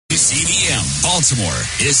WCBM Baltimore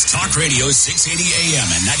is Talk Radio 680 AM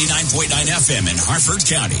and 99.9 FM in Harford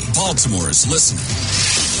County. Baltimore's listening.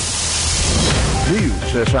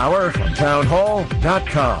 News this hour from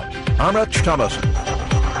townhall.com. I'm Rich Thomason.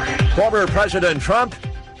 Former President Trump,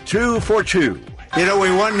 2 for 2. You know,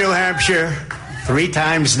 we won New Hampshire 3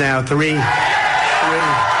 times now. Three.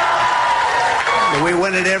 We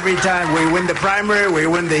win it every time. We win the primary. We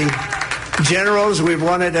win the generals. We've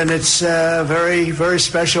won it, and it's a very, very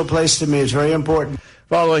special place to me. It's very important.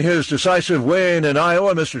 Following his decisive win in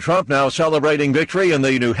Iowa, Mr. Trump now celebrating victory in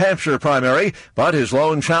the New Hampshire primary, but his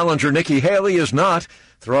lone challenger, Nikki Haley, is not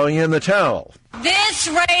throwing in the towel. This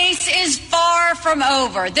race is far from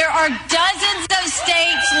over. There are dozens of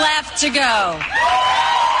states left to go.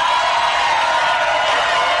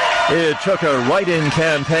 It took a write-in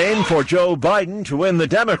campaign for Joe Biden to win the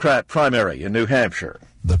Democrat primary in New Hampshire.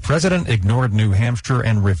 The president ignored New Hampshire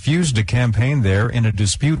and refused to campaign there in a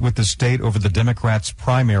dispute with the state over the Democrats'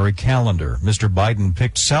 primary calendar. Mr. Biden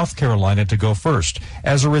picked South Carolina to go first.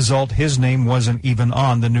 As a result, his name wasn't even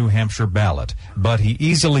on the New Hampshire ballot. But he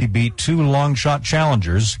easily beat 2 long-shot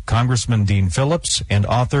challengers, Congressman Dean Phillips and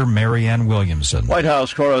author Marianne Williamson. White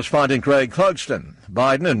House correspondent Greg Clugston.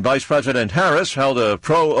 Biden and Vice President Harris held a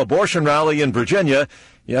pro-abortion rally in Virginia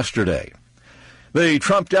yesterday. The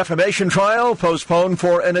Trump defamation trial postponed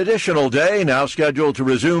for an additional day, now scheduled to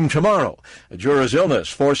resume tomorrow. A juror's illness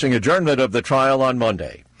forcing adjournment of the trial on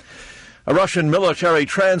Monday. A Russian military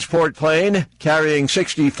transport plane carrying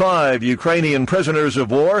 65 Ukrainian prisoners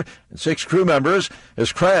of war and 6 crew members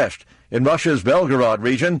has crashed in Russia's Belgorod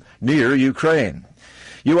region near Ukraine.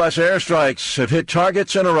 U.S. airstrikes have hit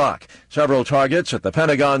targets in Iraq. Several targets that the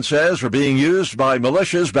Pentagon says were being used by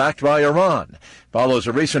militias backed by Iran. Follows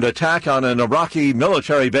a recent attack on an Iraqi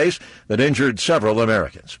military base that injured several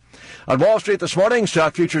Americans. On Wall Street this morning,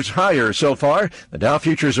 stock futures higher so far. The Dow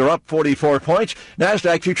futures are up 44 points.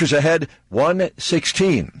 NASDAQ futures ahead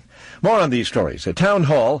 116. More on these stories at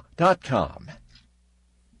townhall.com.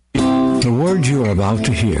 The words you are about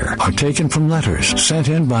to hear are taken from letters sent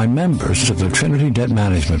in by members of the Trinity Debt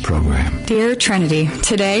Management Program. Dear Trinity,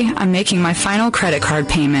 today I'm making my final credit card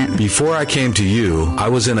payment. Before I came to you, I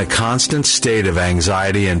was in a constant state of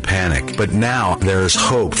anxiety and panic, but now there is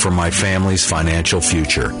hope for my family's financial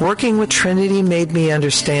future. Working with Trinity made me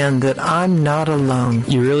understand that I'm not alone.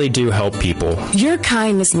 You really do help people. Your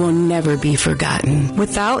kindness will never be forgotten.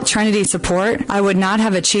 Without Trinity's support, I would not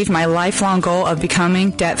have achieved my lifelong goal of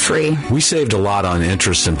becoming debt-free. We saved a lot on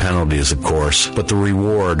interest and penalties, of course, but the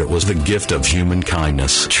reward was the gift of human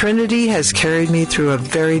kindness. Trinity has carried me through a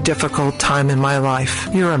very difficult time in my life.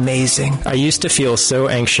 You're amazing. I used to feel so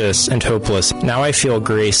anxious and hopeless. Now I feel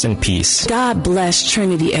grace and peace. God bless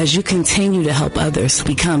Trinity as you continue to help others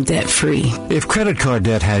become debt-free. If credit card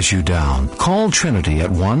debt has you down, call Trinity at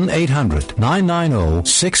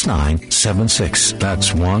 1-800-990-6976. That's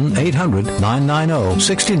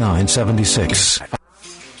 1-800-990-6976.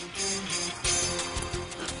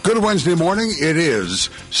 Good Wednesday morning. It is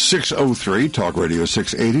 6:03, Talk Radio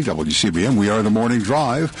 680, WCBM. We are the Morning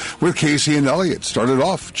Drive with Casey and Elliott. Started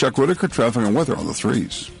off, Chuck Whitaker, traffic and weather on the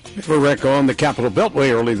 3s. A wreck on the Capitol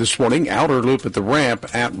Beltway early this morning. Outer loop at the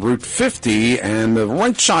ramp at Route 50, and the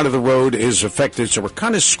right side of the road is affected, so we're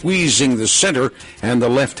kind of squeezing the center and the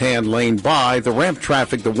left-hand lane by. The ramp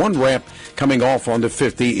traffic, the one ramp coming off onto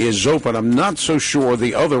 50 is open. I'm not so sure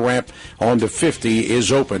the other ramp onto 50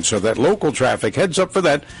 is open, so that local traffic heads up for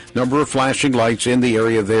that. Number of flashing lights in the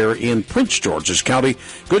area there in Prince George's County.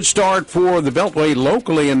 Good start for the Beltway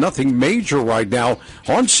locally, and nothing major right now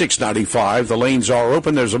on 695. The lanes are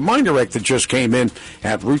open. There's a minor wreck that just came in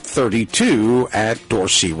at Route 32 at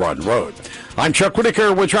Dorsey Run Road. I'm Chuck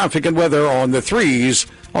Whitaker with traffic and weather on the 3s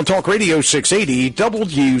on Talk Radio 680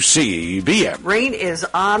 WCBM. Rain is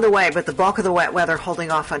on the way, but the bulk of the wet weather holding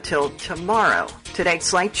off until tomorrow. Today,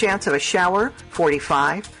 slight chance of a shower,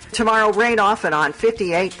 45. Tomorrow, rain off and on,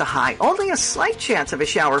 58 the high. Only a slight chance of a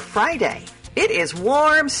shower Friday. It is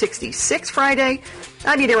warm, 66 Friday.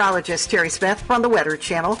 I'm meteorologist Terry Smith from the Weather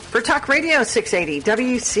Channel for Talk Radio 680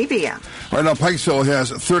 WCBM. Right now, Pikesville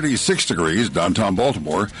has 36 degrees, downtown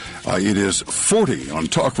Baltimore. It is 40 on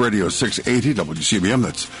Talk Radio 680 WCBM.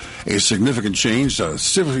 That's a significant change, 16,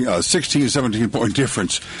 17-point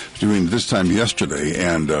difference between this time yesterday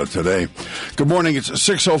and today. Good morning. It's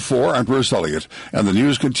 6:04. I'm Bruce Elliott, and the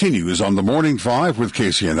news continues on the Morning Drive with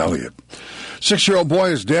Casey and Elliott. 6-year-old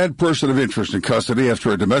boy is dead, person of interest in custody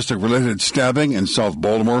after a domestic-related stabbing in South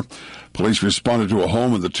Baltimore. Police responded to a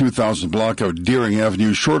home in the 2000 block of Deering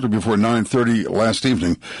Avenue shortly before 9:30 last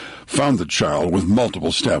evening, found the child with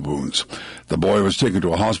multiple stab wounds. The boy was taken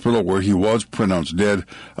to a hospital where he was pronounced dead.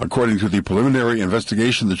 According to the preliminary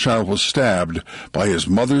investigation, the child was stabbed by his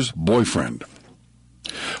mother's boyfriend.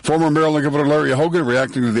 Former Maryland Governor Larry Hogan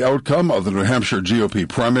reacting to the outcome of the New Hampshire GOP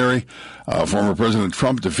primary. Former President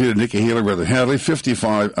Trump defeated Nikki Haley rather handily,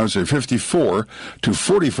 54 to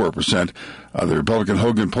 44%. The Republican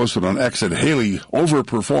Hogan posted on X that Haley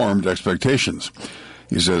overperformed expectations.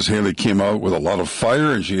 He says Haley came out with a lot of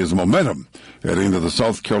fire and she has momentum heading into the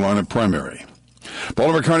South Carolina primary.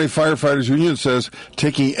 Baltimore County Firefighters Union says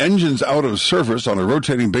taking engines out of service on a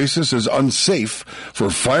rotating basis is unsafe for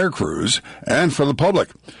fire crews and for the public.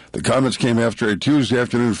 The comments came after a Tuesday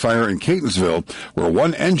afternoon fire in Catonsville, where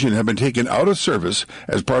one engine had been taken out of service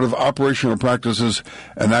as part of operational practices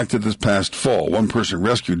enacted this past fall. One person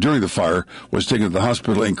rescued during the fire was taken to the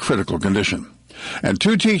hospital in critical condition. And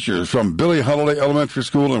 2 teachers from Billie Holiday Elementary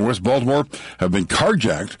School in West Baltimore have been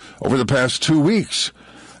carjacked over the past 2 weeks.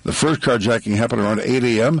 The first carjacking happened around 8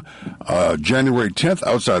 a.m. January 10th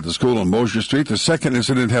outside the school on Mosier Street. The second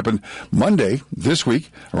incident happened Monday this week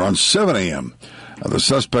around 7 a.m. The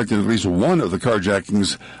suspect in at least one of the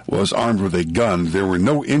carjackings was armed with a gun. There were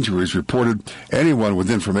no injuries reported. Anyone with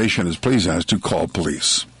information is please asked to call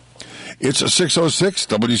police. It's 6:06.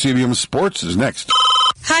 WCBM Sports is next.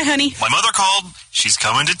 Hi, honey. My mother called. She's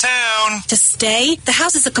coming to town. To stay? The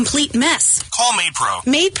house is a complete mess. Call MaidPro.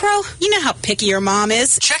 MaidPro? You know how picky your mom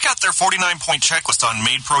is. Check out their 49-point checklist on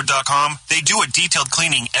MaidPro.com. They do a detailed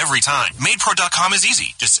cleaning every time. MaidPro.com is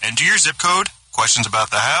easy. Just enter your zip code, questions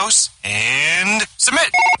about the house, and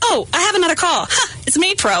submit. Oh, I have another call. It's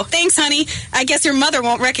MaidPro. Thanks, honey. I guess your mother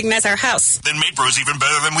won't recognize our house. Then MaidPro's even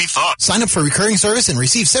better than we thought. Sign up for recurring service and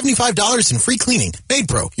receive $75 in free cleaning.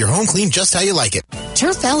 MaidPro, your home clean just how you like it.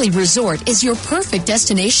 Turf Valley Resort is your perfect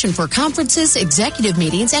destination for conferences, executive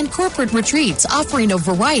meetings, and corporate retreats, offering a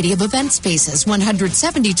variety of event spaces,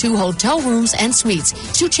 172 hotel rooms and suites,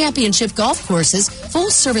 2 championship golf courses,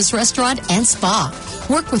 full-service restaurant, and spa.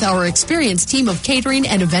 Work with our experienced team of catering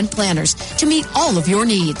and event planners to meet all of your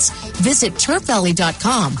needs. Visit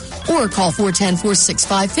turfvalley.com or call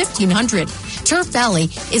 410-465-1500. Turf Valley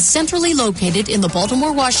is centrally located in the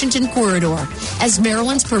Baltimore-Washington corridor as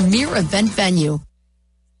Maryland's premier event venue.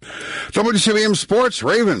 WCBM Sports,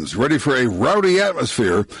 Ravens ready for a rowdy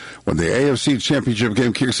atmosphere when the AFC Championship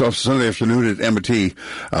game kicks off Sunday afternoon at M&T.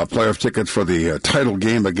 Playoff tickets for the title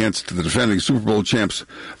game against the defending Super Bowl champs,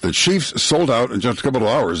 the Chiefs, sold out in just a couple of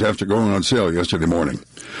hours after going on sale yesterday morning.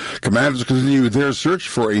 Commanders continue their search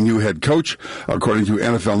for a new head coach. According to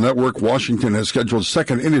NFL Network, Washington has scheduled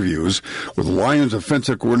second interviews with Lions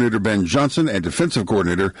offensive coordinator Ben Johnson and defensive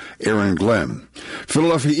coordinator Aaron Glenn.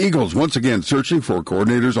 Philadelphia Eagles once again searching for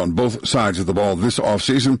coordinators on both sides of the ball this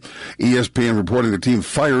offseason. ESPN reporting the team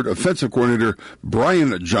fired offensive coordinator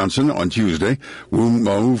Brian Johnson on Tuesday.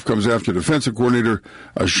 Move comes after defensive coordinator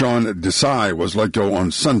Sean Desai was let go on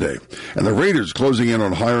Sunday. And the Raiders closing in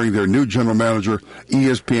on hiring their new general manager.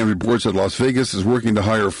 ESPN reports that Las Vegas is working to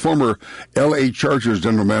hire former L.A. Chargers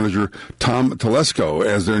general manager Tom Telesco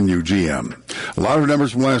as their new GM. A lot of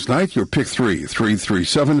numbers from last night. Your pick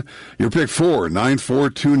 3-3-3-7. Your pick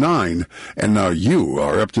 4-9-4-2-9. And now you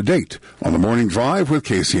are up to date on the Morning Drive with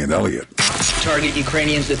Casey and Elliott. Target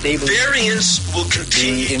Ukrainians that they believe. Variants will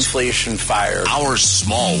continue. The inflation fire. Our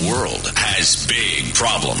small world has big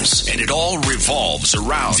problems, and it all revolves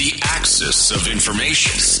around the axis of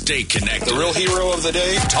information. Stay connected. The real hero of the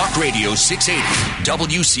day? Talk Radio 680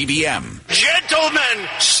 WCBM. Gentlemen,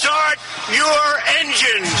 start your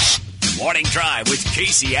engines. Morning Drive with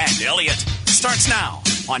Casey and Elliott starts now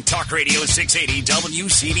on Talk Radio 680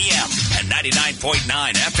 WCBM and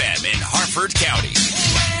 99.9 FM in Harford County.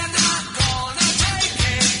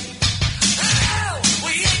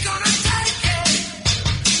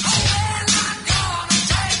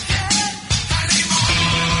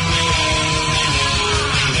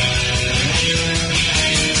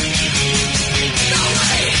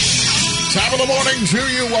 Top of the morning to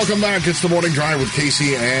you. Welcome back. It's the Morning Drive with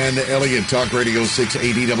Casey and Elliott. Talk Radio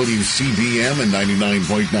 680 WCBM and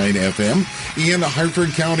 99.9 FM. In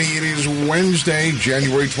Hartford County, it is Wednesday,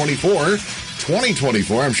 January 24,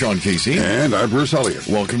 2024. I'm Sean Casey. And I'm Bruce Elliott.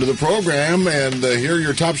 Welcome to the program. And here are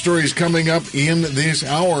your top stories coming up in this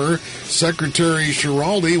hour. Secretary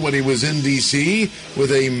Schiraldi, when he was in D.C.,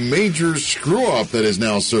 with a major screw-up that has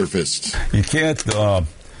now surfaced. You can't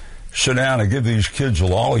sit down and give these kids a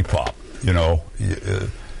lollipop. You know,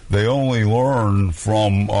 they only learn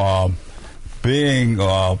from being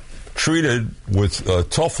treated with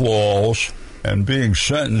tough laws and being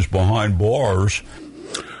sentenced behind bars.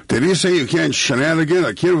 Did he say you can't shenanigan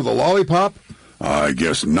a kid with a lollipop? I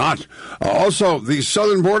guess not. Also, the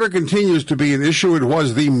southern border continues to be an issue. It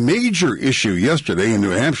was the major issue yesterday in New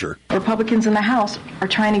Hampshire. Republicans in the House are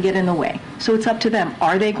trying to get in the way. So it's up to them.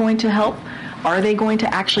 Are they going to help? Are they going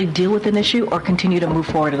to actually deal with an issue or continue to move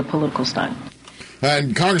forward at a political stunt?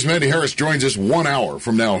 And Congressman Andy Harris joins us 1 hour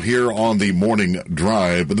from now here on the Morning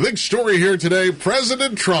Drive. But the big story here today,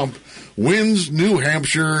 President Trump wins New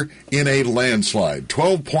Hampshire in a landslide.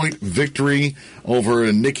 12-point victory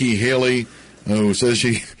over Nikki Haley, who says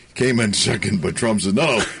she came in second, but Trump said,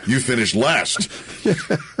 no, you finished last.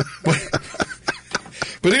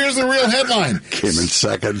 But here's the real headline. Came in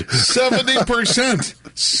second.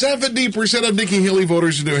 70% of Nikki Haley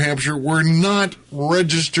voters in New Hampshire were not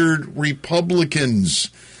registered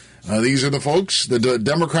Republicans. These are the folks, the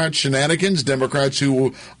Democrat shenanigans, Democrats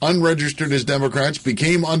who unregistered as Democrats,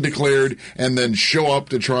 became undeclared, and then show up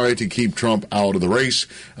to try to keep Trump out of the race.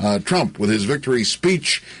 Trump, with his victory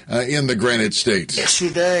speech in the Granite State.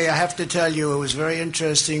 Yesterday, I have to tell you, it was very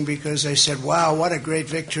interesting because I said, wow, what a great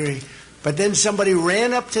victory. But then somebody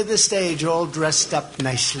ran up to the stage all dressed up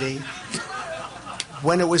nicely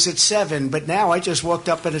when it was at 7. But now I just walked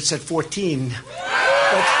up and it's at 14. But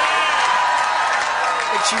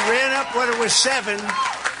she ran up when it was 7.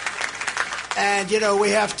 And, you know,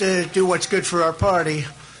 we have to do what's good for our party.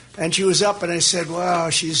 And she was up and I said,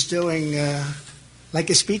 wow, she's doing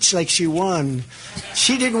like a speech like she won.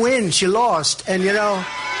 She didn't win. She lost. And, you know,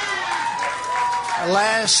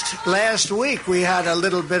 Last week we had a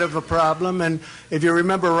little bit of a problem, and if you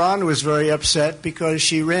remember, Ron was very upset because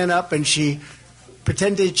she ran up and she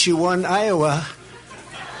pretended she won Iowa.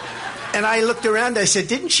 And I looked around, I said,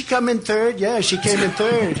 didn't she come in third? Yeah, she came in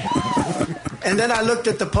third. And then I looked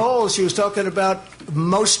at the polls. She was talking about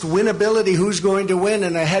most winnability, who's going to win,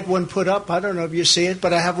 and I had one put up. I don't know if you see it,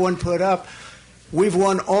 but I have one put up. We've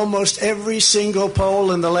won almost every single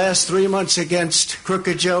poll in the last 3 months against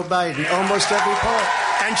crooked Joe Biden. Almost every poll.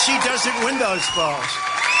 And she doesn't win those polls.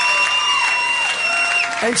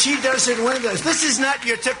 And she doesn't win those. This is not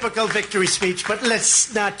your typical victory speech, but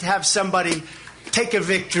let's not have somebody take a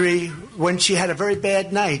victory when she had a very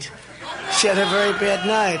bad night. She had a very bad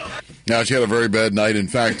night. Now, she had a very bad night. In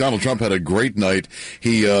fact, Donald Trump had a great night.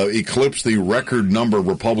 He eclipsed the record number of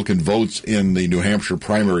Republican votes in the New Hampshire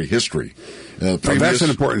primary history. That's an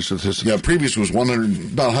important statistic. Yeah, previous was about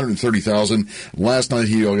 130,000. Last night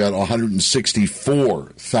he got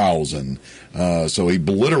 164,000. So he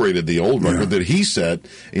obliterated the old record that he set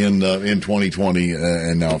in 2020,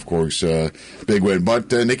 and now, of course, big win.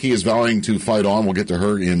 But Nikki is vowing to fight on. We'll get to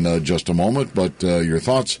her in just a moment. But your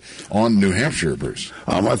thoughts on New Hampshire, Bruce?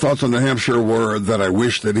 My thoughts on New Hampshire were that I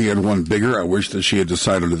wish that he had won bigger. I wish that she had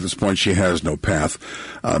decided at this point she has no path,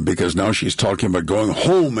 because now she's talking about going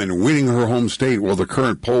home and winning her home state. Well, the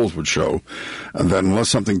current polls would show that unless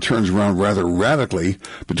something turns around rather radically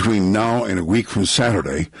between now and a week from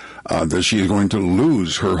Saturday, that she is going to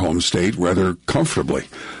lose her home state rather comfortably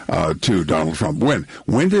to Donald Trump.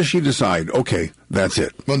 When does she decide? Okay, that's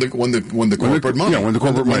it. When the corporate money, when the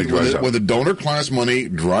corporate money dries up, when the donor class money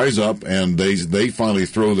dries up, and they finally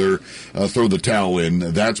throw the towel in,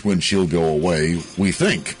 that's when she'll go away. We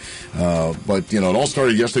think, but it all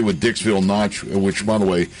started yesterday with Dixville Notch, which, by the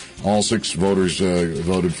way, all 6 voters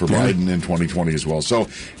voted for Biden in 2020 as well. So,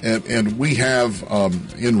 and we have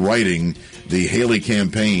in writing. The Haley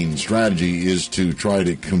campaign strategy is to try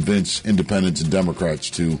to convince independents and Democrats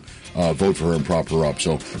to vote for her and prop her up.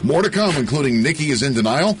 So more to come, including Nikki is in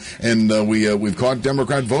denial, and we've caught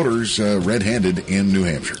Democrat voters red-handed in New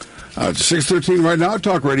Hampshire. It's 6:13 right now.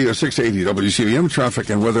 Talk Radio 680 WCBM. Traffic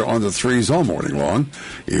and weather on the 3s all morning long.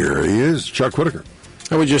 Here he is, Chuck Whitaker.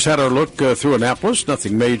 And we just had our look through Annapolis.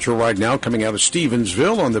 Nothing major right now coming out of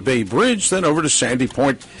Stevensville on the Bay Bridge, then over to Sandy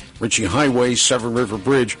Point, Ritchie Highway, Severn River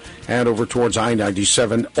Bridge, and over towards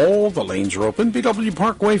I-97. All the lanes are open. BW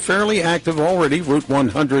Parkway fairly active already. Route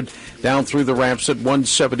 100 down through the ramps at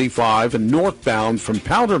 175 and northbound from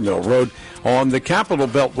Powder Mill Road. On the Capitol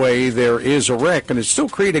Beltway, there is a wreck, and it's still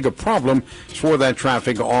creating a problem for that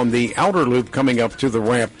traffic on the outer loop coming up to the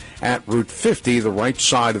ramp at Route 50. The right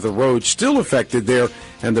side of the road still affected there,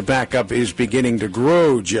 and the backup is beginning to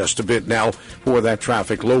grow just a bit now for that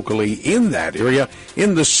traffic locally in that area.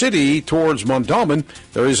 In the city towards Mondawmin,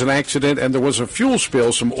 there is an accident, and there was a fuel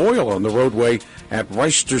spill, some oil on the roadway at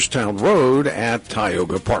Reisterstown Road at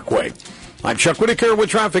Tioga Parkway. I'm Chuck Whitaker with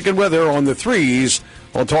traffic and weather on the 3s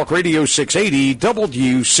on Talk Radio 680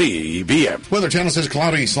 WCBM. Weather Channel says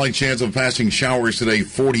cloudy, slight chance of passing showers today,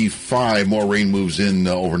 45. More rain moves in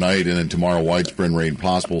overnight, and then tomorrow widespread rain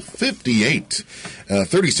possible, 58.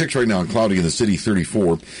 36 right now, cloudy in the city,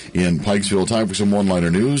 34 in Pikesville. Time for some one-liner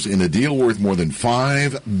news. In a deal worth more than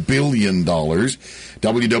 $5 billion,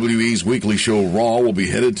 WWE's weekly show Raw will be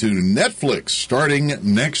headed to Netflix starting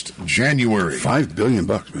next January. $5 billion,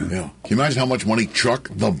 man. Yeah. Can you imagine how much money Chuck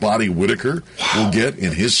the Body Whitaker will get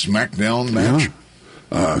in his SmackDown match?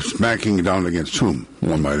 Smacking down against whom,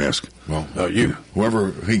 one might ask. Well, you.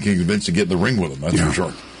 Whoever he can convince to get in the ring with him, that's for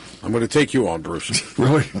sure. I'm going to take you on, Bruce.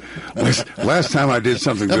 Really? Last time I did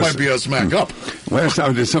something... that might be a smack up. Last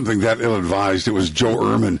time I did something that ill-advised, it was Joe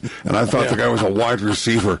Ehrman, and I thought the guy was a wide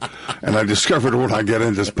receiver. And I discovered when I get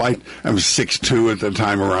in, despite I was 6'2" at the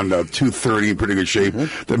time, around 230, in pretty good shape,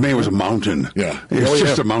 that man was a mountain. Yeah. It's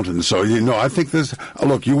just a mountain. So, I think this...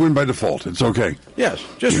 look, you win by default. It's okay. Yes.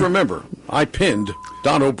 Just remember, I pinned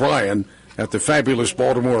Don O'Brien at the fabulous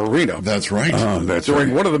Baltimore Arena. That's right.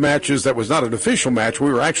 During one of the matches that was not an official match, we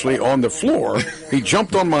were actually on the floor. He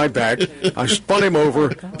jumped on my back. I spun him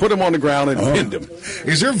over, put him on the ground, and pinned him.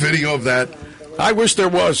 Is there video of that? I wish there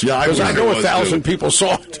was. Yeah, because I know 1,000 people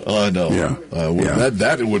saw it. I know. Yeah.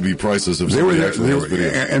 That would be priceless if they were somebody there. actually has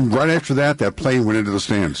video. And right after that plane went into the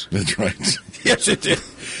stands. That's right. Yes, it did.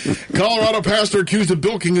 Colorado pastor accused of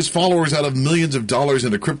bilking his followers out of millions of dollars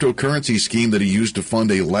in a cryptocurrency scheme that he used to fund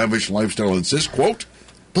a lavish lifestyle, insists, quote,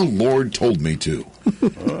 "The Lord told me to."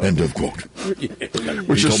 End of quote.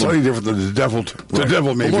 Which is slightly different than the devil. The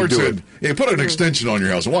devil made the Lord me do said, it. "Hey, put an extension on your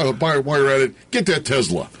house. While you're at it, get that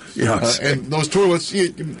Tesla. Yes. And those toilets,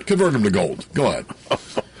 convert them to gold. Go ahead."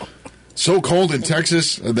 So cold in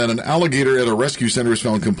Texas that an alligator at a rescue center is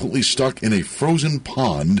found completely stuck in a frozen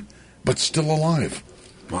pond, but still alive.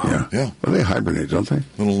 Wow. Yeah. Well, they hibernate, don't they?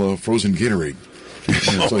 Little frozen Gatorade.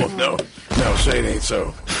 No, say it ain't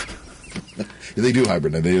so. They do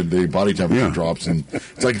hibernate. Their body temperature drops, and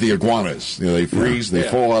it's like the iguanas. They freeze, they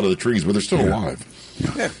fall out of the trees, but they're still alive.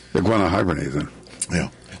 Yeah. The iguana hibernate then. Yeah.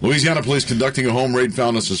 Louisiana police conducting a home raid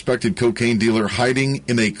found a suspected cocaine dealer hiding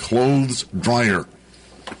in a clothes dryer.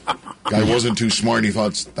 Guy wasn't too smart. He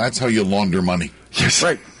thought that's how you launder money. Yes.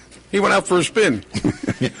 Right. He went out for a spin.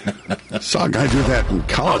 Saw a guy do that in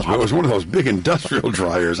college, but it was one of those big industrial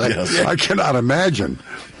dryers. I cannot imagine.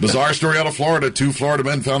 Bizarre story out of Florida. 2 Florida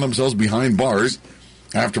men found themselves behind bars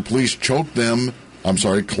after police clocked them,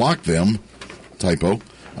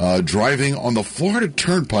 driving on the Florida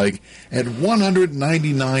Turnpike at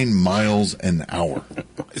 199 miles an hour.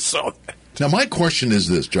 I saw that. Now, my question is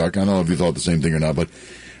this, Chuck. I don't know if you thought the same thing or not, but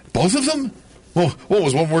both of them? Well, what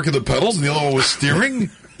was one working the pedals and the other one was steering?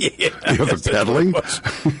 Yeah. The other pedaling?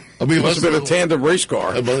 I mean, it must have been a tandem race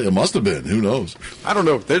car. It must have been. Who knows? I don't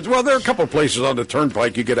know. There are a couple of places on the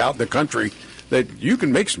turnpike you get out in the country that you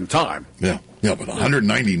can make some time. Yeah, but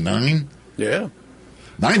 199? Yeah.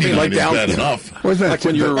 99 is bad enough. What's that? Like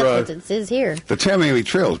when you're, that's what it says here. The Tammany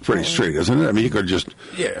Trail is pretty straight, isn't it? I mean, you could just...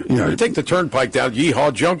 Yeah. You take the turnpike down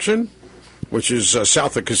Yeehaw Junction, which is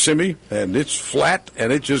south of Kissimmee, and it's flat,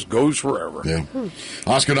 and it just goes forever. Yeah.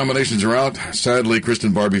 Oscar nominations are out. Sadly,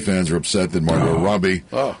 Kristen Barbie fans are upset that Margot Robbie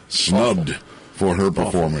snubbed for her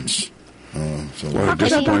performance. What a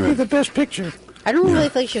disappointment. The best picture. I don't really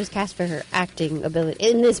feel like she was cast for her acting ability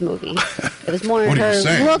in this movie. It was more What are her you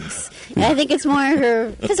saying? looks, and I think it's more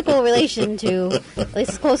her physical relation to, at least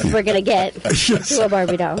as close as we're going to get to a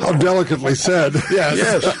Barbie doll. How delicately said.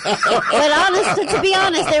 Yes. But to be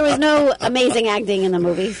honest, there was no amazing acting in the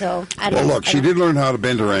movie, so I don't know. Well, look, she did learn how to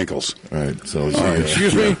bend her ankles. All right, so...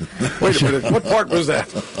 Excuse me? Wait a minute. What part was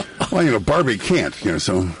that? Well, Barbie can't,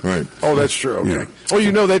 so... Right. Oh, that's true. Okay. Oh,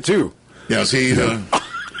 you know that, too. Yeah, see...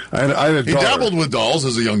 I had a he dabbled with dolls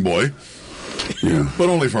as a young boy, but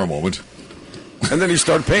only for a moment. And then he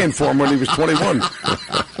started paying for them when he was 21.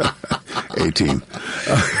 18.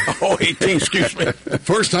 18, excuse me.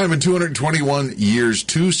 First time in 221 years,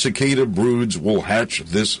 2 cicada broods will hatch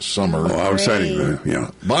this summer. Oh, how exciting.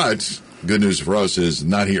 Yeah. But good news for us is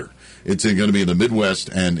not here. It's going to be in the Midwest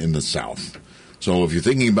and in the South. So if you're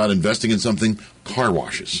thinking about investing in something, car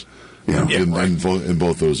washes. In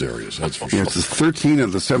both those areas, that's for sure. Yeah, it's the 13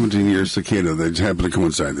 of the 17-year cicada that happen to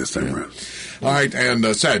coincide this time around. All right, and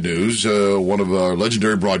sad news. One of our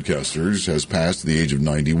legendary broadcasters has passed at the age of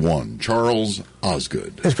 91, Charles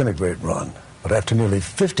Osgood. It's been a great run, but after nearly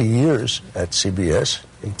 50 years at CBS,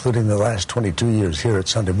 including the last 22 years here at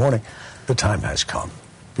Sunday Morning, the time has come.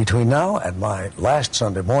 Between now and my last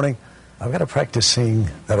Sunday morning, I've got to practice singing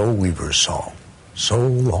that old Weavers song. So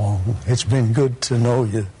long, it's been good to know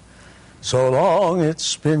you. So long,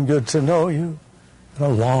 it's been good to know you.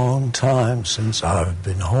 Been a long time since I've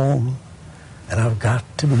been home, and I've got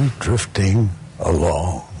to be drifting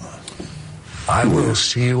along. I will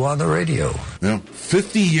see you on the radio. Yeah,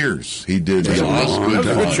 50 years he did. That was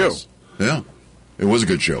a good show. Yeah, it was a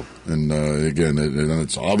good show. And again,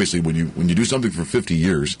 it's obviously when you do something for 50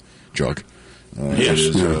 years, Chuck. Yes,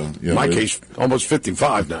 it is, in my case, almost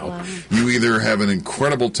 55 now. Wow. You either have an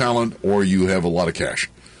incredible talent or you have a lot of cash.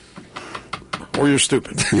 Or you're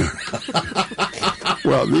stupid.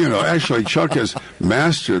 Well, actually, Chuck has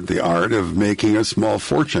mastered the art of making a small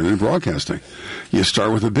fortune in broadcasting. You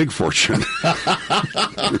start with a big fortune.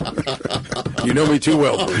 You know me too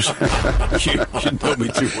well, Bruce. You know me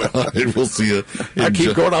too well. All right, we'll see you. I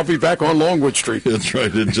keep going. I'll be back on Longwood Street. That's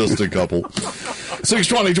right, in just a couple.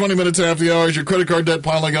 6:20, 20 minutes after the hour. Is your credit card debt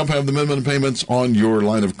piling up? Have the minimum payments on your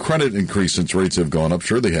line of credit increased since rates have gone up?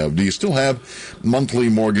 Sure they have. Do you still have monthly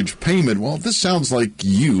mortgage payment? Well, if this sounds like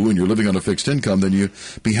you and you're living on a fixed income, then you'd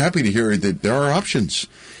be happy to hear that there are options.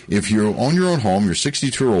 If you own your own home, you're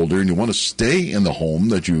 62 or older, and you want to stay in the home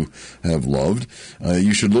that you have loved,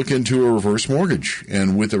 you should look into a reverse mortgage.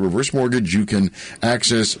 And with a reverse mortgage, you can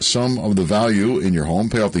access some of the value in your home,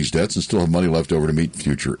 pay off these debts, and still have money left over to meet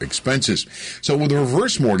future expenses. So with a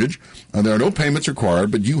reverse mortgage, there are no payments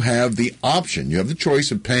required, but you have the option. You have the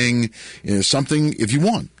choice of paying something if you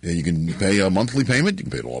want. You can pay a monthly payment. You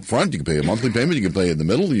can pay it all up front. You can pay a monthly payment. You can pay it in the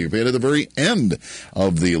middle. You can pay it at the very end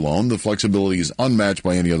of the loan. The flexibility is unmatched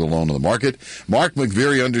by any other loan on the market. Mark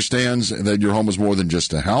McVeary understands that your home is more than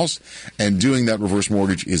just a house, and doing that reverse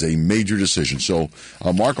mortgage is a major decision. So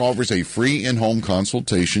Mark offers a free in-home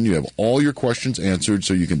consultation. You have all your questions answered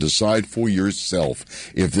so you can decide for yourself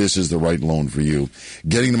if this is the right loan for you.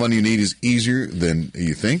 Getting the money you need is easier than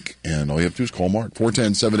you think, and all you have to do is call Mark,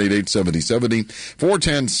 410-788-7070,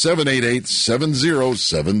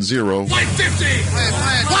 410-788-7070.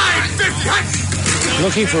 550!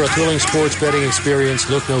 Looking for a thrilling sports betting experience?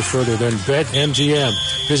 Look no further than BetMGM.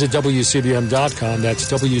 Visit WCBM.com,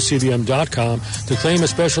 that's WCBM.com, to claim a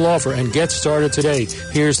special offer and get started today.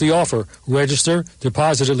 Here's the offer. Register,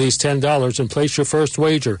 deposit at least $10, and place your first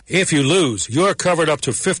wager. If you lose, you're covered up to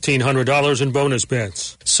 $1,500 in bonus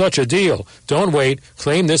bets. Such a deal. Don't wait.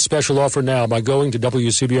 Claim this special offer now by going to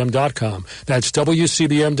WCBM.com. That's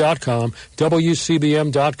WCBM.com,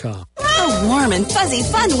 WCBM.com. A warm and fuzzy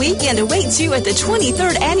fun weekend awaits you at the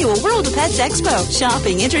 23rd Annual World of Pets Expo.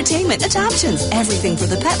 Shopping, entertainment, adoptions, everything for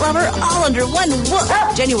the pet lover, all under one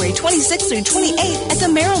roof. January 26th through 28th at the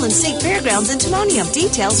Maryland State Fairgrounds in Timonium.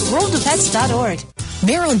 Details, worldofpets.org.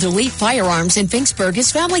 Maryland Elite Firearms in Finksburg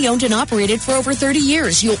is family-owned and operated for over 30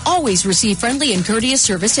 years. You'll always receive friendly and courteous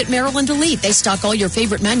service at Maryland Elite. They stock all your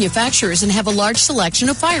favorite manufacturers and have a large selection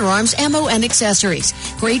of firearms, ammo, and accessories.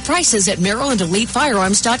 Great prices at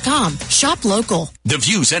MarylandEliteFirearms.com. Shop local. The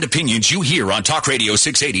views and opinions you hear on Talk Radio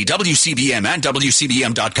 680, WCBM, and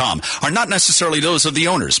WCBM.com are not necessarily those of the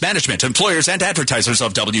owners, management, employers, and advertisers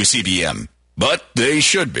of WCBM. But they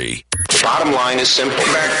should be. Bottom line is simple.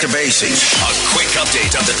 Back to basics. A quick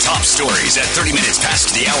update of the top stories at 30 minutes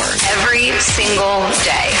past the hour. Every single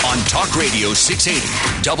day. On Talk Radio 680,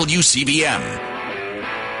 WCBM.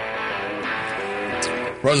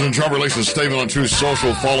 President Trump released a statement on Truth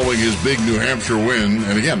Social following his big New Hampshire win.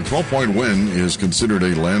 And again, 12-point win is considered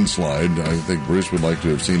a landslide. I think Bruce would like to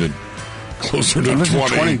have seen it closer to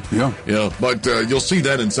 20. Yeah. But you'll see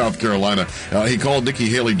that in South Carolina. He called Nikki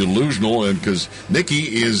Haley delusional, and because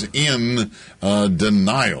Nikki is in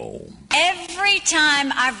denial. Every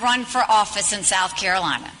time I've run for office in South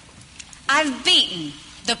Carolina, I've beaten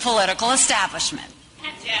the political establishment.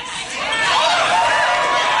 Yes.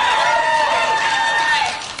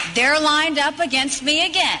 They're lined up against me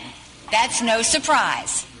again. That's no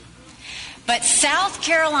surprise. But South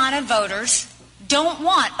Carolina voters don't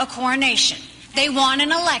want a coronation. They want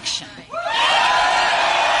an election.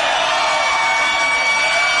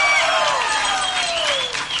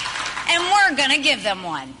 And we're going to give them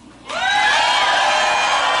one.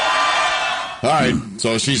 All right,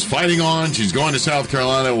 so she's fighting on. She's going to South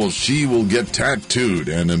Carolina. Well, she will get tattooed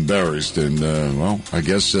and embarrassed. And, well, I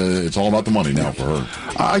guess it's all about the money now for her.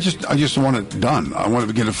 I just want it done. I want to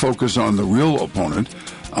begin to focus on the real opponent.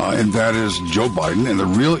 And that is Joe Biden, and the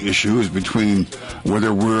real issue is between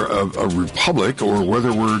whether we're a republic or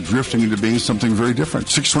whether we're drifting into being something very different.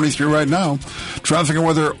 6:23 right now. Traffic and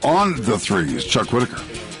weather on the threes. Chuck Whitaker.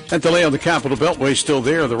 That delay on the Capitol Beltway is still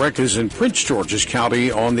there. The wreck is in Prince George's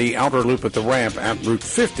County on the outer loop at the ramp at Route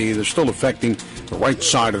 50. They're still affecting the right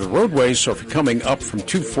side of the roadway, so if you're coming up from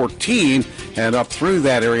 214 and up through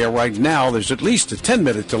that area right now, there's at least a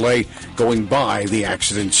 10-minute delay going by the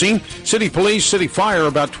accident scene. City Police, City Fire,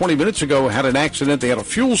 about 20 minutes ago had an accident. They had a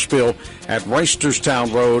fuel spill at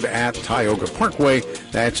Reisterstown Road at Tioga Parkway.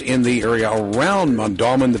 That's in the area around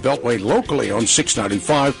Mondawmin, the Beltway locally on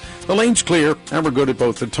 695. The lane's clear, and we're good at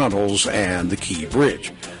both the tunnels and the Key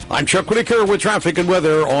Bridge. I'm Chuck Whitaker with traffic and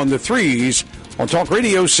weather on the 3s on Talk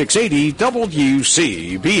Radio 680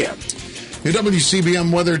 WCBM. Your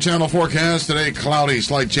WCBM Weather Channel forecast today: cloudy,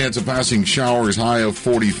 slight chance of passing showers, high of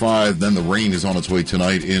 45. Then the rain is on its way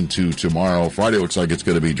tonight into tomorrow. Friday looks like it's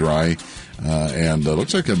going to be dry. And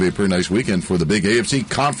looks like it's going to be a pretty nice weekend for the big AFC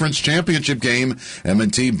Conference Championship game.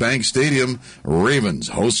 M&T Bank Stadium, Ravens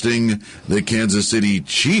hosting the Kansas City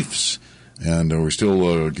Chiefs. And we're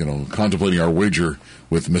still, contemplating our wager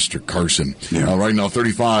with Mr. Carson. Yeah. Right now,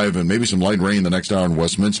 35 and maybe some light rain the next hour in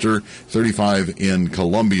Westminster, 35 in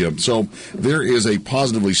Columbia. So there is a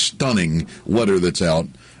positively stunning letter that's out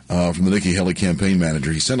from the Nikki Haley campaign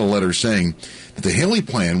manager. He sent a letter saying that the Haley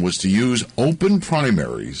plan was to use open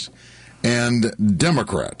primaries and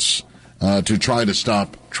Democrats to try to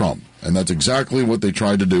stop Trump. And that's exactly what they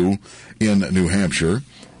tried to do in New Hampshire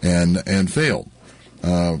and failed.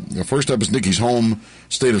 First up is Nikki's home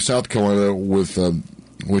state of South Carolina,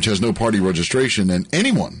 which has no party registration, and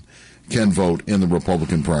anyone can vote in the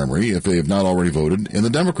Republican primary if they have not already voted in the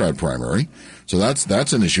Democrat primary. So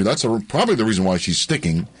that's an issue. That's probably the reason why she's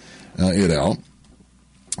sticking it out.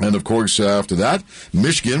 And, of course, after that,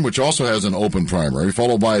 Michigan, which also has an open primary,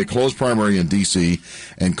 followed by a closed primary in D.C.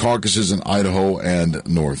 and caucuses in Idaho and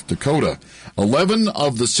North Dakota. 11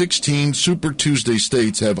 of the 16 Super Tuesday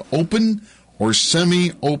states have open or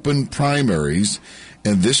semi-open primaries,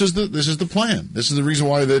 and this is the plan. This is the reason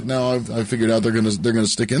why that now I've figured out they're going to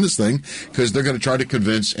stick in this thing, because they're going to try to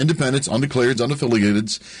convince independents, undeclareds,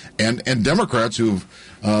 unaffiliateds, and Democrats who've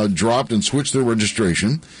dropped and switched their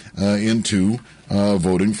registration into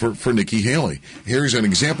voting for Nikki Haley. Here's an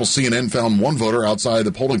example. CNN found one voter outside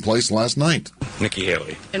the polling place last night. Nikki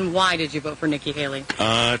Haley. And why did you vote for Nikki Haley?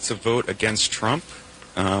 It's a vote against Trump.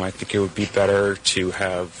 I think it would be better to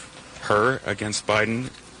have her against Biden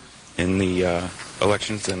in the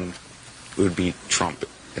elections than it would be Trump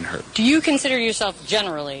and her. Do you consider yourself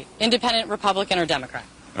generally independent, Republican, or Democrat?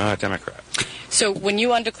 Democrat. So when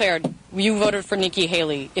you undeclared, you voted for Nikki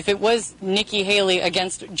Haley. If it was Nikki Haley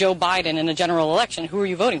against Joe Biden in a general election, who are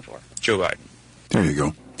you voting for? Joe Biden. There you go.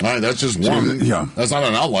 All right, that's just one. Yeah. That's not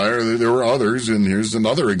an outlier. There were others, and here's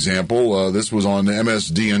another example. This was on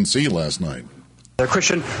MSDNC last night.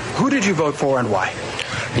 Christian, who did you vote for and why?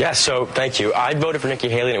 Yeah, so thank you. I voted for Nikki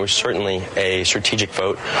Haley, and it was certainly a strategic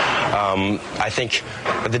vote. I think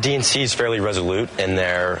the DNC is fairly resolute in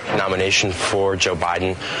their nomination for Joe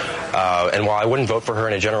Biden. And while I wouldn't vote for her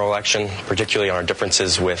in a general election, particularly on our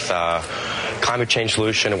differences with climate change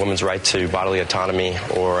solution, a women's right to bodily autonomy,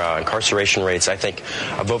 or incarceration rates, I think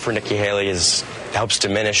a vote for Nikki Haley helps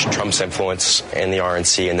diminish Trump's influence in the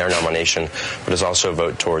RNC and their nomination, but is also a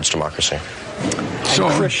vote towards democracy. So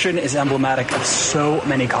Christian is emblematic of so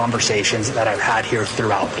many conversations that I've had here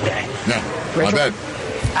throughout the day. Yeah, Rachel? I bet.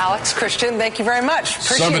 Alex, Christian, thank you very much.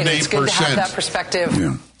 Appreciate it. It's good to have that perspective.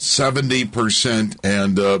 Yeah. 70%.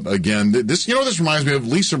 And again, this reminds me of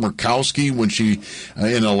Lisa Murkowski when she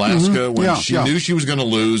in Alaska, when she knew she was going to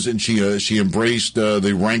lose, and she embraced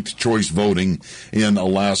the ranked choice voting in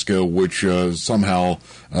Alaska, which somehow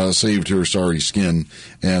saved her sorry skin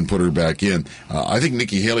and put her back in. I think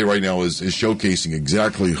Nikki Haley right now is showcasing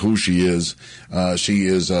exactly who she is. She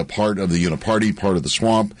is part of the Uniparty, part of the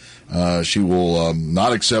swamp. She will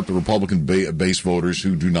not accept the Republican-based voters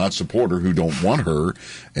who do not support her, who don't want her.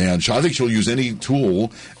 And I think she'll use any tool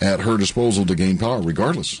at her disposal to gain power,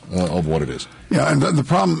 regardless of what it is. Yeah, and the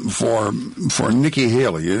problem for Nikki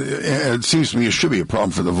Haley, it seems to me it should be a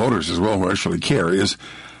problem for the voters as well who actually care, is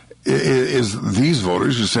these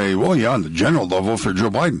voters who say, well, yeah, on the general level for Joe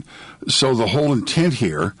Biden. So the whole intent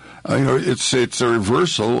here, it's a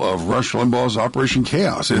reversal of Rush Limbaugh's Operation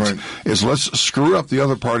Chaos. It's let's screw up the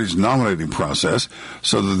other party's nominating process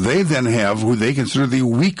so that they then have who they consider the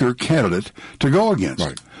weaker candidate to go against.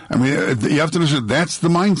 Right. I mean, you have to understand that's the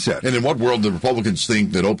mindset. And in what world do Republicans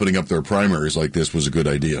think that opening up their primaries like this was a good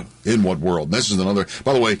idea? In what world? And this is another.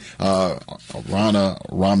 By the way, Ronna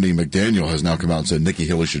Romney McDaniel has now come out and said Nikki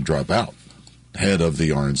Haley should drop out. head of the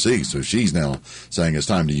RNC. So she's now saying it's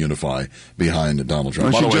time to unify behind Donald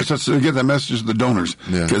Trump. Well, she just has to get that message to the donors,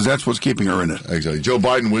 because that's what's keeping her in it. Exactly. Joe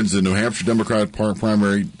Biden wins the New Hampshire Democrat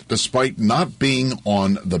primary despite not being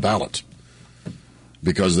on the ballot,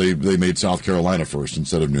 because they made South Carolina first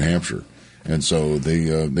instead of New Hampshire. And so they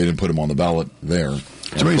didn't put him on the ballot there.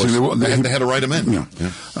 It's amazing. They had to write him in. Yeah.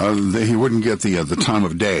 He wouldn't get the time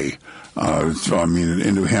of day.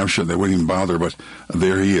 In New Hampshire, they wouldn't even bother, but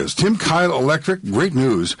there he is. Tim Kyle Electric, great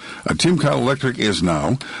news. Tim Kyle Electric is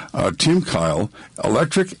now Tim Kyle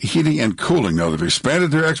Electric Heating and Cooling. Now, they've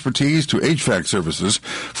expanded their expertise to HVAC services.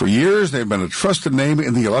 For years, they've been a trusted name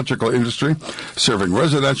in the electrical industry, serving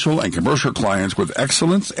residential and commercial clients with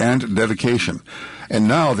excellence and dedication. And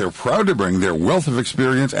now they're proud to bring their wealth of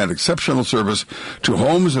experience and exceptional service to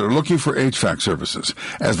homes that are looking for HVAC services.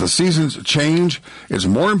 As the seasons change, it's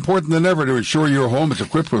more important than ever to ensure your home is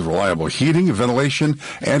equipped with reliable heating, ventilation,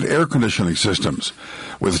 and air conditioning systems.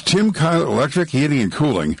 With Tim Kyle Electric Heating and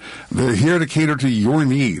Cooling, they're here to cater to your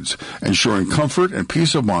needs, ensuring comfort and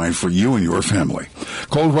peace of mind for you and your family.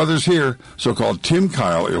 Cold weather's here, so call Tim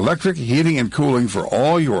Kyle Electric Heating and Cooling for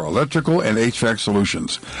all your electrical and HVAC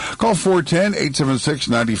solutions. Call 410-876-9404,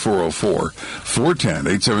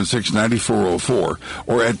 410-876-9404,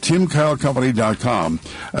 or at timkylecompany.com.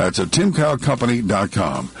 That's at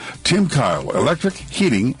timkylecompany.com. Tim Kyle Electric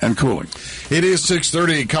Heating and Cooling. It is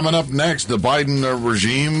 6:30. Coming up next, the Biden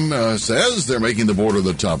regime says they're making the border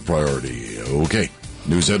the top priority. Okay.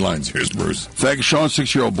 News headlines. Here's Bruce. Thank you, Sean.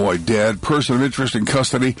 6-year-old boy dead. Person of interest in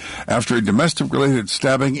custody after a domestic-related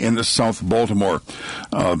stabbing in South Baltimore.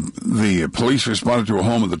 The police responded to a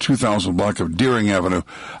home in the 2000 block of Deering Avenue.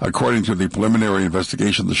 According to the preliminary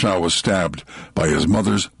investigation, the child was stabbed by his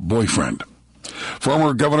mother's boyfriend.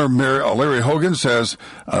 Former Governor Larry Hogan says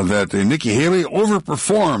that Nikki Haley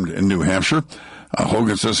overperformed in New Hampshire.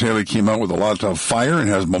 Hogan says Haley came out with a lot of fire and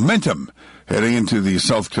has momentum heading into the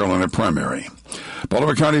South Carolina primary.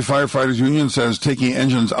 Baltimore County Firefighters Union says taking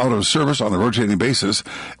engines out of service on a rotating basis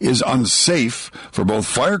is unsafe for both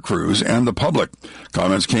fire crews and the public.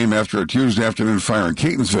 Comments came after a Tuesday afternoon fire in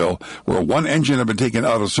Catonsville, where one engine had been taken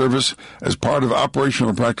out of service as part of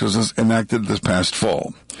operational practices enacted this past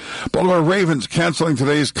fall. Baltimore Ravens canceling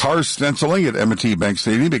today's car stenciling at M&T Bank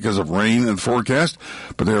Stadium because of rain and forecast,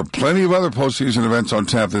 but there are plenty of other postseason events on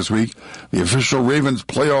tap this week. The official Ravens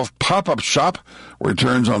playoff pop-up shop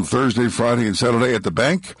returns on Thursday, Friday, and Saturday at the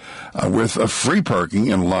bank with a free parking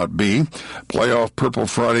in Lot B. Playoff Purple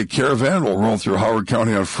Friday Caravan will roll through Howard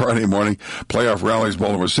County on Friday morning. Playoff rallies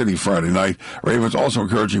Baltimore City Friday night. Ravens also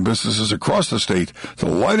encouraging businesses across the state to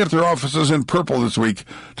light up their offices in purple this week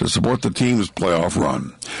to support the team's playoff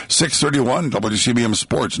run. 6:31 WCBM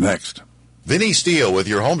Sports next. Vinny Steele with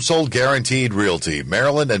your Home Sold Guaranteed Realty,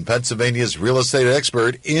 Maryland and Pennsylvania's real estate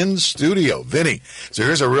expert in studio. Vinny, so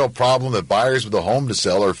here's a real problem that buyers with a home to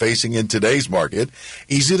sell are facing in today's market.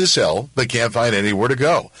 Easy to sell, but can't find anywhere to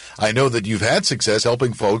go. I know that you've had success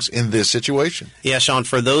helping folks in this situation. Yeah, Sean,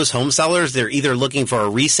 for those home sellers, they're either looking for a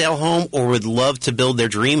resale home or would love to build their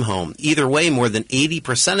dream home. Either way, more than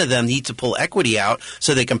 80% of them need to pull equity out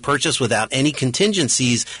so they can purchase without any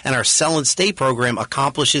contingencies, and our Sell and Stay program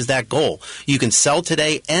accomplishes that goal. You can sell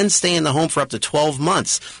today and stay in the home for up to 12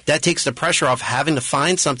 months. That takes the pressure off having to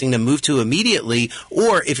find something to move to immediately,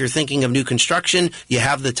 or if you're thinking of new construction, you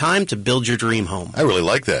have the time to build your dream home. I really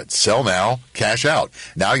like that. Sell now, cash out.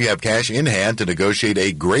 Now you have cash in hand to negotiate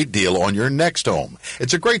a great deal on your next home.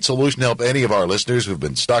 It's a great solution to help any of our listeners who've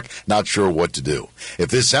been stuck, not sure what to do. If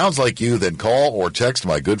this sounds like you, then call or text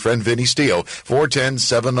my good friend Vinny Steele,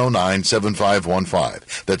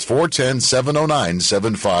 410-709-7515. That's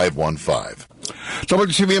 410-709-7515.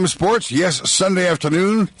 WCBM Sports, yes, Sunday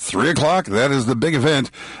afternoon, 3 o'clock. That is the big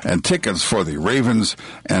event. And tickets for the Ravens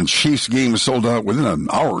and Chiefs game sold out within an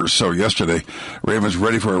hour or so yesterday. Ravens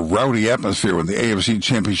ready for a rowdy atmosphere when the AFC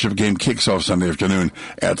Championship game kicks off Sunday afternoon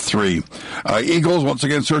at 3. Eagles, once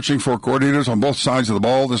again, searching for coordinators on both sides of the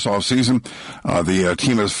ball this offseason. The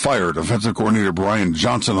team has fired offensive coordinator Brian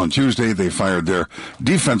Johnson on Tuesday. They fired their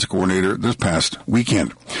defensive coordinator this past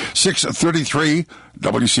weekend. 6:33.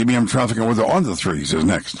 WCBM traffic and weather on the threes is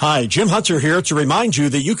next. Hi, Jim Hunter here to remind you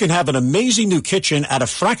that you can have an amazing new kitchen at a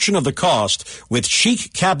fraction of the cost with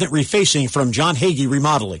chic cabinet refacing from John Hagee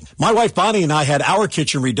Remodeling. My wife Bonnie and I had our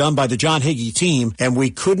kitchen redone by the John Hagee team, and we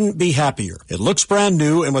couldn't be happier. It looks brand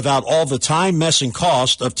new and without all the time, mess, and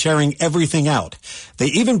cost of tearing everything out. They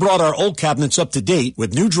even brought our old cabinets up to date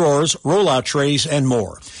with new drawers, rollout trays, and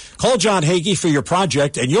more. Call John Hagee for your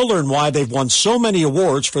project, and you'll learn why they've won so many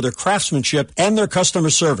awards for their craftsmanship and their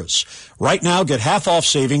customer service. Right now, get get half off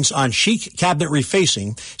savings on chic cabinet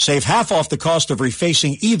refacing. Save half off the cost of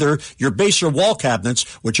refacing either your base or wall cabinets,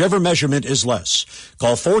 whichever measurement is less.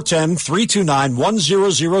 Call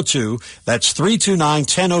 410-329-1002. That's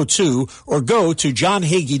 329-1002, or go to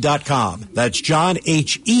johnhagee.com. That's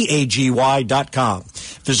johnheagy.com.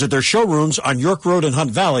 Visit their showrooms on York Road in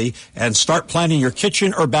Hunt Valley and start planning your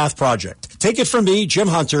kitchen or bath project. Take it from me, Jim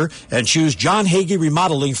Hunter, and choose John Hagee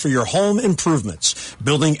Remodeling for your home improvements.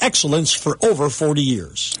 Building excellence for over 40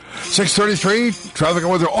 years. 6:33, traffic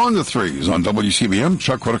and weather on the threes on WCBM.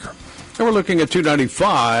 Chuck Whitaker. And we're looking at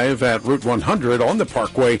 295 at Route 100 on the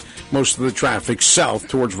Parkway. Most of the traffic south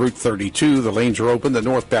towards Route 32. The lanes are open. The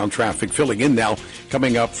northbound traffic filling in now,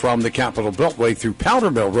 coming up from the Capitol Beltway through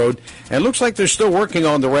Powder Mill Road. And it looks like they're still working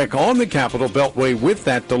on the wreck on the Capitol Beltway with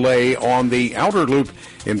that delay on the outer loop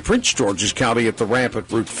in Prince George's County at the ramp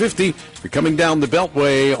at Route 50. You're coming down the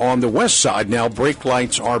Beltway on the west side now. Brake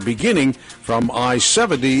lights are beginning from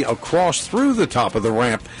I-70 across through the top of the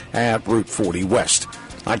ramp at Route 40 West.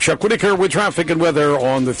 I'm Chuck Whitaker with traffic and weather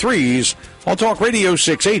on the threes on Talk Radio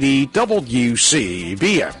 680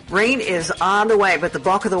 WCBM. Rain is on the way, but the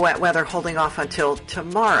bulk of the wet weather holding off until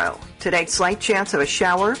tomorrow. Today, slight chance of a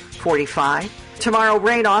shower, 45. Tomorrow,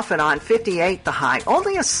 rain off and on, 58 the high.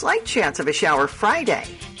 Only a slight chance of a shower Friday.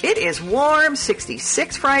 It is warm,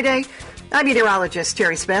 66 Friday. I'm meteorologist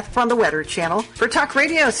Terry Smith from the Weather Channel for Talk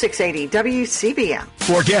Radio 680 WCBM.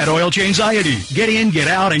 Forget oil change-iety. Get in, get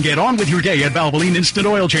out, and get on with your day at Valvoline Instant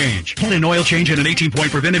Oil Change. Get an oil change and an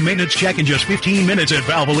 18-point preventive maintenance check in just 15 minutes at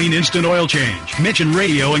Valvoline Instant Oil Change. Mention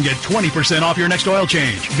radio and get 20% off your next oil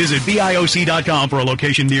change. Visit BIOC.com for a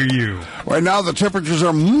location near you. Right now, the temperatures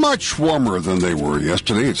are much warmer than they were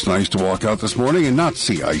yesterday. It's nice to walk out this morning and not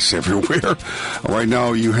see ice everywhere. Right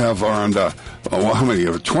now, you have around, how many?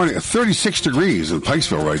 36 degrees in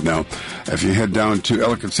Pikesville right now. If you head down to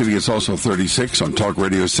Ellicott City, it's also 36 on Talk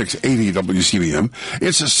Radio 680 WCBM.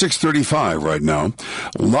 It's 6:35 right now.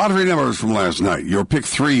 Lottery numbers from last night. Your pick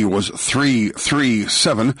 3 was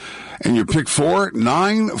 337, and your pick 4,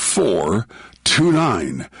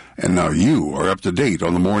 9429. And now you are up to date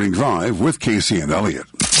on the morning drive with Casey and Elliott.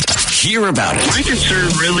 Hear about it. My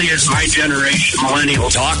concern really is my generation,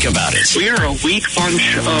 millennials. Talk about it. We are a weak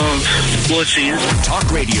bunch of wussies. Talk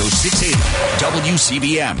Radio 680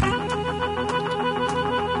 WCBM.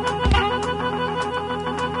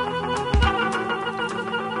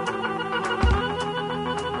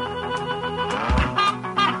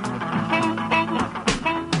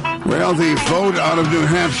 Well, the vote out of New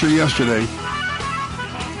Hampshire yesterday.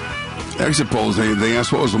 Exit polls, they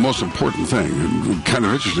asked what was the most important thing. Kind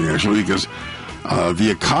of interesting, actually, because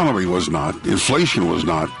the economy was not, inflation was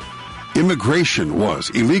not, immigration was,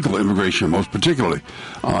 illegal immigration most particularly.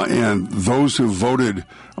 And those who voted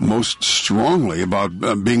most strongly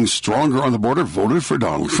about being stronger on the border voted for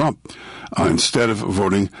Donald Trump instead of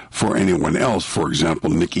voting for anyone else, for example,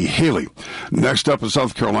 Nikki Haley. Next up in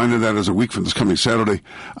South Carolina, that is a week from this coming Saturday,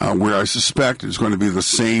 where I suspect it's going to be the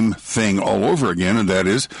same thing all over again, and that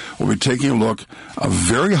is we'll be taking a look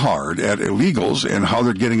very hard at illegals and how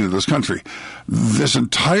they're getting into this country. This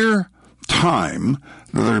entire time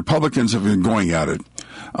that the Republicans have been going at it,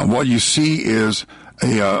 what you see is a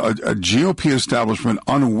GOP establishment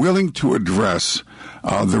unwilling to address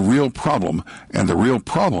the real problem, and the real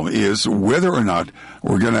problem is whether or not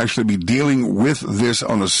we're going to actually be dealing with this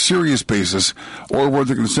on a serious basis, or whether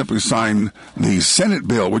they're going to simply sign the Senate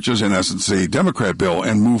bill, which is in essence a Democrat bill,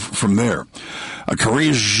 and move from there.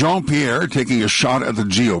 Karine Jean-Pierre taking a shot at the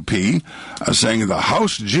GOP, saying the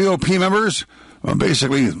House GOP members,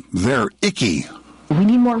 basically, they're icky. We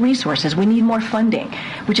need more resources. We need more funding,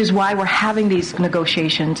 which is why we're having these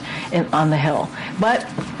negotiations on the Hill. But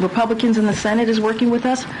Republicans in the Senate is working with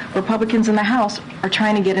us. Republicans in the House are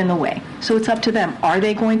trying to get in the way. So it's up to them. Are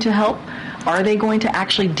they going to help? Are they going to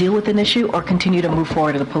actually deal with an issue or continue to move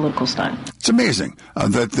forward at a political stunt? It's amazing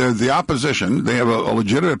that the opposition, they have a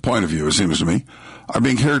legitimate point of view, it seems to me, are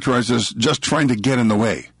being characterized as just trying to get in the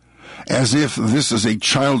way. As if this is a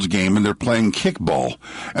child's game and they're playing kickball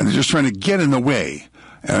and they're just trying to get in the way.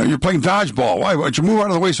 You're playing dodgeball. Why don't you move out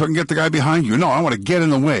of the way so I can get the guy behind you? No, I want to get in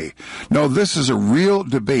the way. No, this is a real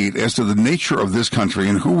debate as to the nature of this country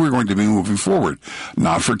and who we're going to be moving forward.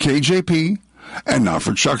 Not for KJP and not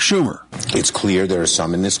for Chuck Schumer. It's clear there are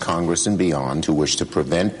some in this Congress and beyond who wish to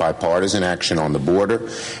prevent bipartisan action on the border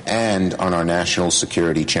and on our national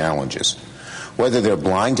security challenges. Whether they're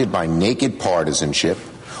blinded by naked partisanship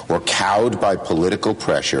or cowed by political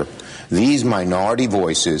pressure, these minority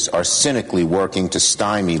voices are cynically working to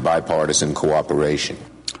stymie bipartisan cooperation.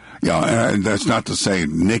 Yeah, and that's not to say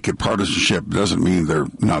naked partisanship doesn't mean they're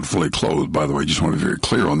not fully clothed, by the way. Just want to be very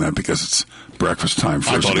clear on that because it's breakfast time.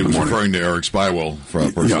 I thought he was referring to Eric Spywell.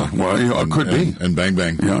 Yeah, well, it could be. And Bang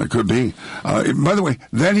Bang. Yeah, it could be. By the way,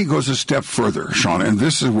 then he goes a step further, Sean, and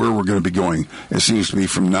this is where we're going to be going, it seems to be,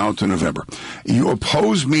 from now to November. You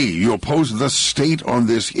oppose me. You oppose the state on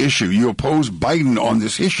this issue. You oppose Biden on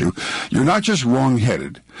this issue. You're not just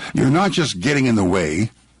wrong-headed. You're not just getting in the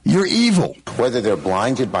way. You're evil. Whether they're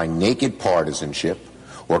blinded by naked partisanship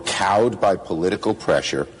or cowed by political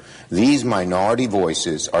pressure, these minority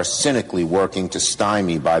voices are cynically working to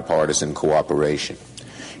stymie bipartisan cooperation.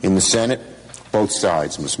 In the Senate, both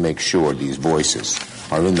sides must make sure these voices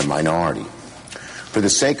are in the minority. For the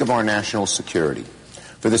sake of our national security,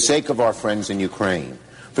 for the sake of our friends in Ukraine,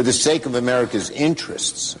 for the sake of America's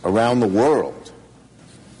interests around the world,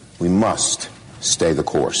 we must stay the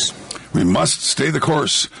course. We must stay the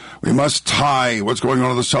course. We must tie what's going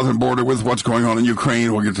on the southern border with what's going on in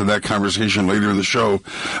Ukraine. We'll get to that conversation later in the show.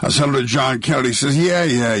 Senator John Kennedy says, yeah.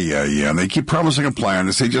 And they keep promising a plan.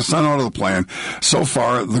 They say, just sign on to the plan. So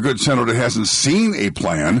far, the good senator hasn't seen a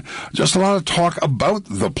plan, just a lot of talk about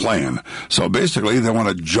the plan. So basically, they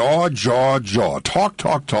want to jaw, talk,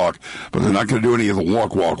 but they're not going to do any of the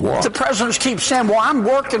walk. The presidents keep saying, well, I'm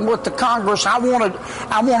working with the Congress. I want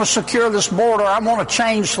to secure this border. I want to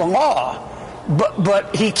change the law.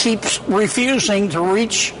 But he keeps refusing to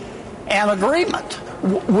reach an agreement.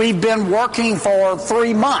 We've been working for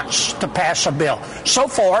 3 months to pass a bill. So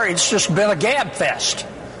far, it's just been a gab fest.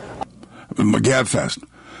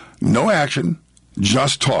 No action,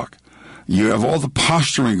 just talk. You have all the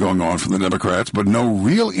posturing going on from the Democrats, but no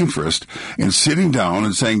real interest in sitting down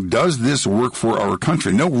and saying, does this work for our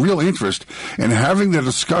country? No real interest in having the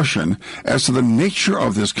discussion as to the nature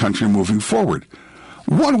of this country moving forward.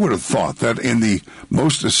 One would have thought that in the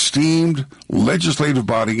most esteemed legislative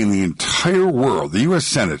body in the entire world, the U.S.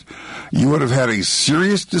 Senate, you would have had a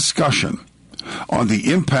serious discussion on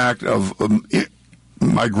the impact of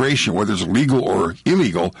migration, whether it's legal or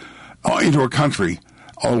illegal, into a country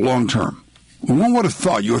long term. One would have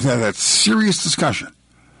thought you would have had that serious discussion.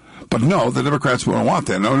 But no, the Democrats won't want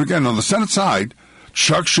that. Now, again, on the Senate side,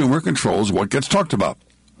 Chuck Schumer controls what gets talked about.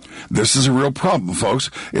 This is a real problem,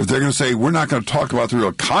 folks. If they're going to say, we're not going to talk about the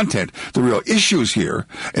real content, the real issues here,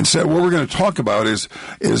 instead what we're going to talk about is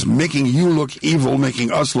making you look evil,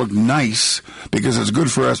 making us look nice, because it's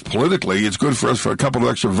good for us politically. It's good for us for a couple of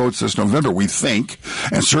extra votes this November, we think.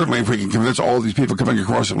 And certainly if we can convince all these people coming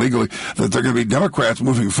across illegally that they're going to be Democrats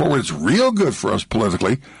moving forward, it's real good for us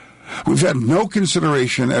politically. We've had no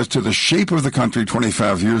consideration as to the shape of the country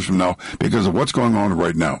 25 years from now because of what's going on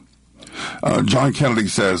right now. John Kennedy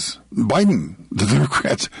says, Biden, the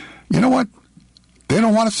Democrats, you know what? They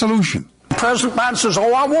don't want a solution. President Biden says,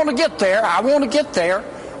 I want to get there.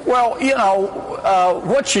 Well,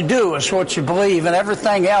 what you do is what you believe, and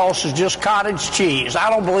everything else is just cottage cheese. I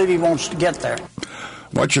don't believe he wants to get there.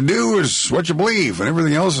 What you do is what you believe, and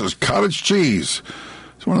everything else is cottage cheese.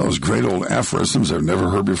 It's one of those great old aphorisms I've never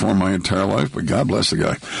heard before in my entire life, but God bless the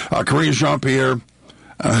guy. Karine Jean-Pierre,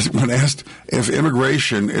 when asked if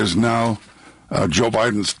immigration is now Joe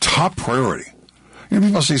Biden's top priority.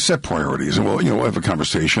 People say set priorities, and we'll have a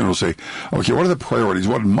conversation. We'll say, okay, what are the priorities?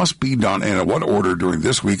 What must be done, and in what order during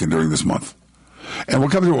this week and during this month? And we'll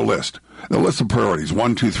come to a list. The list of priorities,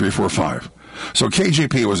 1, 2, 3, 4, 5. So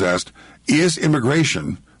KJP was asked, is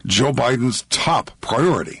immigration Joe Biden's top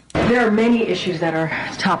priority? There are many issues that are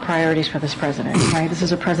top priorities for this president, right? This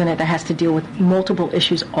is a president that has to deal with multiple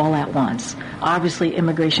issues all at once. Obviously,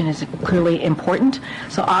 immigration is clearly important,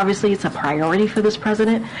 so obviously it's a priority for this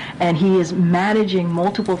president, and he is managing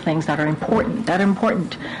multiple things that are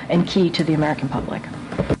important and key to the American public.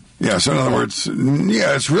 Yeah, so in other words,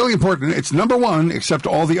 it's really important. It's number one, except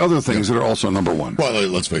all the other things that are also number one. Well,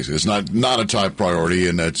 let's face it, it's not a top priority,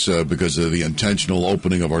 and that's because of the intentional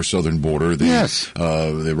opening of our southern border,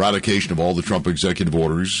 the eradication of all the Trump executive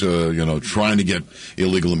orders, trying to get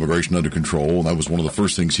illegal immigration under control. And that was one of the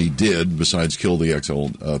first things he did, besides kill the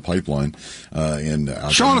XL pipeline.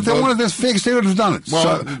 Sean, if they wanted this fixed, they would have done it.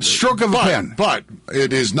 Well, stroke of a pen. But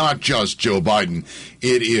it is not just Joe Biden.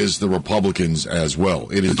 It is the Republicans as well.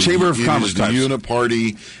 It is the Chamber of Commerce, the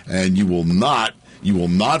Uniparty, and you will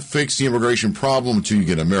not fix the immigration problem until you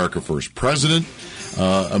get America First president,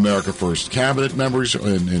 America First cabinet members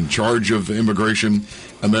in charge of immigration,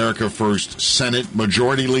 America First Senate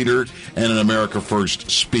majority leader, and an America First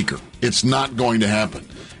speaker. It's not going to happen.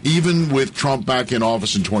 Even with Trump back in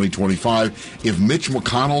office in 2025, if Mitch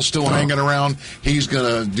McConnell's still hanging around, he's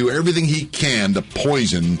going to do everything he can to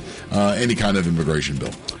poison any kind of immigration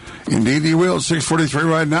bill. Indeed he will. 6:43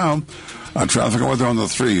 right now. Traffic and weather on the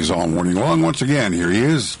 3s all morning long. Once again, here he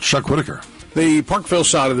is, Chuck Whitaker. The Parkville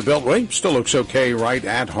side of the Beltway still looks okay right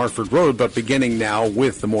at Hartford Road, but beginning now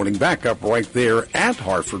with the morning backup right there at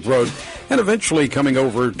Hartford Road, and eventually coming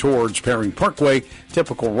over towards Perring Parkway.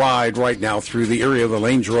 Typical ride right now through the area. The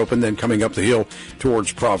lanes are open, then coming up the hill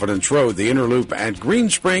towards Providence Road. The inner loop at Green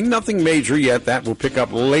Spring, nothing major yet. That will pick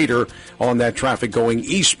up later on that traffic going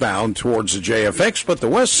eastbound towards the JFX. But the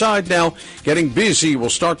west side now getting busy. We'll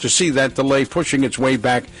start to see that delay pushing its way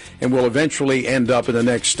back, and will eventually end up in the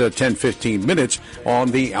next 10-15 minutes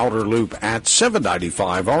on the outer loop at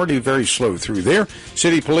 795. Already very slow through there.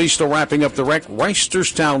 City Police still wrapping up the wreck.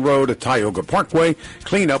 Reisterstown Road at Tioga Parkway.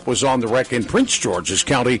 Cleanup was on the wreck in Prince George's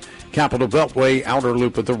County. Capital Beltway, outer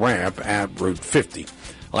loop of the ramp at Route 50.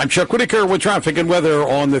 I'm Chuck Whitaker with traffic and weather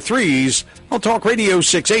on the 3s on Talk Radio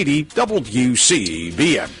 680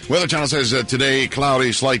 WCBM. Weather Channel says today,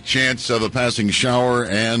 cloudy, slight chance of a passing shower,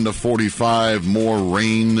 and 45 more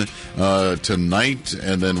rain tonight,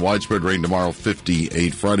 and then widespread rain tomorrow,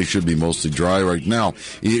 58. Friday should be mostly dry. Right now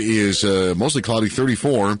it is mostly cloudy,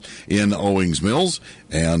 34 in Owings Mills,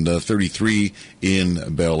 and 33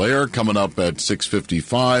 in Bel Air. Coming up at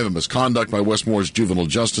 6:55, a misconduct by Westmore's juvenile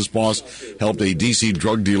justice boss helped a D.C.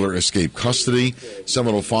 drug dealer escape custody.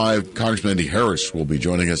 7:05, Congressman Andy Harris will be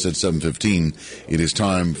joining us at 7:15. It is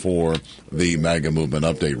time for the MAGA Movement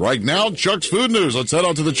Update. Right now, Chuck's Food News. Let's head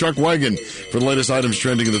out to the Chuck Wagon for the latest items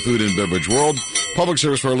trending in the food and beverage world. Public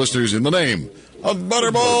service for our listeners in the name of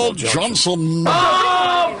Butterball Johnson.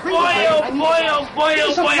 Oh, boy, oh, boy, oh, boy,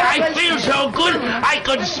 oh, boy. I feel so good, I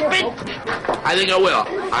could spit. I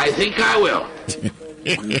think I will.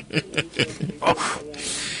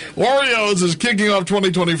 Oreos is kicking off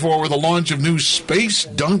 2024 with a launch of new Space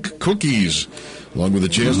Dunk cookies, along with a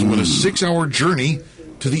chance to win a 6-hour journey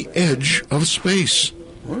to the edge of space.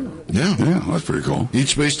 Yeah, that's pretty cool. Each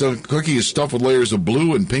Space Dunk cookie is stuffed with layers of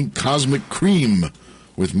blue and pink cosmic cream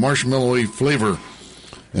with marshmallowy flavor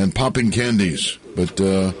and popping candies. But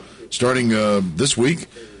starting this week,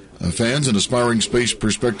 fans and aspiring space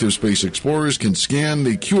perspective space explorers can scan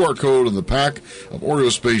the QR code on the pack of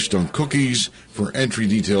Oreo Space Dunk cookies for entry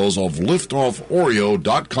details of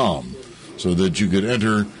liftofforeo.com, so that you could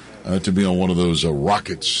enter to be on one of those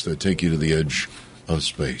rockets that take you to the edge of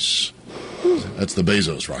space. That's the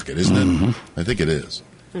Bezos rocket, isn't it? I think it is.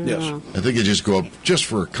 Yes. I think you just go up just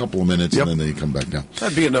for a couple of minutes, and then you come back down.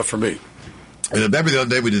 That'd be enough for me. And remember the other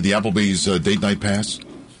day we did the Applebee's date night pass?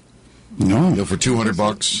 No. You know, for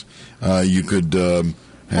 $200, you could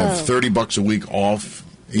have $30 a week off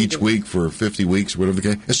each week for 50 weeks, whatever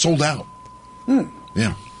the case. It's sold out.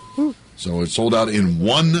 Yeah. So it's sold out in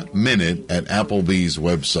 1 minute at Applebee's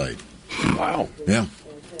website. Wow. Yeah.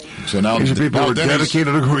 So now these people are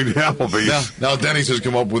dedicated to going to Applebee's. Now Denny's has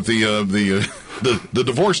come up with the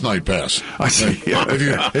divorce night pass. I see.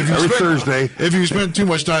 Yeah. Every Thursday. If you spend too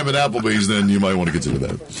much time at Applebee's, then you might want to consider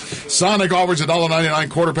that. Sonic offers a $1.99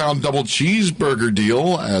 quarter-pound double cheeseburger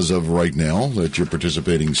deal as of right now that you're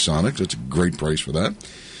participating Sonic. That's a great price for that.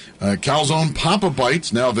 Calzone Papa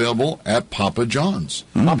Bites now available at Papa John's.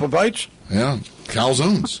 Papa Bites? Yeah,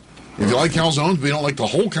 calzones. If you like calzones, but you don't like the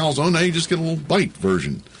whole calzone, now you just get a little bite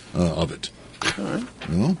version of it. All right.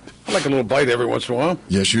 You know? I like a little bite every once in a while.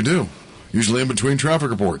 Yes, you do. Usually in between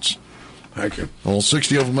traffic reports. Thank you. All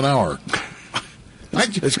 60 of them an hour.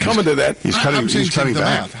 It's coming to that. He's cutting back.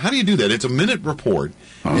 Math. How do you do that? It's a minute report,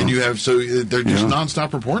 and you have they're just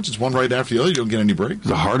nonstop reports. It's one right after the other. You don't get any breaks.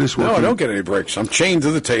 The hardest working. No, I don't get any breaks. I'm chained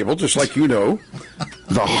to the table, just like you know.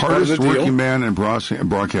 The hardest working man in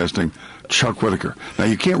broadcasting, Chuck Whitaker. Now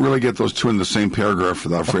you can't really get those two in the same paragraph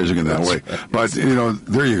without phrasing it that way. But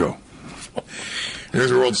there you go. Here's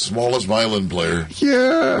the world's smallest violin player.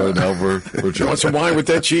 Yeah. Right now for you want some wine with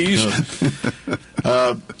that cheese?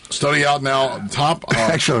 Study out now. Top.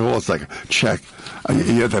 Actually, hold on a second. Check.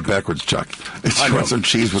 You had that backwards, Chuck. I want some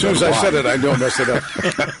cheese with that. As soon as I said it, I know I messed it up.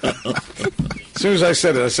 As soon as I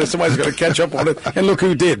said it, I said somebody's going to catch up on it, and look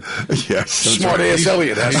who did. Yes. Smart-ass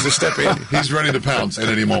Elliott has to step in. He's ready to pounce at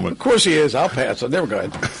any moment. Of course he is. I'll pass. I'll never go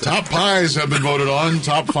ahead. Top pies have been voted on.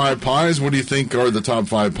 Top 5 pies. What do you think are the top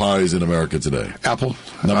 5 pies in America today? Apple.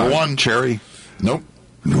 Number 1. Cherry. Nope.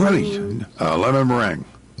 Really? Lemon meringue.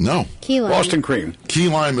 No. Key lime. Boston cream. Key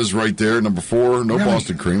lime is right there. Number 4, no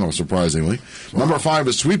Boston cream, surprisingly. Wow. Number 5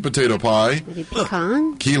 is sweet potato pie. Maybe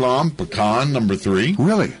pecan? Key lime, pecan, number 3.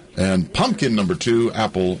 Really? And pumpkin, number 2.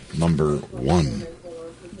 Apple, number 1.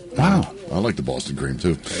 Wow. I like the Boston cream,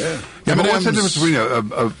 too. Yeah, but what's the difference between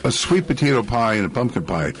a sweet potato pie and a pumpkin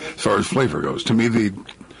pie as far as flavor goes? To me, they're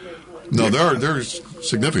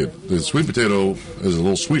significant. The sweet potato is a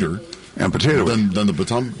little sweeter and potato than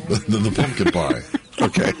the pumpkin pie.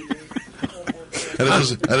 Okay.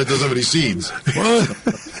 and it doesn't have any seeds. What?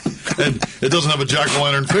 And it doesn't have a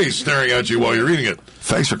jack-o'-lantern face staring at you while you're eating it.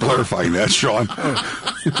 Thanks for clarifying that, Sean.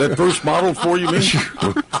 That Bruce modeled for you, man?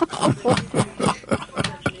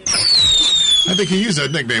 I think he used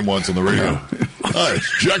that nickname once on the radio. Hi,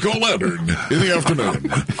 it's Jack-o'-lantern in the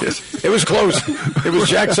afternoon. It was close. It was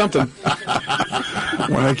Jack something.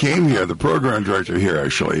 When I came here, the program director here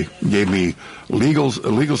actually gave me a legal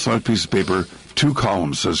size piece of paper, 2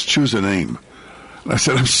 columns, says choose a name. And I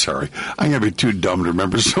said, I'm sorry, I'm going to be too dumb to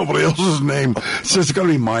remember somebody else's name. It says it's going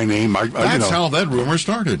to be my name. That's how that rumor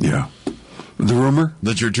started. Yeah. The rumor?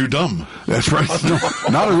 That you're too dumb. That's right. No,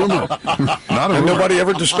 not a rumor. Not a rumor. Nobody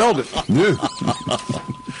ever dispelled it. Yeah.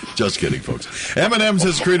 Just kidding, folks. M&M's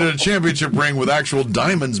has created a championship ring with actual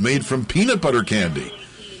diamonds made from peanut butter candy.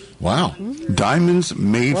 Wow. Diamonds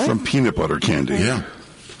made from peanut butter candy. Yeah.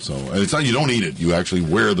 So it's not, you don't eat it. You actually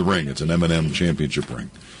wear the ring. It's an M&M championship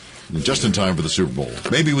ring. Just in time for the Super Bowl.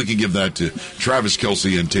 Maybe we can give that to Travis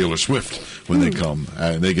Kelce and Taylor Swift when they come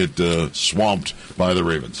and they get swamped by the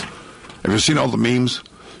Ravens. Have you seen all the memes?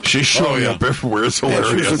 She's showing up everywhere. It's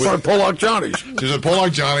hilarious. She's in front of Pollock Johnny's. She's at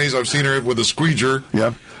Pollock Johnny's. I've seen her with a squeeger.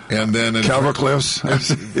 Yep. And then Calvert Cliffs. and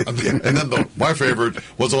then my favorite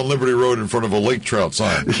was on Liberty Road in front of a lake trout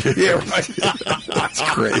sign. Yeah, right. That's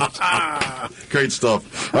great. Great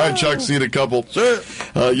stuff. All right, Chuck, see you in a couple. Sure.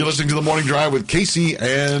 You're listening to The Morning Drive with Casey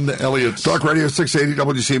and Elliott. Talk Radio 680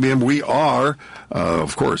 WCBM. We are,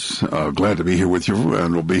 of course, glad to be here with you,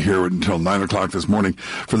 and we'll be here until 9 o'clock this morning.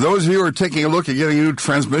 For those of you who are taking a look at getting a new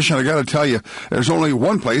transmission, I got to tell you, there's only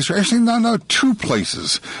one place, or actually no, 2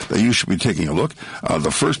 places that you should be taking a look.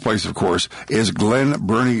 The first place, of course, is Glen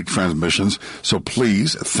Burnie Transmissions. So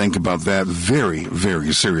please think about that very,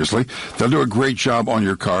 very seriously. They'll do a great job on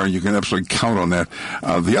your car, and you can absolutely count on that.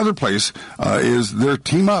 The other place is their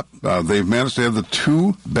Team Up. They've managed to have the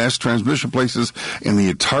 2 best transmission places in the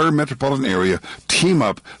entire metropolitan area team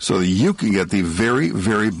up so that you can get the very,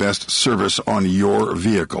 very best service on your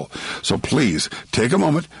vehicle. So please take a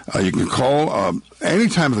moment. You can call any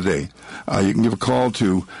time of the day. You can give a call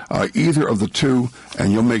to either of the 2,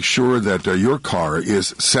 and you'll make sure that your car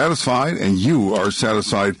is satisfied and you are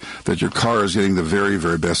satisfied that your car is getting the very,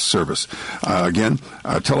 very best service. Again,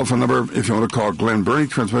 telephone number if you want to call Glen Burnie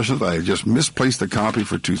Transmissions. I just misplaced the copy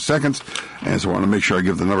for 2 seconds, and so I want to make sure I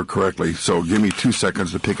give the number correctly. So give me 2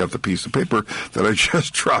 seconds to pick up the piece of paper that I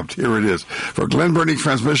just dropped. Here it is. For Glen Burnie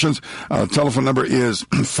Transmissions, telephone number is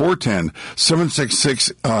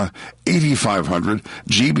 410-766-8500,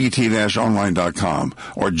 GBT-online.com,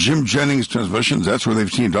 or Jim Jennings Transmissions. That's where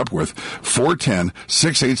they've teamed up with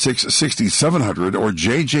 410-686-6700, or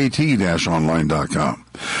JJT-online.com.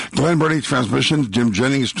 Glen Burnie Transmissions, Jim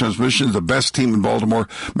Jennings Transmissions, the best team in Baltimore.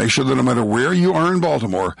 Make sure that no matter where you are in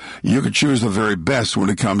Baltimore, you can choose the very best when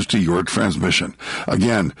it comes to your transmission.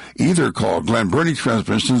 Again, either call Glen Burnie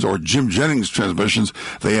Transmissions or Jim Jennings Transmissions.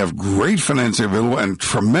 They have great financing available and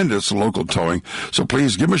tremendous local towing. So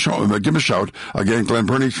please give them a shout. Again, Glen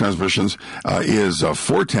Burnie Transmissions is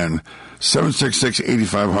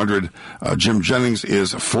 410-766-8500. Jim Jennings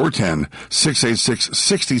is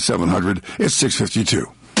 410-686-6700. It's 652.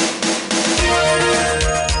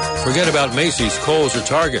 Forget about Macy's, Kohl's, or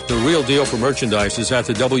Target. The real deal for merchandise is at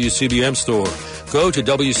the WCBM store. Go to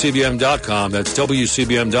WCBM.com, that's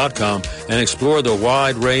WCBM.com, and explore the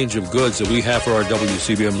wide range of goods that we have for our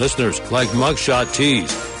WCBM listeners, like mugshot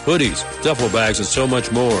tees, hoodies, duffel bags, and so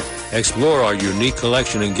much more. Explore our unique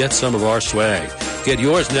collection and get some of our swag. Get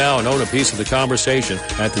yours now and own a piece of the conversation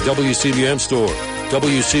at the WCBM store,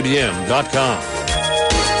 WCBM.com.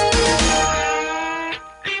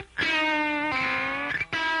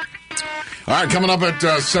 All right, coming up at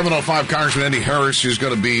 7:05, Congressman Andy Harris is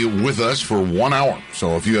going to be with us for 1 hour.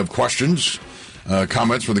 So if you have questions,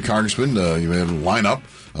 comments for the congressman, you have to line up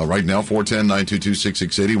right now,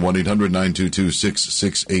 410-922-6680,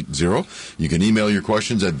 1-800-922-6680. You can email your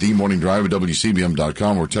questions at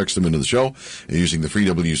themorningdrive@wcbm.com or text them into the show using the free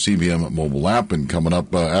WCBM mobile app. And coming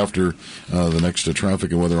up after the next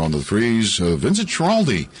traffic and weather on the threes, Vincent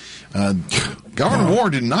Schiraldi. Governor Moore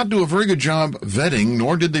did not do a very good job vetting,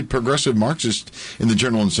 nor did the progressive Marxist in the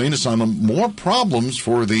General Insane Asylum. More problems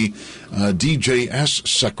for the DJS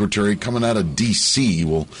secretary coming out of D.C.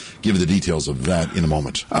 We'll give you the details of that in a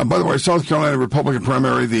moment. By the way, South Carolina Republican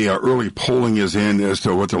primary, the early polling is in as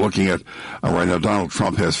to what they're looking at. Right now, Donald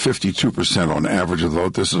Trump has 52% on average of the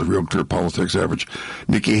vote. This is a Real Clear Politics average.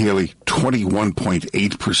 Nikki Haley,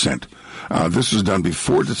 21.8%. This was done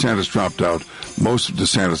before DeSantis dropped out. Most of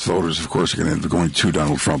DeSantis voters, of course, are going to end up going to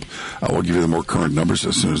Donald Trump. We'll give you the more current numbers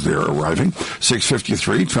as soon as they're arriving.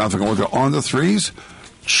 6:53, traffic on the threes.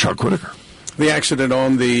 Chuck Whitaker. The accident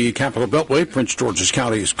on the Capitol Beltway, Prince George's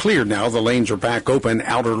County, is cleared now. The lanes are back open.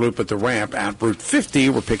 Outer loop at the ramp at Route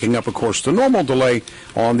 50. We're picking up, of course, the normal delay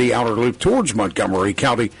on the outer loop towards Montgomery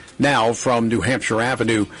County. Now from New Hampshire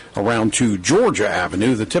Avenue around to Georgia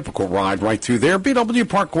Avenue, the typical ride right through there. BW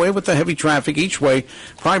Parkway with the heavy traffic each way,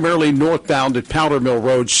 primarily northbound at Powder Mill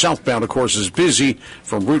Road. Southbound, of course, is busy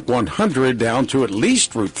from Route 100 down to at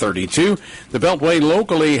least Route 32. The Beltway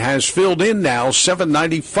locally has filled in now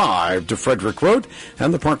 795 to Frederick Road,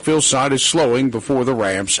 and the Parkville side is slowing before the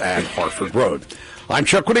ramps at Hartford Road. I'm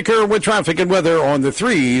Chuck Whitaker with traffic and weather on the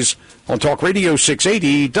 3s on Talk Radio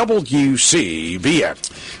 680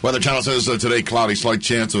 WCBM. Weather Channel says today cloudy, slight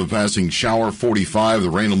chance of a passing shower, 45. The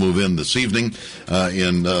rain will move in this evening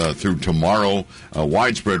through tomorrow.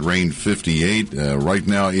 Widespread rain, 58. Right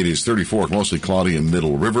now it is 34, mostly cloudy in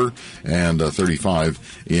Middle River, and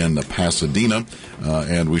 35 in Pasadena.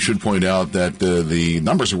 And we should point out that the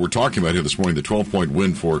numbers that we're talking about here this morning, the 12-point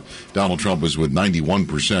win for Donald Trump was with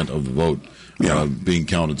 91% of the vote. Being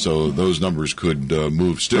counted, so those numbers could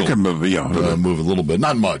move still. They could move, move a little bit,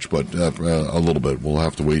 not much, but a little bit. We'll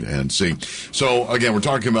have to wait and see. So again, we're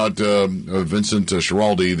talking about Vincent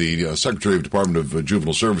Schiraldi, the Secretary of Department of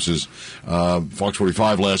Juvenile Services. Fox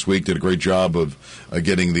 45 last week did a great job of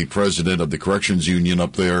getting the president of the Corrections Union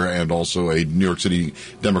up there, and also a New York City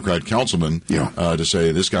Democrat councilman to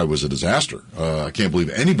say this guy was a disaster. I can't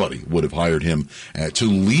believe anybody would have hired him to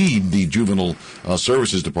lead the Juvenile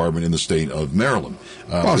Services Department in the state of Maryland.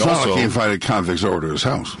 Well, it's not like he invited convicts over to his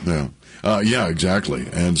house. Yeah, exactly.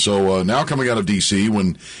 And so now coming out of D.C.,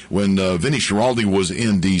 when Vinny Schiraldi was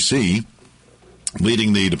in D.C.,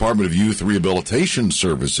 leading the Department of Youth Rehabilitation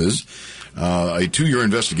Services, a 2-year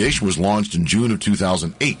investigation was launched in June of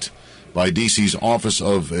 2008 by D.C.'s Office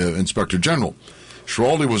of Inspector General.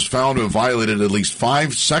 Schiraldi was found to have violated at least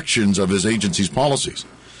 5 sections of his agency's policies.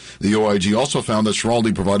 The OIG also found that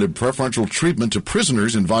Schiraldi provided preferential treatment to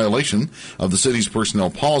prisoners in violation of the city's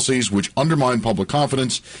personnel policies, which undermined public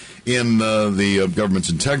confidence in the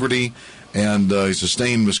government's integrity, and he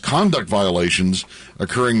sustained misconduct violations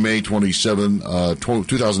occurring May 27,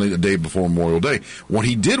 2008, a day before Memorial Day. What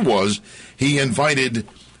he did was he invited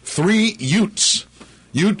 3 Utes.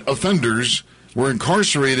 Ute offenders were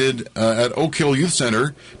incarcerated at Oak Hill Youth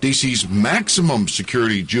Center, D.C.'s maximum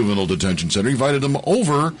security juvenile detention center. He invited them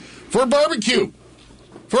over for a barbecue,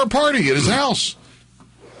 for a party at his house.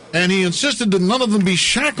 And he insisted that none of them be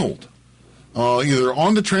shackled, either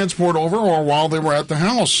on the transport over or while they were at the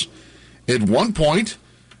house. At one point,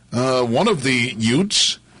 one of the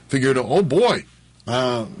Utes figured, oh boy,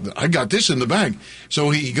 I got this in the bag.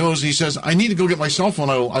 So he says, I need to go get my cell phone.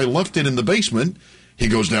 I left it in the basement. He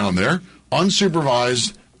goes down there,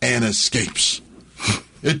 unsupervised, and escapes.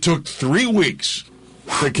 It took 3 weeks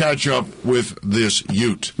to catch up with this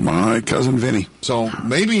Ute. My cousin Vinny. So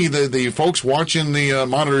maybe the folks watching the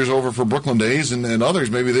monitors over for Brooklyn Days and others,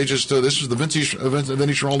 maybe they just, this was the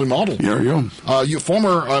Vinny Schiraldi model. Yeah.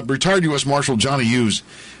 Former retired U.S. Marshal Johnny Hughes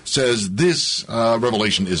says this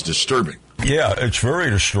revelation is disturbing. Yeah, it's very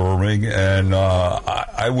disturbing, and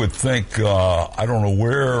I would think, I don't know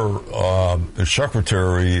where the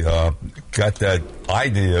secretary got that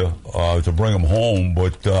idea to bring him home,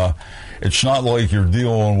 but it's not like you're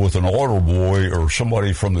dealing with an altar boy or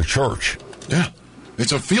somebody from the church. Yeah,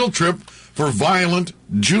 it's a field trip for violent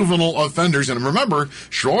juvenile offenders. And remember,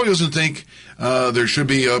 Schiraldi doesn't think there should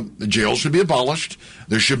be jail should be abolished,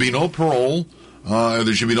 there should be no parole,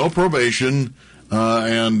 there should be no probation.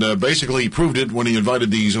 And basically he proved it when he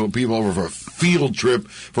invited these people over for a field trip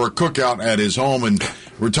for a cookout at his home. And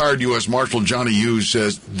retired U.S. Marshal Johnny Hughes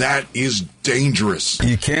says that is dangerous.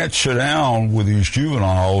 You can't sit down with these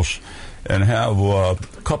juveniles and have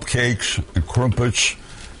cupcakes and crumpets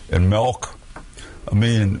and milk. I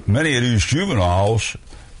mean, many of these juveniles,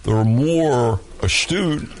 they're more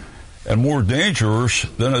astute and more dangerous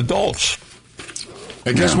than adults.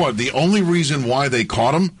 And guess what? The only reason why they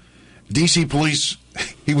caught him, D.C. police,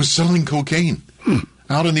 he was selling cocaine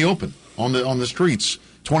out in the open on the streets.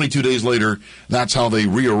 22 days later, that's how they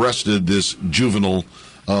rearrested this juvenile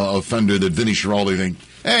offender that Vinny Schiraldi think,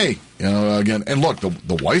 hey, again, and look,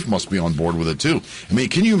 the wife must be on board with it too. I mean,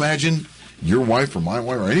 can you imagine your wife or my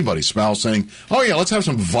wife or anybody's spouse saying, oh yeah, let's have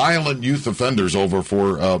some violent youth offenders over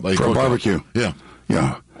for a barbecue? Yeah.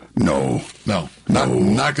 No,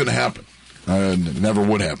 not going to happen. Never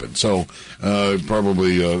would happen. So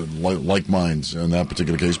probably like minds in that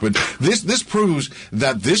particular case. But this proves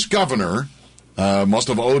that this governor Must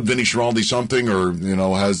have owed Vinny Schiraldi something, or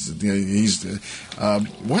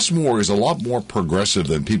Westmore is a lot more progressive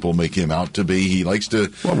than people make him out to be. He likes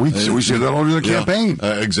to. Well, we see that all during the campaign.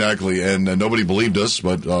 Exactly, and nobody believed us,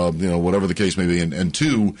 but whatever the case may be. And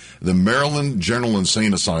two, the Maryland General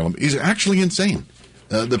Insane Asylum is actually insane.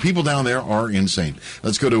 The people down there are insane.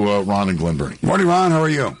 Let's go to Ron and Glen Burnie. Morning, Ron. How are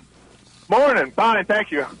you? Morning. Fine,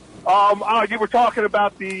 thank you. You were talking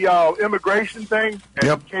about the immigration thing, and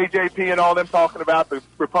yep. KJP and all them talking about the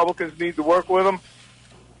Republicans need to work with them.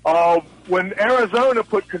 When Arizona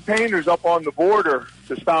put containers up on the border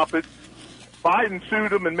to stop it, Biden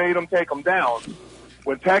sued them and made them take them down.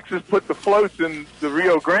 When Texas put the floats in the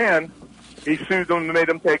Rio Grande, he sued them and made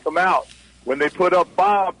them take them out. When they put up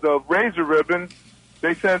Bob, the razor ribbon,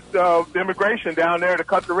 they sent the immigration down there to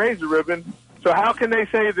cut the razor ribbon. So how can they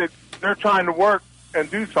say that they're trying to work and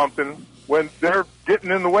do something when they're getting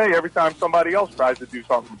in the way every time somebody else tries to do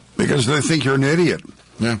something? Because they think you're an idiot.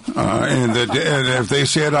 Yeah. And if they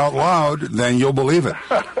say it out loud, then you'll believe it.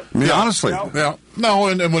 I mean, honestly. Yeah. No,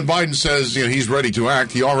 and when Biden says he's ready to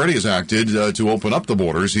act, he already has acted to open up the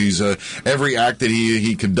borders. He's every act that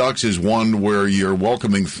he conducts is one where you're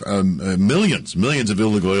welcoming millions of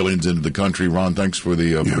illegal aliens into the country. Ron, thanks for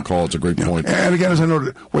the call. It's a great point. And again, as I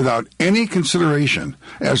noted, without any consideration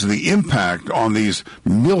as to the impact on these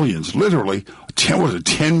millions, literally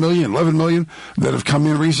 10 million, 11 million that have come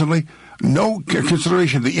in recently. No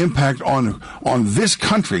consideration of the impact on this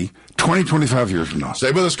country 20, 25 years from now.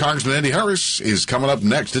 Stay with us. Congressman Andy Harris is coming up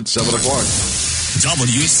next at 7 o'clock.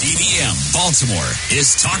 WCBM Baltimore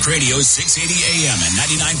is Talk Radio 680 AM and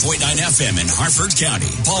 99.9 FM in Harford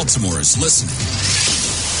County. Baltimore's listening.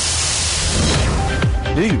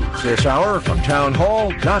 News this hour from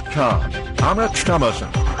townhall.com. I'm Rich Thomason.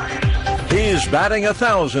 He's batting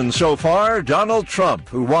 1,000 so far. Donald Trump,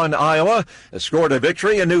 who won Iowa, has scored a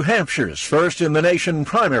victory in New Hampshire's first in the nation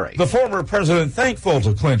primary. The former president thankful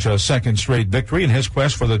to clinch a second straight victory in his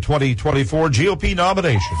quest for the 2024 GOP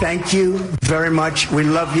nomination. Thank you very much. We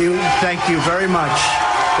love you. Thank you very much.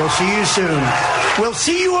 We'll see you soon. We'll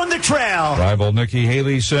see you on the trail. Rival Nikki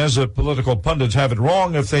Haley says that political pundits have it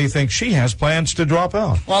wrong if they think she has plans to drop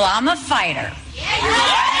out. Well, I'm a fighter.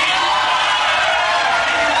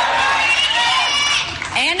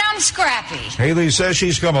 And I'm scrappy. Haley says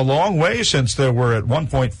she's come a long way since there were at one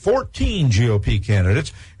point 14 GOP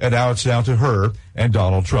candidates, and now it's down to her and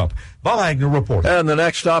Donald Trump. Bob Agnew reporting. And the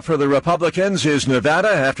next stop for the Republicans is Nevada.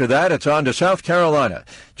 After that, it's on to South Carolina.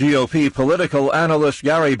 GOP political analyst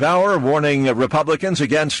Gary Bauer warning Republicans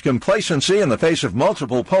against complacency in the face of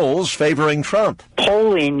multiple polls favoring Trump.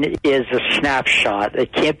 Polling is a snapshot.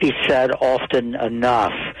 It can't be said often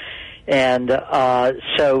enough. And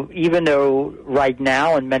so even though right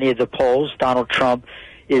now in many of the polls Donald Trump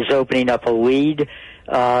is opening up a lead,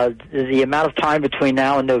 the amount of time between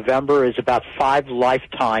now and November is about 5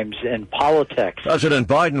 lifetimes in politics. President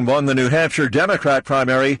Biden won the New Hampshire Democrat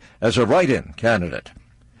primary as a write-in candidate.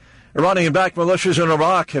 Iranian-backed militias in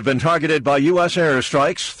Iraq have been targeted by U.S.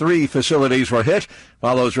 airstrikes. 3 facilities were hit,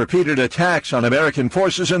 follows repeated attacks on American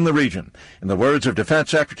forces in the region. In the words of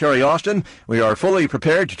Defense Secretary Austin, we are fully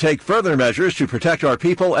prepared to take further measures to protect our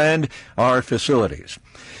people and our facilities.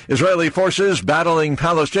 Israeli forces battling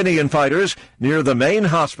Palestinian fighters near the main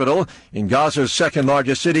hospital in Gaza's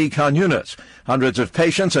second-largest city, Khan Yunis. Hundreds of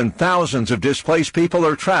patients and thousands of displaced people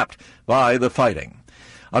are trapped by the fighting.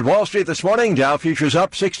 On Wall Street this morning, Dow futures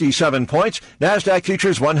up 67 points, NASDAQ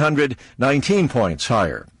futures 119 points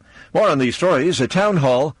higher. More on these stories at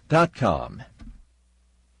townhall.com.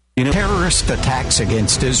 Terrorist attacks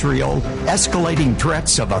against Israel, escalating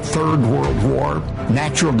threats of a third world war,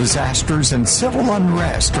 natural disasters, and civil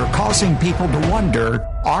unrest are causing people to wonder,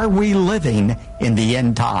 are we living in the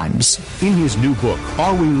end times? In his new book,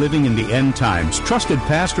 Are We Living in the End Times?, trusted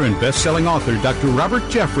pastor and best-selling author Dr. Robert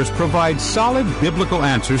Jeffress provides solid biblical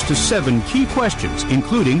answers to 7 key questions,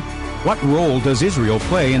 including, what role does Israel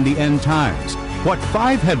play in the end times? What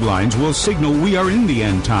 5 headlines will signal we are in the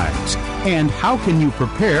end times? And how can you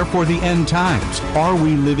prepare for the end times? Are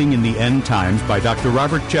We Living in the End Times by Dr.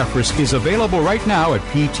 Robert Jeffress is available right now at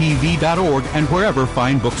ptv.org and wherever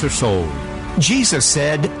fine books are sold. Jesus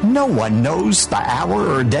said, no one knows the hour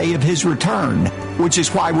or day of his return, which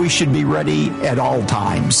is why we should be ready at all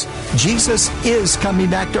times. Jesus is coming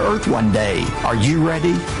back to earth one day. Are you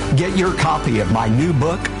ready? Get your copy of my new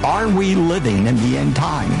book, Are We Living in the End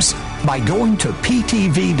Times? by going to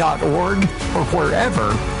ptv.org or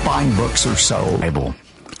wherever fine books are sold.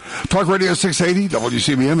 Talk Radio 680,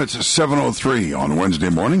 WCBM, it's 7:03 on Wednesday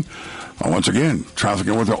morning. Once again, traffic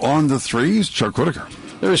and weather on the 3s, Chuck Whitaker.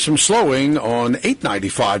 There's some slowing on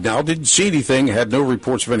 895 now. Didn't see anything, had no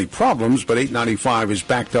reports of any problems, but 895 is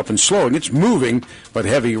backed up and slowing. It's moving, but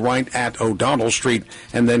heavy right at O'Donnell Street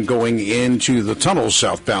and then going into the tunnel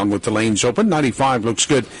southbound with the lanes open. 95 looks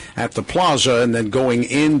good at the plaza and then going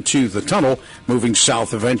into the tunnel, moving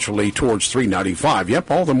south eventually towards 395.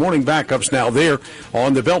 Yep, all the morning backups now there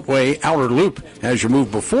on the Beltway outer loop as you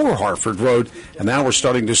move before Hartford Road. And now we're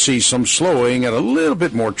starting to see some slowing and a little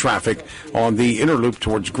bit more traffic on the inner loop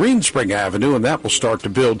towards Greenspring Avenue, and that will start to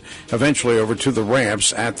build eventually over to the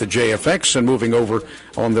ramps at the JFX and moving over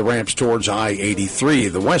on the ramps towards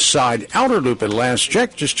I-83. The west side outer loop at last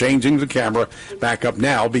check, just changing the camera back up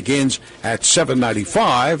now, begins at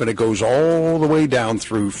 795, and it goes all the way down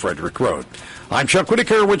through Frederick Road. I'm Chuck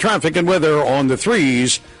Whitaker with traffic and weather on the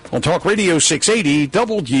 3s on Talk Radio 680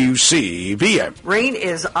 WCBM. Rain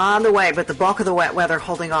is on the way, but the bulk of the wet weather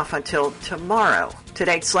holding off until tomorrow.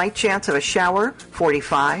 Today, slight chance of a shower,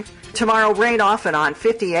 45. Tomorrow, rain off and on,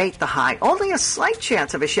 58 the high. Only a slight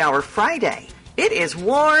chance of a shower Friday. It is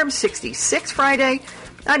warm, 66 Friday.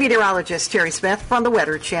 I'm meteorologist Terry Smith from the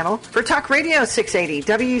Weather Channel for Talk Radio 680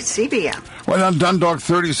 WCBM. Well, on Dundalk,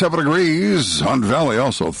 37 degrees. Hunt Valley,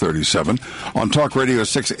 also 37. On Talk Radio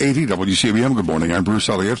 680 WCBM. Good morning. I'm Bruce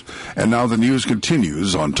Elliott. And now the news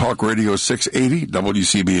continues on Talk Radio 680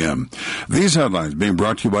 WCBM. These headlines being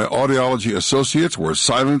brought to you by Audiology Associates, where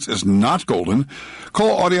silence is not golden.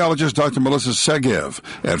 Call audiologist Dr. Melissa Segev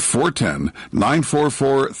at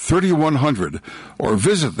 410-944-3100 or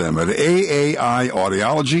visit them at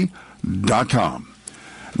aaiaudiology.com.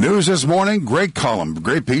 News this morning, great column,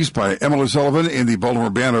 great piece by Emily Sullivan in the Baltimore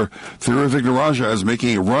Banner. Thiru Vignarajah is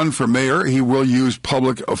making a run for mayor. He will use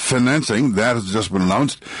public financing. That has just been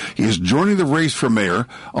announced. He is joining the race for mayor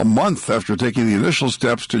a month after taking the initial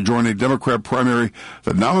steps to join a Democrat primary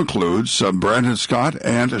that now includes Brandon Scott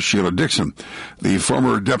and Sheila Dixon. The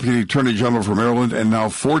former Deputy Attorney General for Maryland and now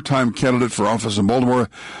four-time candidate for office in Baltimore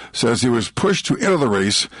says he was pushed to enter the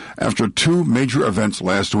race after two major events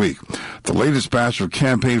last week. The latest batch of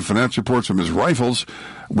campaign finance reports from his rivals,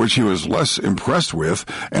 which he was less impressed with,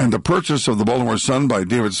 and the purchase of the Baltimore Sun by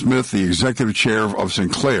David Smith, the executive chair of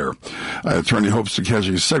Sinclair. Attorney hopes to catch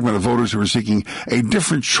a segment of voters who are seeking a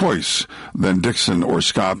different choice than Dixon or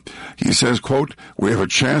Scott. He says, quote, "We have a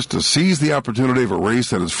chance to seize the opportunity of a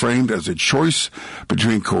race that is framed as a choice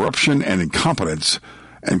between corruption and incompetence,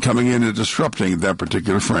 and coming in and disrupting that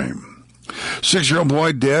particular frame." 6-year-old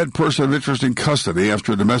boy dead, person of interest in custody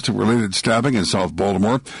after a domestic-related stabbing in South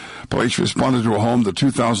Baltimore. Police responded to a home, the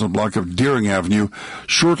 2000 block of Deering Avenue,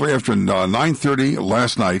 shortly after 9:30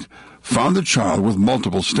 last night, found the child with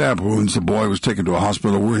multiple stab wounds. The boy was taken to a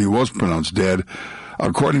hospital where he was pronounced dead.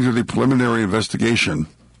 According to the preliminary investigation,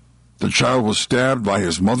 the child was stabbed by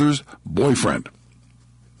his mother's boyfriend.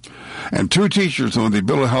 And two teachers from the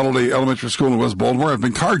Bill Holiday Elementary School in West Baltimore have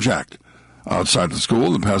been carjacked outside the school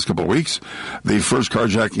in the past couple of weeks. The first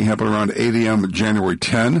carjacking happened around 8 a.m. January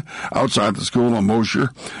 10 outside the school on Mosher.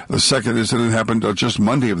 The second incident happened just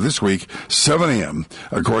Monday of this week, 7 a.m.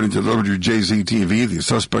 According to WJZ-TV, the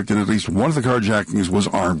suspect in at least one of the carjackings was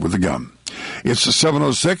armed with a gun. It's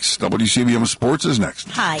 7:06. WCBM Sports is next.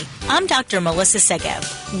 Hi, I'm Dr. Melissa Segev,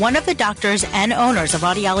 one of the doctors and owners of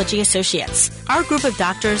Audiology Associates. Our group of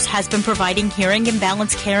doctors has been providing hearing and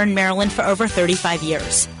balance care in Maryland for over 35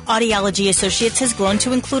 years. Audiology Associates has grown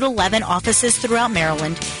to include 11 offices throughout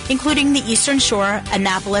Maryland, including the Eastern Shore,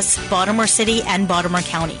 Annapolis, Baltimore City, and Baltimore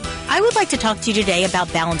County. I would like to talk to you today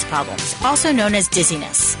about balance problems, also known as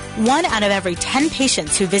dizziness. 1 out of every 10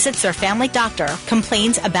 patients who visits their family doctor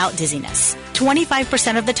complains about dizziness.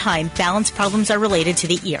 25% of the time, balance problems are related to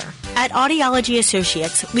the ear. At Audiology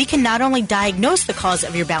Associates, we can not only diagnose the cause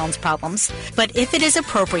of your balance problems, but if it is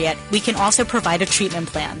appropriate, we can also provide a treatment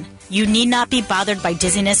plan. You need not be bothered by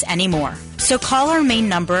dizziness anymore. So call our main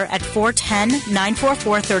number at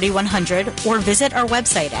 410-944-3100 or visit our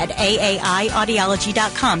website at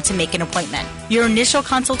aaiaudiology.com to make an appointment. Your initial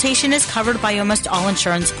consultation is covered by almost all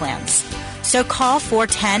insurance plans. So call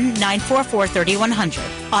 410-944-3100.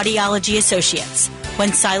 Audiology Associates,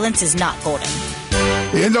 when silence is not golden.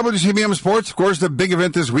 In WCBM Sports, of course, the big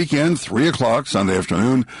event this weekend, 3 o'clock Sunday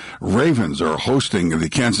afternoon. Ravens are hosting the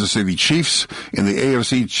Kansas City Chiefs in the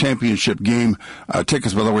AFC Championship game.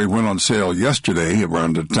 Tickets, by the way, went on sale yesterday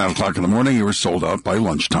around 10 o'clock in the morning. They were sold out by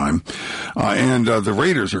lunchtime. And the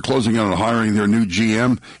Raiders are closing in on hiring their new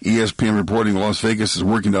GM. ESPN reporting Las Vegas is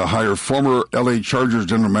working to hire former L.A. Chargers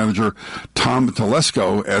general manager Tom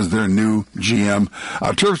Telesco as their new GM.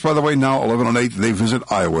 Terps, by the way, now 11-8. They visit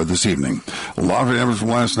Iowa this evening. Lottery numbers from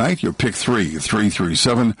last night. Your pick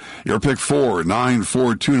 3-3-3-7. Your pick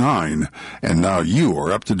 4-9-4-2-9. And now you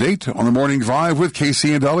are up to date on the Morning Drive with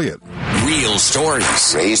Casey and Elliott. Real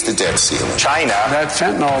stories. Raise the debt ceiling. China. That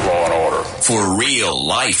fentanyl. Law and order. For real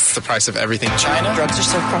life. The price of everything. China. Drugs are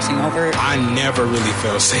still crossing over. I never really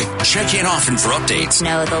feel safe. Check in often for updates.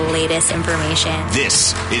 Know the latest information.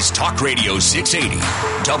 This is Talk Radio 680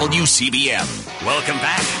 WCBM. Welcome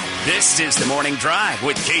back. This is the Morning Drive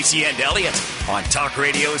with Casey and Elliott on Talk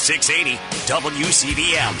Radio 680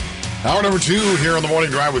 WCBM. Hour number 2 here on the Morning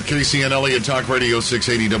Drive with Casey and Elliott, Talk Radio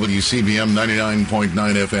 680 WCBM 99.9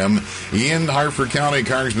 FM. In Hartford County,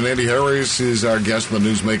 Congressman Andy Harris is our guest on the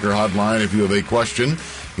Newsmaker Hotline. If you have a question,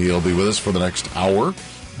 he'll be with us for the next hour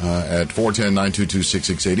at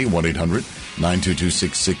 410-922-6680,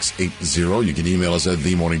 1-800-922-6680. You can email us at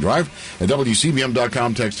themorningdrive at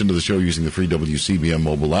WCBM.com. Text into the show using the free WCBM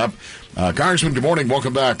mobile app. Congressman, good morning.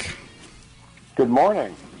 Welcome back. Good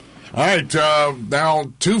morning. All right, now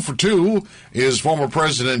 2 for 2 is former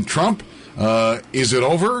President Trump. Is it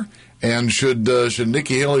over? And should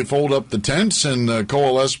Nikki Haley fold up the tents and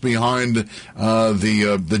coalesce behind the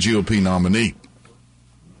GOP nominee?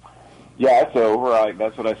 Yeah, it's over.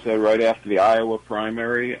 That's what I said right after the Iowa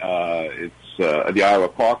primary. It's the Iowa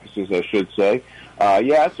caucuses, I should say.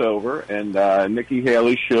 Yeah, it's over, and Nikki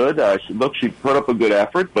Haley should. Look, she put up a good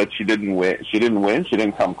effort, but she didn't win. She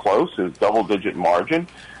didn't come close. It was a double-digit margin.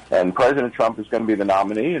 And President Trump is going to be the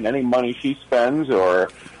nominee, and any money she spends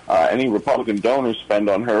or any Republican donors spend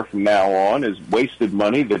on her from now on is wasted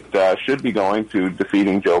money that should be going to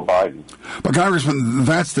defeating Joe Biden. But, Congressman,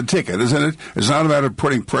 that's the ticket, isn't it? It's not a matter of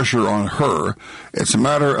putting pressure on her. It's a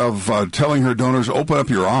matter of telling her donors, open up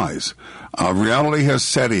your eyes. Reality has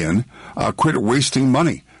set in. Quit wasting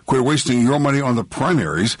money. Quit wasting your money on the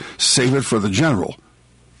primaries. Save it for the general.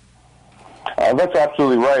 That's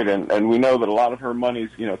absolutely right, and we know that a lot of her money,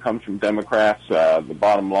 comes from Democrats. The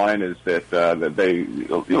bottom line is that they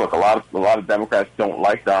look. A lot of Democrats don't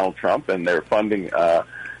like Donald Trump, and they're funding her,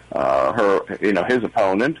 his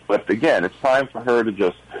opponent. But again, it's time for her to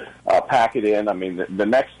just pack it in. I mean, the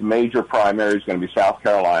next major primary is going to be South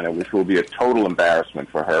Carolina, which will be a total embarrassment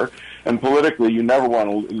for her. And politically, you never want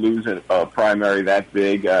to lose a primary that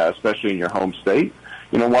big, especially in your home state.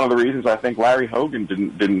 One of the reasons I think Larry Hogan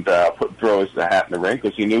didn't throw his hat in the ring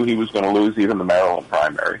because he knew he was going to lose even the Maryland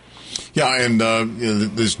primary. Yeah, and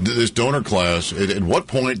this donor class. At what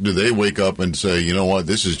point do they wake up and say, you know what,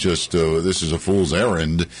 this is just this is a fool's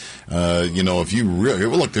errand? If you really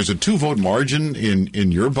look, there's a 2-vote margin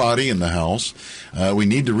in your body in the House. We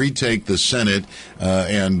need to retake the Senate,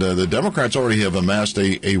 and the Democrats already have amassed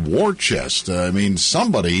a war chest. I mean,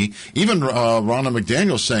 somebody, even Ronna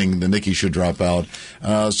McDaniel, saying that Nikki should drop out.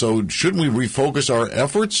 So shouldn't we refocus our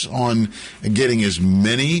efforts on getting as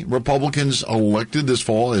many Republicans elected this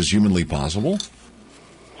fall as humanly possible?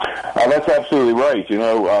 That's absolutely right.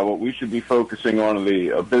 What we should be focusing on are the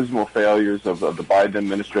abysmal failures of the Biden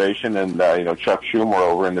administration and, Chuck Schumer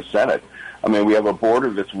over in the Senate. I mean, we have a border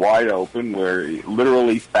that's wide open where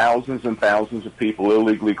literally thousands and thousands of people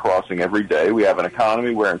illegally crossing every day. We have an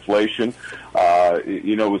economy where inflation,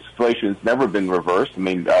 inflation's never been reversed. I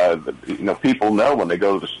mean, people know when they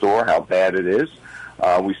go to the store how bad it is.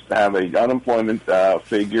 We have an unemployment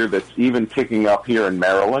figure that's even ticking up here in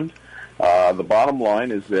Maryland. The bottom line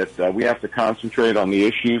is that we have to concentrate on the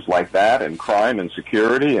issues like that and crime and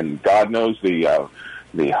security, and God knows the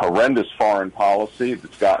horrendous foreign policy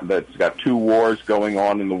that's got 2 wars going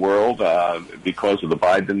on in the world because of the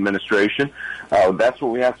Biden administration. That's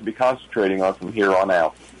what we have to be concentrating on from here on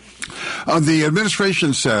out. The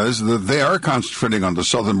administration says that they are concentrating on the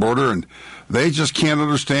southern border, and they just can't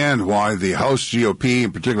understand why the House GOP,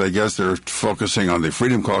 in particular, I guess they're focusing on the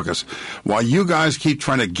Freedom Caucus, why you guys keep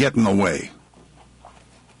trying to get in the way.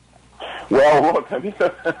 Well, look, I mean,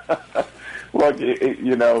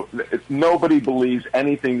 nobody believes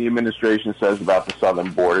anything the administration says about the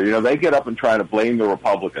southern border. They get up and try to blame the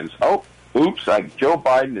Republicans. Oh, oops, Joe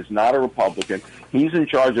Biden is not a Republican. He's in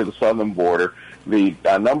charge of the southern border. The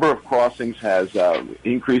number of crossings has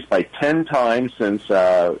increased by 10 times since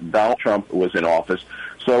Donald Trump was in office.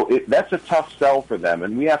 So that's a tough sell for them,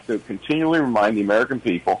 and we have to continually remind the American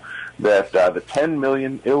people that the 10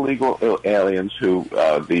 million illegal aliens who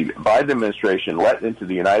the Biden administration let into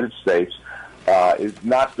the United States is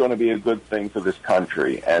not going to be a good thing for this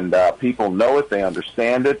country. And people know it. They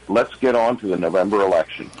understand it. Let's get on to the November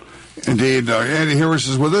election. Indeed. Andy Harris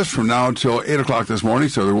is with us from now until 8 o'clock this morning,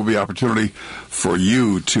 so there will be opportunity for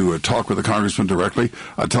you to talk with the Congressman directly.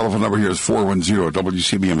 Telephone number here is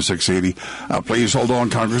 410-WCBM 680. Please hold on,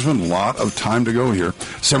 Congressman. A lot of time to go here.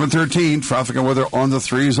 7:13, traffic and weather on the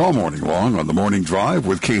threes all morning long on the Morning Drive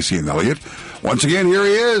with Casey and Elliott. Once again, here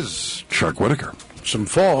he is, Chuck Whitaker. Some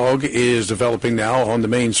fog is developing now on the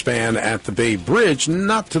main span at the Bay Bridge,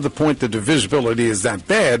 not to the point that the visibility is that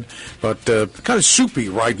bad, but kind of soupy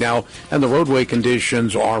right now, and the roadway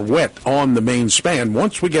conditions are wet on the main span.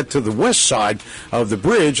 Once we get to the west side of the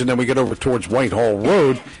bridge, and then we get over towards Whitehall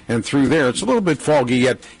Road and through there, it's a little bit foggy,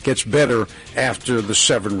 yet gets better after the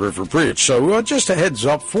Severn River Bridge. So just a heads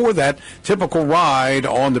up for that typical ride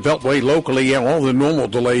on the Beltway locally, and all the normal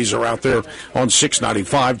delays are out there on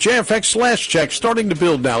 695. JFX last check starting to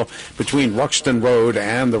build now between Ruxton Road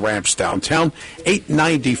and the ramps downtown.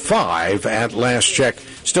 895 at last check.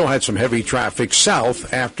 Still had some heavy traffic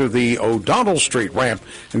south after the O'Donnell Street ramp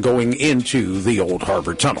and going into the Old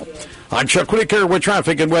Harbor Tunnel. I'm Chuck Whitaker with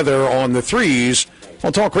traffic and weather on the threes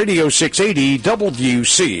on Talk Radio 680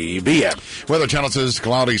 WCBM. Weather Channel says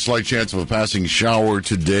cloudy, slight chance of a passing shower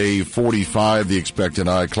today. 45 the expected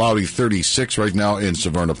high. Cloudy 36 right now in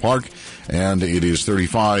Severna Park. And it is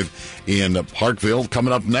 35 in Parkville.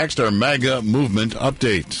 Coming up next, our MAGA movement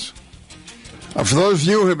updates. For those of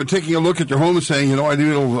you who have been taking a look at your home and saying, I need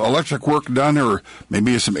a little electric work done or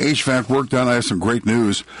maybe some HVAC work done, I have some great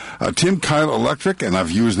news. Tim Kyle Electric, and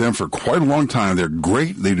I've used them for quite a long time. They're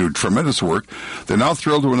great. They do tremendous work. They're now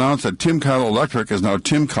thrilled to announce that Tim Kyle Electric is now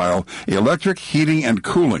Tim Kyle Electric Heating and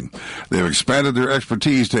Cooling. They've expanded their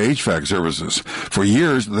expertise to HVAC services. For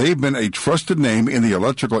years, they've been a trusted name in the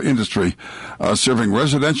electrical industry, serving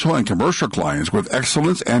residential and commercial clients with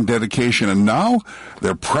excellence and dedication. And now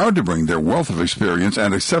they're proud to bring their wealth of experience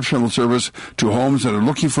and exceptional service to homes that are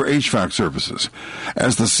looking for HVAC services.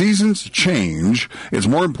 As the seasons change, it's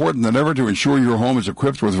more important than ever to ensure your home is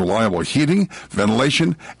equipped with reliable heating,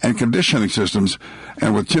 ventilation, and conditioning systems.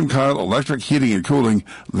 And with Tim Kyle Electric Heating and Cooling,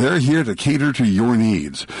 they're here to cater to your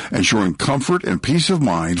needs, ensuring comfort and peace of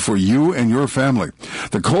mind for you and your family.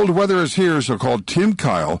 The cold weather is here, so call Tim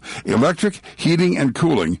Kyle Electric Heating and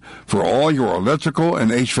Cooling for all your electrical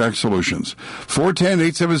and HVAC solutions.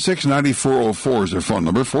 410-876-9404 is their phone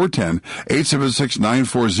number,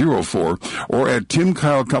 410-876-9404, or at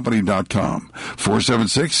timkylecompany.com.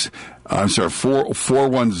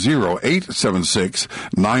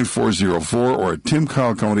 410-876-9404, or at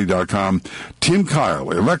timkylecompany.com. Tim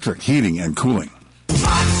Kyle Electric Heating and Cooling. Macho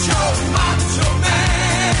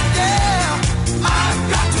man, yeah.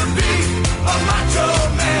 I've got to be a macho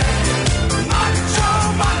man.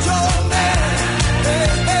 Macho man. Hey,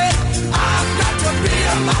 hey. I've got to be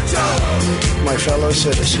a macho. My fellow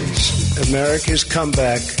citizens, America's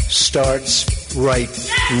comeback starts right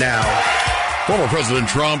now. Former President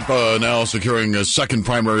Trump now securing a second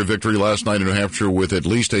primary victory last night in New Hampshire with at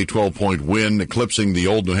least a 12-point win, eclipsing the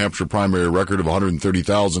old New Hampshire primary record of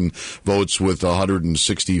 130,000 votes with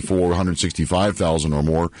 165,000 or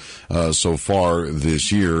more so far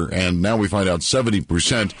this year. And now we find out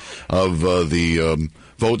 70% of the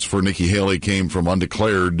votes for Nikki Haley came from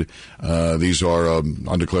undeclared. These are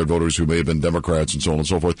undeclared voters who may have been Democrats and so on and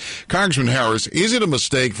so forth. Congressman Harris, is it a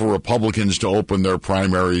mistake for Republicans to open their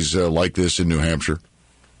primaries like this in New Hampshire?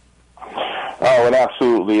 Oh, it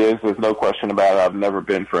absolutely is. There's no question about it. I've never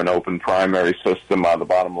been for an open primary system. The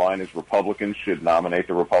bottom line is Republicans should nominate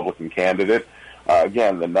the Republican candidate.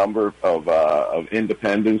 Again, the number of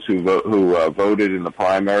independents who voted in the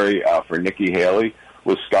primary for Nikki Haley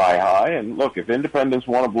was sky high. And look, if independents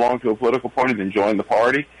want to belong to a political party, then join the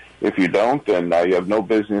party. If you don't, then you have no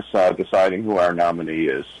business deciding who our nominee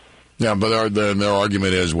is. Yeah, but their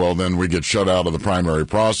argument is, well, then we get shut out of the primary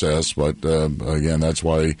process. But again, that's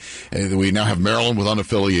why we now have Maryland with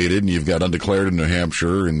unaffiliated, and you've got undeclared in New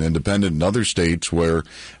Hampshire and independent in other states where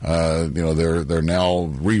they're now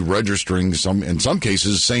re-registering in some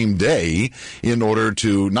cases same day in order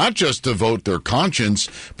to not just to vote their conscience,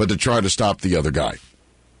 but to try to stop the other guy.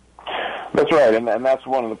 That's right, and that's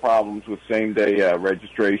one of the problems with same-day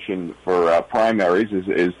registration for primaries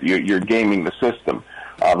is you're gaming the system.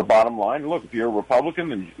 The bottom line, look, if you're a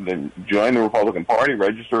Republican, then join the Republican Party,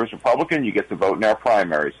 register as Republican, you get to vote in our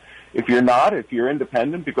primaries. If you're not, if you're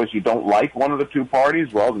independent because you don't like one of the two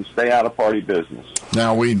parties, well, then stay out of party business.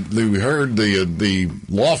 Now, we heard the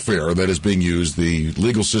lawfare that is being used, the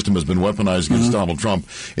legal system has been weaponized against Donald Trump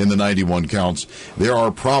in the 91 counts. There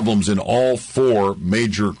are problems in all 4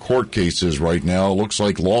 major court cases right now. It looks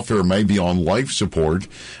like lawfare may be on life support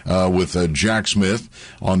with Jack Smith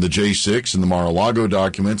on the J6 and the Mar-a-Lago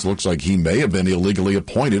documents. It looks like he may have been illegally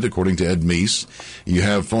appointed, according to Ed Meese. You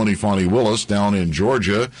have Phony Willis down in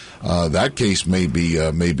Georgia. That case may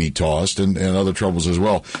be tossed, and other troubles as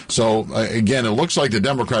well. So, again, it looks like the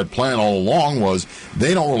Democrat plan all along was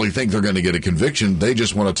they don't really think they're going to get a conviction. They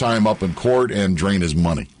just want to tie him up in court and drain his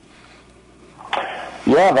money.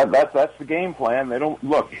 Yeah, that's the game plan. They don't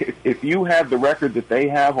look. If you had the record that they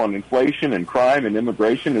have on inflation and crime and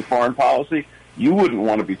immigration and foreign policy, you wouldn't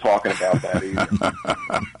want to be talking about that either.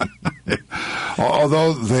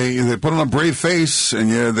 Although they put on a brave face,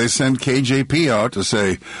 and they send KJP out to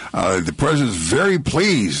say the president's very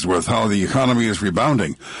pleased with how the economy is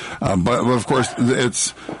rebounding. But of course,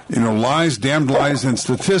 it's lies, damned lies, and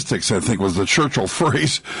statistics, I think was the Churchill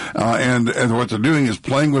phrase. And what they're doing is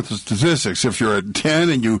playing with the statistics. If you're at 10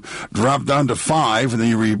 and you drop down to 5, and then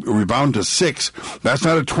you rebound to 6, that's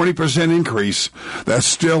not a 20% increase. That's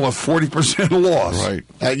still a 40% loss. Right.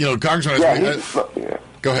 Congressman,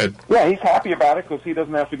 go ahead. Yeah, he's happy about it because he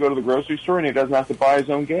doesn't have to go to the grocery store and he doesn't have to buy his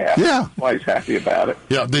own gas. Yeah. That's why he's happy about it.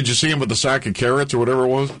 Yeah. Did you see him with the sack of carrots or whatever it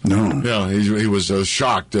was? No. Yeah, he was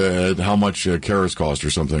shocked at how much carrots cost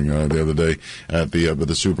or something the other day at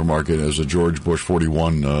the supermarket as a George Bush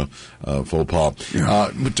 41 faux pas.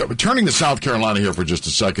 Yeah. Turning to South Carolina here for just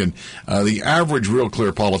a second, the average Real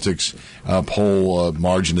Clear Politics poll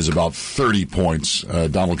margin is about 30 points.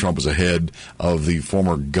 Donald Trump is ahead of the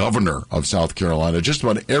former governor of South Carolina. Just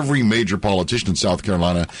about every major politician in South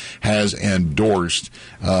Carolina has endorsed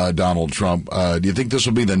Donald Trump. Do you think this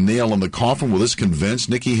will be the nail in the coffin? Will this convince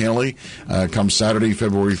Nikki Haley come Saturday,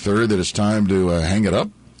 February 3rd, that it's time to hang it up?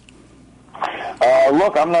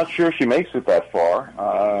 Look, I'm not sure she makes it that far,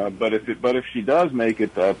 but if she does make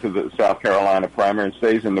it to the South Carolina primary and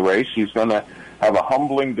stays in the race, she's going to have a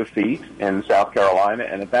humbling defeat in South Carolina,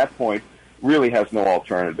 and at that point, really has no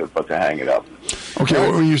alternative but to hang it up. Okay,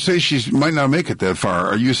 well, when you say she might not make it that far,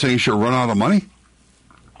 are you saying she'll run out of money?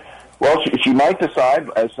 Well, she might decide,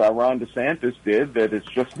 as Ron DeSantis did, that it's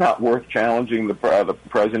just not worth challenging the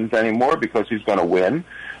president anymore because he's going to win.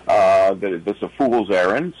 That it's a fool's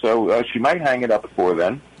errand. So she might hang it up before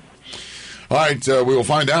then. All right, we will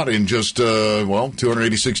find out in just,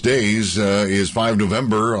 286 days is 5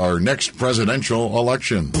 November, our next presidential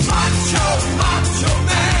election. Macho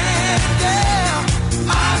man, yeah.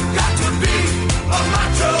 I've got to be a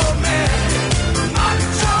macho man.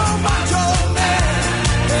 Macho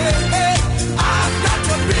man. Hey, I've got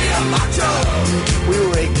to be a macho. We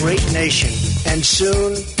were a great nation, and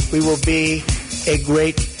soon we will be a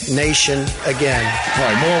great nation again. All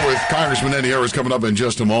right, more with Congressman Eddie Harris coming up in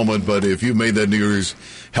just a moment, but if you've made that New Year's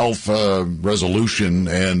health resolution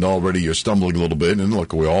and already you're stumbling a little bit, and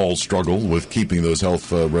look, we all struggle with keeping those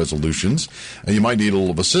health resolutions, you might need a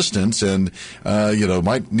little assistance and,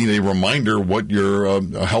 might need a reminder what your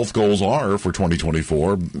health goals are for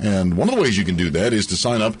 2024. And one of the ways you can do that is to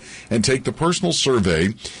sign up and take the personal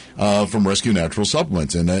survey from Rescue Natural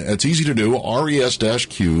Supplements. And it's easy to do,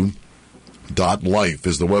 res-q.life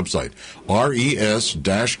is the website.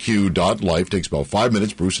 res-q.life takes about 5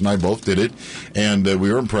 minutes. Bruce and I both did it, and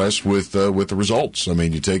we were impressed with the results. I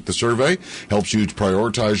mean, you take the survey, helps you to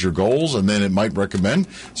prioritize your goals, and then it might recommend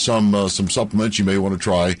some supplements you may want to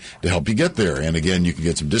try to help you get there. And again, you can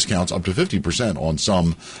get some discounts up to 50% on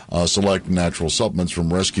some select natural supplements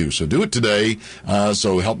from Rescue. So do it today.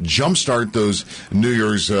 So help jumpstart those New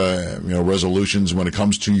Year's resolutions when it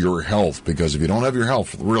comes to your health, because if you don't have your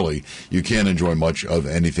health, really, you can't enjoy much of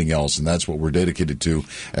anything else. And that's what we're dedicated to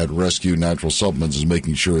at Rescue Natural Supplements, is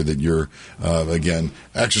making sure that you're, again,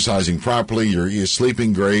 exercising properly, you're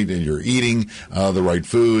sleeping great, and you're eating the right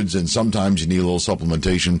foods. And sometimes you need a little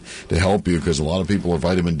supplementation to help you, because a lot of people are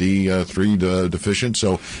vitamin D3 deficient.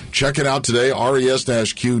 So check it out today,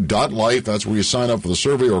 res-q.life. That's where you sign up for the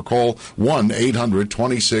survey or call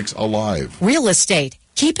 1-800-26-ALIVE. Real estate.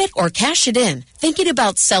 Keep it or cash it in. Thinking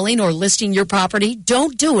about selling or listing your property?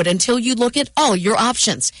 Don't do it until you look at all your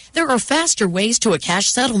options. There are faster ways to a cash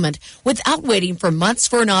settlement without waiting for months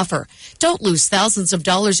for an offer. Don't lose thousands of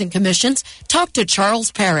dollars in commissions. Talk to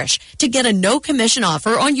Charles Parrish to get a no-commission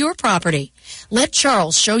offer on your property. Let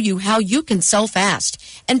Charles show you how you can sell fast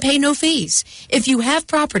and pay no fees. If you have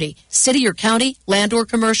property, city or county, land or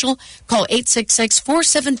commercial, call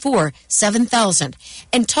 866-474-7000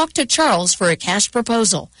 and talk to Charles for a cash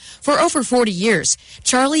proposal. For over 40 years,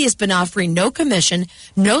 Charlie has been offering no commission,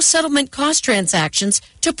 no settlement cost transactions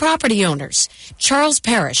to property owners. Charles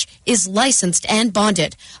Parrish is licensed and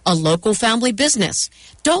bonded, a local family business.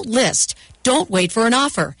 Don't list. Don't wait for an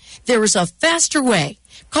offer. There is a faster way.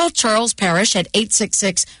 Call Charles Parrish at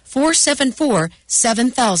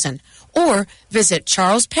 866-474-7000 or visit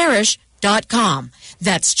charlesparish.com.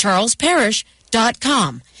 That's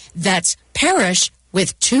charlesparish.com. That's Parrish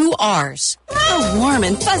with 2 R's. A warm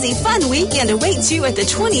and fuzzy fun weekend awaits you at the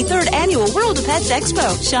 23rd Annual World of Pets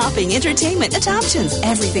Expo. Shopping, entertainment, adoptions,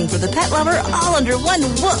 everything for the pet lover, all under one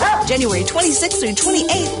roof. January 26th through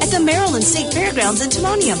 28th at the Maryland State Fairgrounds in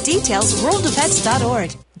Timonium. Details,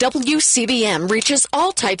 worldofpets.org. WCBM reaches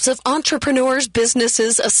all types of entrepreneurs,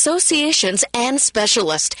 businesses, associations, and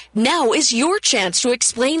specialists. Now is your chance to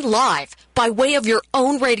explain live, by way of your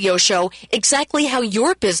own radio show, exactly how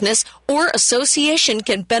your business or association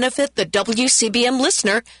can benefit the WCBM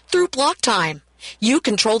listener through block time. You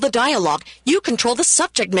control the dialogue. You control the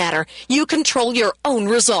subject matter. You control your own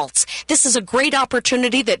results. This is a great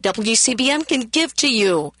opportunity that WCBM can give to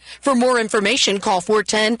you. For more information, call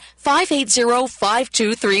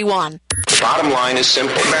 410-580-5231. Bottom line is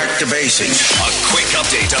simple. Back to basics. A quick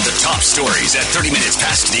update of the top stories at 30 minutes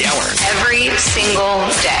past the hour. Every single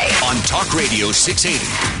day. On Talk Radio 680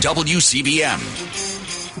 WCBM.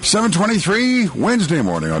 7:23 Wednesday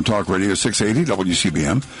morning on Talk Radio 680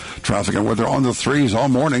 WCBM. Traffic and weather on the threes all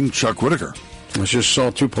morning. Chuck Whitaker. I just saw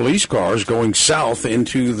 2 police cars going south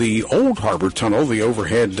into the Old Harbor Tunnel. The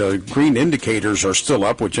overhead green indicators are still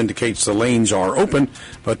up, which indicates the lanes are open,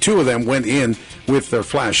 but 2 of them went in with their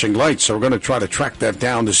flashing lights. So we're going to try to track that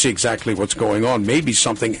down to see exactly what's going on. Maybe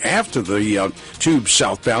something after the tube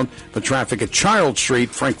southbound, but traffic at Child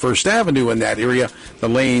Street, Frank First Avenue in that area, the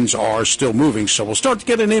lanes are still moving. So we'll start to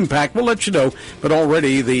get an impact. We'll let you know, but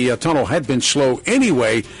already the tunnel had been slow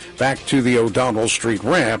anyway back to the O'Donnell Street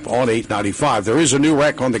ramp on 895. There is a new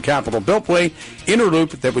wreck on the Capitol Beltway inner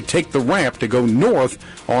loop that would take the ramp to go north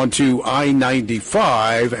onto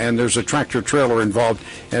I-95, and there's a tractor trailer involved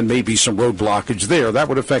and maybe some road blockage there. That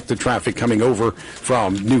would affect the traffic coming over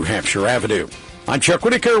from New Hampshire Avenue. I'm Chuck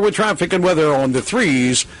Whitaker with traffic and weather on the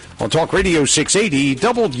threes on Talk Radio 680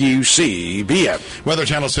 WCBM. Weather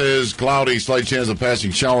Channel says cloudy, slight chance of passing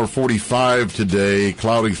shower, 45 today,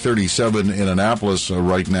 cloudy 37 in Annapolis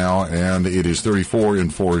right now, and it is 34 in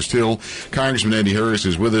Forest Hill. Congressman Andy Harris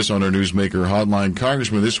is with us on our Newsmaker hotline.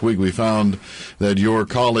 Congressman, this week we found that your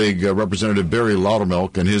colleague, Representative Barry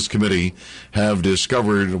Loudermilk, and his committee have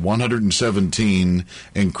discovered 117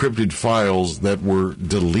 encrypted files that were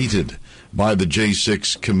deleted by the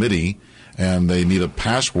J6 committee, and they need a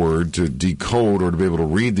password to decode or to be able to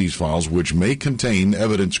read these files, which may contain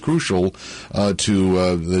evidence crucial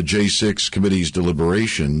to the J6 committee's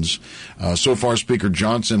deliberations. So far, Speaker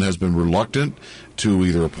Johnson has been reluctant to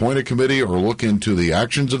either appoint a committee or look into the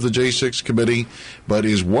actions of the J6 committee. But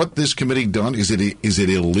is what this committee done? Is it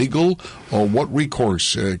illegal, or what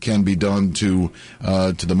recourse can be done to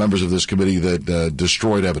the members of this committee that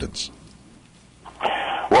destroyed evidence?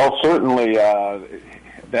 Well, certainly, I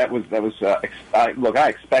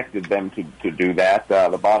expected them to do that.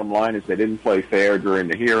 The bottom line is they didn't play fair during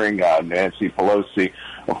the hearing. Nancy Pelosi,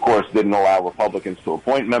 of course, didn't allow Republicans to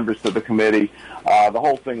appoint members to the committee. The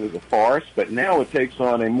whole thing was a farce, but now it takes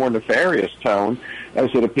on a more nefarious tone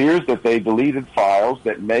as it appears that they deleted files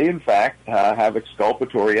that may, in fact, have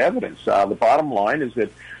exculpatory evidence. The bottom line is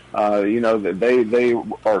that they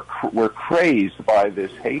were crazed by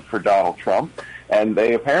this hate for Donald Trump, and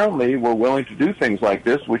they apparently were willing to do things like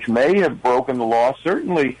this, which may have broken the law.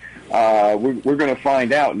 Certainly, we're going to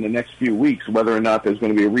find out in the next few weeks whether or not there's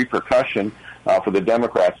going to be a repercussion for the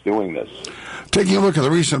Democrats doing this. Taking a look at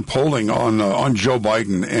the recent polling on Joe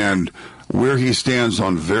Biden and where he stands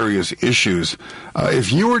on various issues,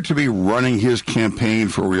 if you were to be running his campaign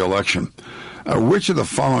for re-election, which of the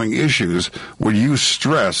following issues would you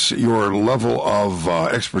stress your level of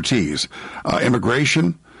expertise?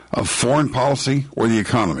 Immigration, foreign policy, or the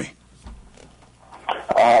economy?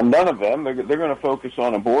 None of them. They're going to focus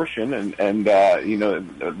on abortion, and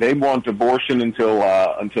they want abortion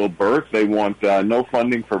until birth. They want no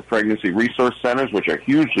funding for pregnancy resource centers, which are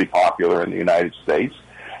hugely popular in the United States.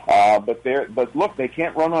 But look, they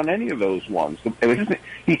can't run on any of those ones.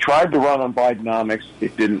 He tried to run on Bidenomics.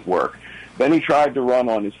 It didn't work. Then he tried to run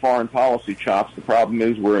on his foreign policy chops. The problem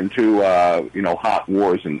is we're in two, hot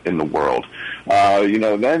wars in the world.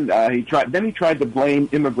 Then he tried to blame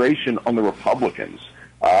immigration on the Republicans.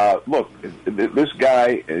 Look, this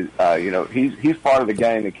guy is, he's part of the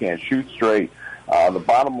gang that can't shoot straight. The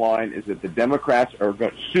bottom line is that the Democrats are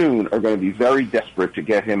going to be very desperate to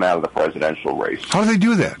get him out of the presidential race. How do they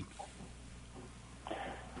do that?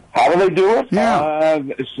 How do they do it? Yeah.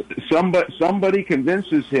 Somebody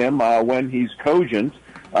convinces him when he's cogent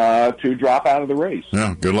to drop out of the race.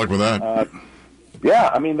 Yeah, good luck with that.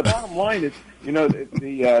 The bottom line is,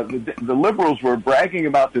 the liberals were bragging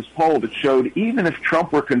about this poll that showed even if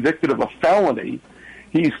Trump were convicted of a felony,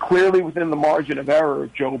 he's clearly within the margin of error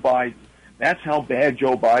of Joe Biden. That's how bad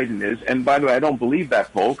Joe Biden is. And by the way, I don't believe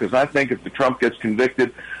that poll because I think if the Trump gets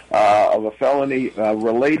convicted of a felony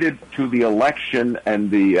related to the election and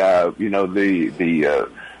the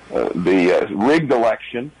rigged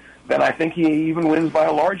election, then I think he even wins by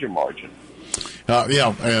a larger margin.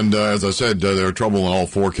 As I said, there are trouble in all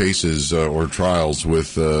four cases or trials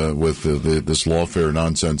with this lawfare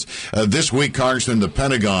nonsense. This week, Congressman, the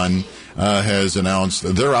Pentagon has announced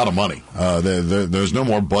they're out of money. There's no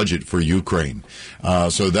more budget for Ukraine.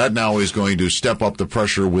 So that now is going to step up the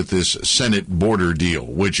pressure with this Senate border deal,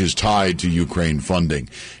 which is tied to Ukraine funding.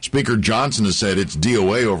 Speaker Johnson has said it's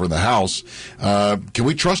DOA over the House. Can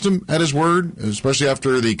we trust him at his word, especially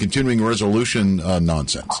after the continuing resolution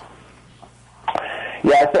nonsense?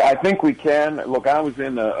 Yeah, I think we can. Look, I was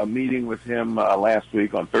in a meeting with him last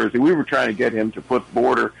week on Thursday. We were trying to get him to put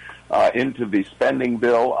border into the spending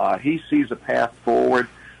bill. He sees a path forward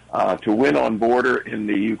to win on border in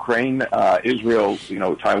the Ukraine, Israel,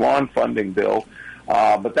 Taiwan funding bill.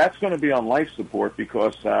 But that's going to be on life support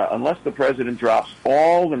because unless the president drops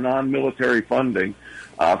all the non-military funding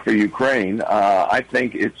for Ukraine, I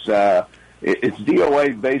think it's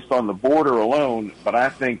DOA based on the border alone, but I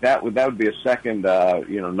think that would be a second,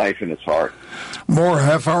 knife in its heart. More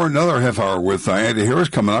another half hour with Andy Harris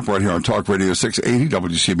coming up right here on Talk Radio 680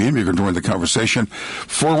 WCBM. You can join the conversation.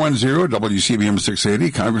 410-WCBM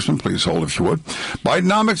 680. Congressman, please hold if you would.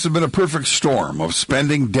 Bidenomics has been a perfect storm of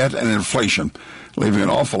spending, debt, and inflation, leaving an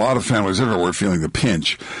awful lot of families everywhere feeling the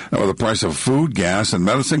pinch. Now, with the price of food, gas, and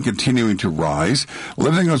medicine continuing to rise,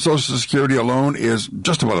 living on Social Security alone is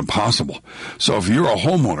just about impossible. So if you're a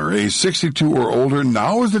homeowner, age 62 or older,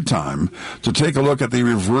 now is the time to take a look at the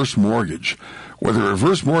reverse mortgage. With a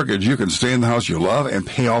reverse mortgage, you can stay in the house you love and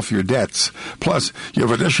pay off your debts. Plus, you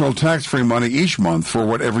have additional tax-free money each month for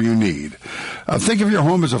whatever you need. Think of your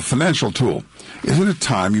home as a financial tool. Isn't it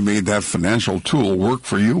time you made that financial tool work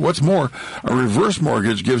for you? What's more, a reverse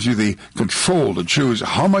mortgage gives you the control to choose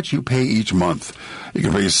how much you pay each month. You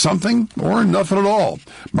can pay something or nothing at all.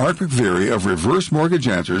 Mark McVeary of Reverse Mortgage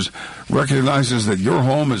Answers recognizes that your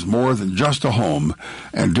home is more than just a home,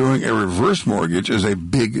 and doing a reverse mortgage is a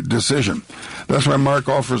big decision. That's why Mark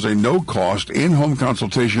offers a no-cost in-home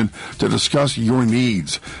consultation to discuss your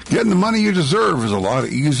needs. Getting the money you deserve is a lot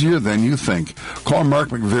easier than you think. Call Mark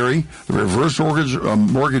McVeary, the Reverse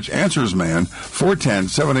Mortgage Answers man,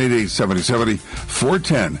 410-788-7070,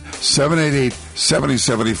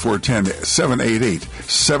 410-788-7070,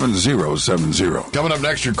 410-788-7070. Coming up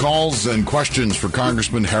next, your calls and questions for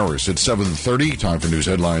Congressman Harris at 7:30. Time for news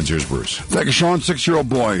headlines. Here's Bruce. Thank you, Sean. 6-year-old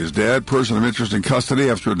boy is dead. Person of interest in custody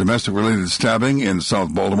after a domestic-related stabbing in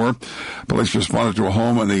South Baltimore. Police responded to a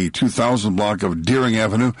home in the 2000 block of Deering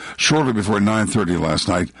Avenue shortly before 9:30 last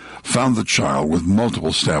night. Found the child with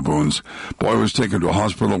multiple stab wounds. Boy was taken to a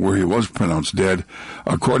hospital where he was pronounced dead.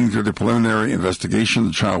 According to the preliminary investigation,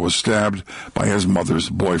 the child was stabbed by his mother's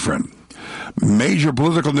boyfriend. Major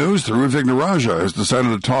political news, Thiru Vignarajah has decided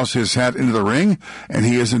to toss his hat into the ring, and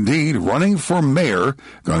he is indeed running for mayor,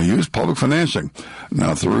 going to use public financing.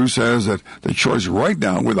 Now, Thiru says that the choice right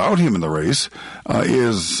now, without him in the race,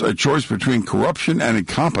 is a choice between corruption and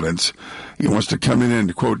incompetence. He wants to come in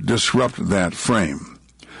and, quote, disrupt that frame.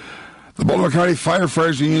 The Baltimore County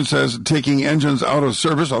Firefighters Union says taking engines out of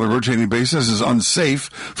service on a rotating basis is unsafe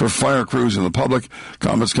for fire crews and the public.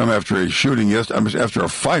 Comments come after a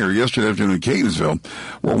fire yesterday afternoon in Catonsville,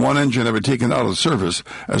 where one engine had been taken out of service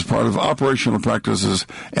as part of operational practices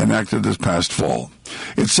enacted this past fall.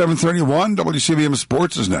 It's 7:31. WCBM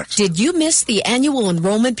Sports is next. Did you miss the annual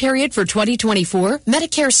enrollment period for 2024?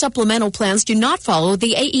 Medicare supplemental plans do not follow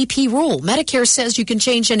the AEP rule. Medicare says you can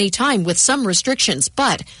change any time with some restrictions,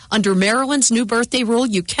 but under Maryland's new birthday rule,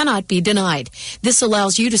 you cannot be denied. This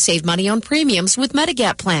allows you to save money on premiums with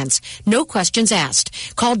Medigap plans. No questions asked.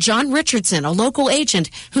 Call John Richardson, a local agent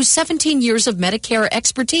whose 17 years of Medicare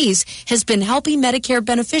expertise has been helping Medicare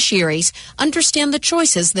beneficiaries understand the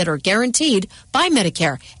choices that are guaranteed by Medicare.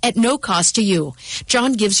 Medicare at no cost to you.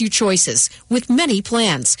 John gives you choices with many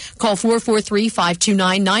plans. Call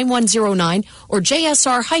 443-529-9109 or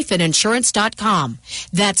JSR-insurance.com.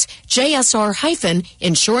 That's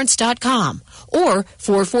JSR-insurance.com or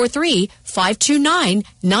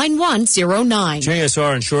 443-529-9109.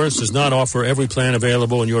 JSR Insurance does not offer every plan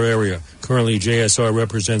available in your area. Currently, JSR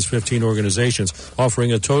represents 15 organizations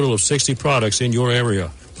offering a total of 60 products in your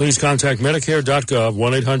area. Please contact Medicare.gov,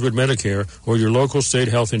 1-800-MEDICARE, or your local state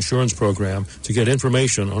health insurance program to get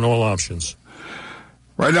information on all options.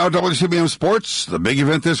 Right now, WCBM Sports, the big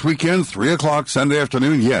event this weekend, 3 o'clock Sunday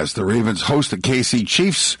afternoon. Yes, the Ravens host the KC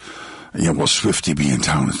Chiefs. Will Swifty be in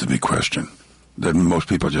town is the big question that most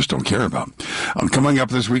people just don't care about. Coming up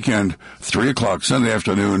this weekend, 3 o'clock Sunday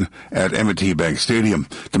afternoon at M&T Bank Stadium.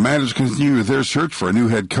 Commanders continue their search for a new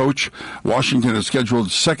head coach. Washington has scheduled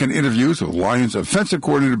second interviews with Lions offensive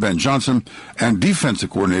coordinator Ben Johnson and defensive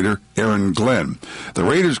coordinator Aaron Glenn. The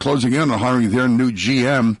Raiders closing in on hiring their new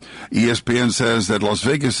GM. ESPN says that Las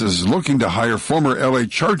Vegas is looking to hire former LA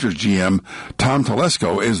Chargers GM Tom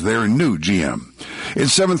Telesco as their new GM.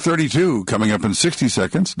 It's 7:32, coming up in 60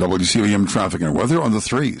 seconds. WCBM traffic and weather on the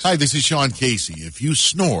threes. Hi, this is Sean Casey. If you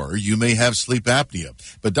snore, you may have sleep apnea.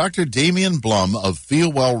 But Dr. Damian Blum of Feel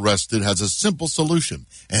Well Rested has a simple solution,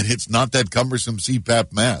 and it's not that cumbersome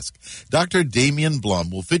CPAP mask. Dr. Damian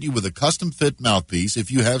Blum will fit you with a custom-fit mouthpiece if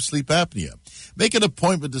you have sleep apnea. Make an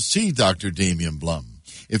appointment to see Dr. Damian Blum.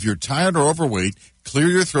 If you're tired or overweight, clear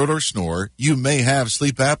your throat or snore, you may have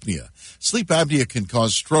sleep apnea. Sleep apnea can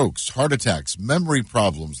cause strokes, heart attacks, memory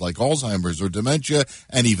problems like Alzheimer's or dementia,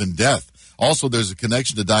 and even death. Also, there's a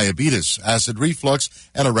connection to diabetes, acid reflux,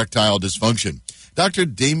 and erectile dysfunction. Dr.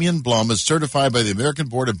 Damian Blum is certified by the American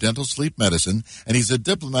Board of Dental Sleep Medicine, and he's a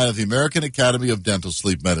diplomat of the American Academy of Dental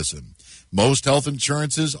Sleep Medicine. Most health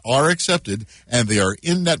insurances are accepted, and they are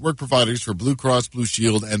in-network providers for Blue Cross Blue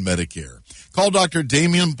Shield and Medicare. Call Dr.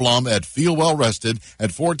 Damian Blum at Feel Well Rested at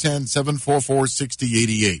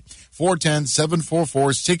 410-744-6088.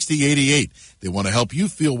 410-744-6088. They want to help you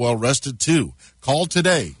feel well rested, too. Call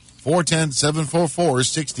today.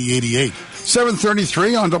 410-744-6088.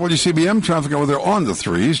 7:33 on WCBM. Traffic over there on the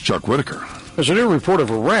threes. Chuck Whitaker. There's a new report of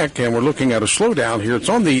a wreck, and we're looking at a slowdown here. It's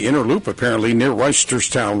on the inner loop, apparently, near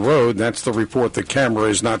Reisterstown Road. That's the report. The camera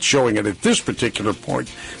is not showing it at this particular point.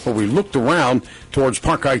 But we looked around towards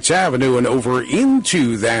Park Heights Avenue and over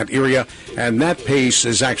into that area, and that pace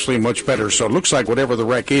is actually much better. So it looks like whatever the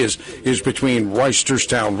wreck is between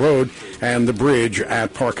Reisterstown Road and the bridge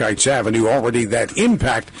at Park Heights Avenue. Already that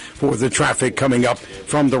impact for the traffic coming up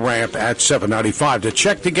from the ramp at 795. To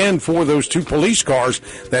check again for those two police cars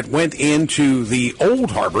that went into the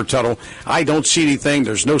Old Harbor Tunnel, I don't see anything.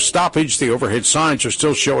 There's no stoppage. The overhead signs are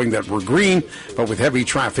still showing that we're green, but with heavy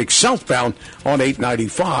traffic southbound on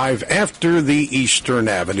 895 after the Eastern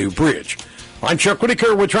Avenue Bridge. I'm Chuck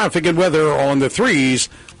Whitaker with traffic and weather on the threes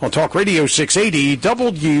on Talk Radio 680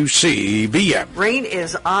 WCBM. Rain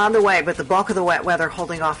is on the way, but the bulk of the wet weather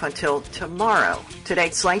holding off until tomorrow. Today,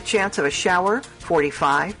 slight chance of a shower,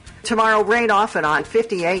 45. Tomorrow, rain off and on,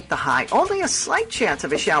 58 the high. Only a slight chance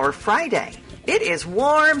of a shower Friday. It is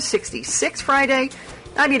warm, 66 Friday.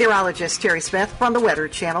 I'm meteorologist Terry Smith from the Weather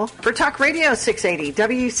Channel for Talk Radio 680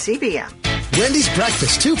 WCBM. Wendy's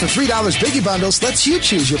Breakfast 2 for $3 Biggie Bundles lets you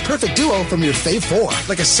choose your perfect duo from your fave four,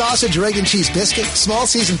 like a sausage or egg and cheese biscuit, small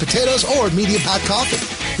seasoned potatoes, or medium hot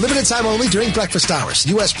coffee. Limited time only during breakfast hours.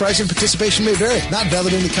 U.S. price and participation may vary. Not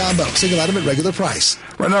valid in the combo. Single item at regular price.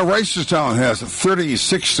 Right now, Reisterstown has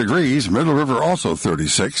 36 degrees. Middle River also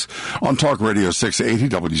 36. On Talk Radio 680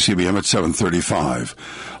 WCBM at 7:35.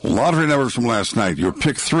 Lottery numbers from last night. Your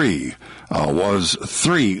pick 3 was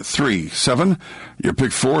 337. Your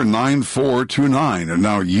pick 4, 9429. And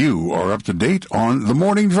now you are up to date on the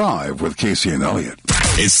morning drive with Casey and Elliott.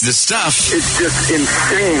 It's the stuff. It's just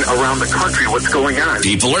insane around the country what's going on.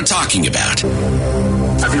 People are talking about.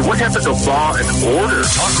 I mean, what happened to law and order?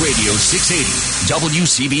 Talk Radio 680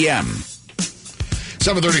 WCBM.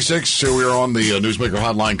 7:36, so we're on the Newsmaker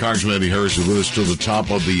Hotline. Congressman Eddie Harris is with us till the top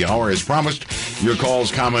of the hour. As promised, your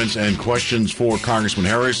calls, comments, and questions for Congressman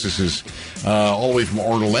Harris. This is all the way from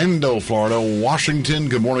Orlando, Florida. Washington,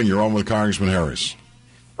 good morning. You're on with Congressman Harris.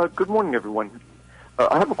 Good morning, everyone.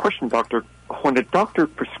 I have a question, Doctor. When a doctor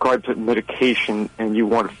prescribes a medication and you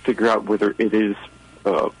want to figure out whether it is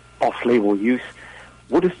off-label use,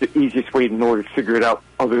 what is the easiest way in order to figure it out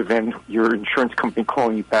other than your insurance company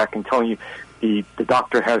calling you back and telling you the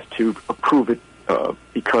doctor has to approve it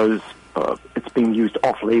because it's being used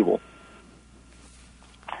off-label?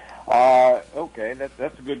 Okay,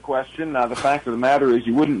 that's a good question. The fact of the matter is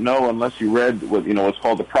you wouldn't know unless you read what's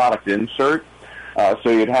called the product insert. So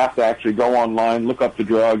you'd have to actually go online, look up the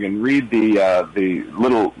drug, and read the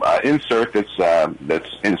little insert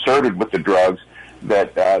that's inserted with the drugs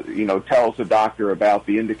that tells the doctor about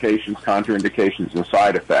the indications, contraindications, and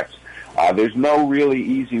side effects. There's no really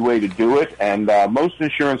easy way to do it, and most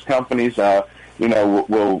insurance companies,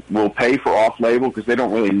 will pay for off-label because they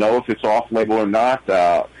don't really know if it's off-label or not.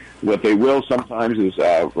 What they will sometimes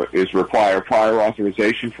is require prior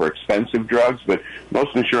authorization for expensive drugs, but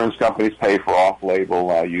most insurance companies pay for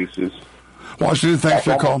off-label uses. Washington, thanks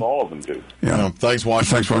for your call. All of them do. Yeah. Thanks,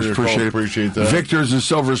 Washington. Thanks, Washington. Appreciate that. Victor's in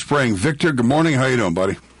Silver Spring. Victor, good morning. How you doing,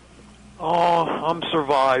 buddy? Oh, I'm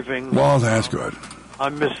surviving. Well, that's good. I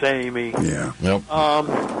miss Amy. Yeah. Yep.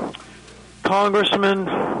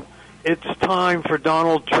 Congressman, it's time for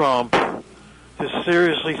Donald Trump to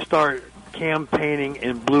seriously start campaigning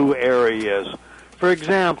in blue areas. For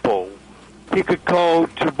example, he could go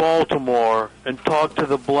to Baltimore and talk to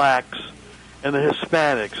the blacks and the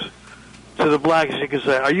Hispanics. To the blacks, he could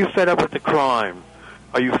say, "Are you fed up with the crime?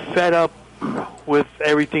 Are you fed up with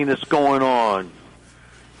everything that's going on?"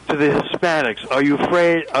 To the Hispanics, are you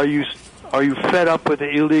afraid? Are you fed up with the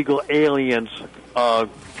illegal aliens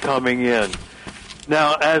coming in?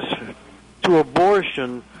 Now, as to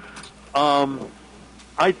abortion,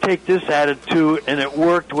 I take this attitude, and it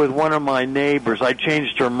worked with one of my neighbors. I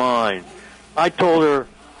changed her mind. I told her,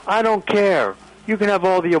 I don't care. You can have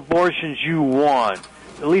all the abortions you want.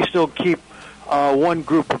 At least it'll keep one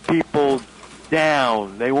group of people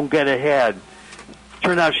down. They won't get ahead.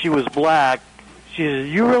 Turned out she was black. She said,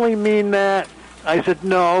 "You really mean that?" I said,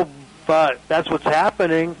 "No, but that's what's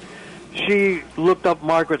happening." She looked up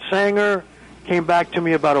Margaret Sanger, came back to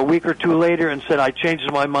me about a week or two later and said, "I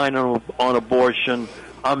changed my mind on abortion.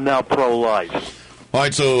 I'm now pro-life." All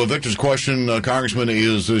right, so Victor's question, Congressman,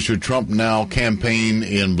 is should Trump now campaign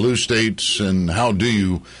in blue states, and how do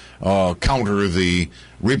you counter the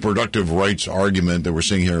reproductive rights argument that we're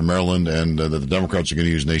seeing here in Maryland and that the Democrats are going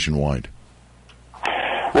to use nationwide?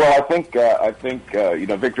 Well, I think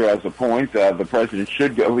Victor has a point. The president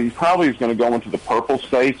should go. He probably is going to go into the purple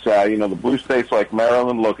states. The blue states like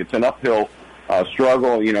Maryland. Look, it's an uphill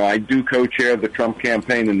struggle. I do co-chair the Trump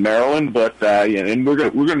campaign in Maryland, but and we're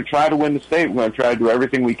going to try to win the state. We're going to try to do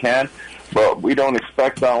everything we can, but we don't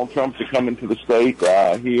expect Donald Trump to come into the state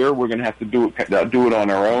here. We're going to have to do it on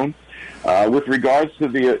our own. With regards to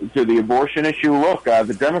the abortion issue, look,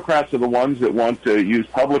 the Democrats are the ones that want to use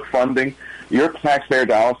public funding, your taxpayer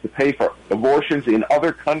dollars, to pay for abortions in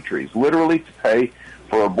other countries, literally to pay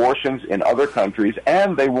for abortions in other countries,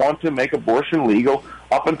 and they want to make abortion legal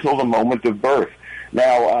up until the moment of birth.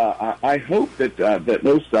 Now, I hope that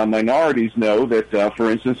most minorities know that,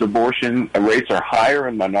 for instance, abortion rates are higher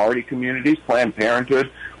in minority communities. Planned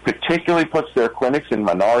Parenthood particularly puts their clinics in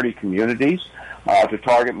minority communities to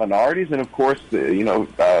target minorities. And, of course,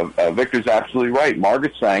 Victor's absolutely right.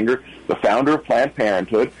 Margaret Sanger, the founder of Planned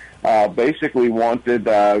Parenthood, basically wanted,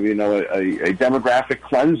 a demographic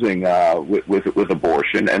cleansing with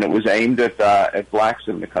abortion, and it was aimed at blacks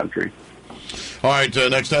in the country. All right,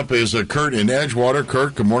 next up is Kurt in Edgewater.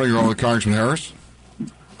 Kurt, good morning. You're on with Congressman Harris.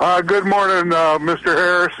 Good morning, Mr.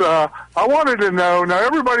 Harris. I wanted to know, now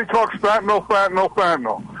everybody talks fentanyl, but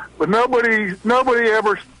nobody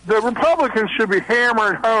ever, the Republicans should be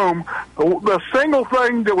hammering home the single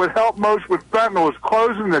thing that would help most with fentanyl is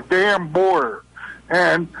closing the damn border.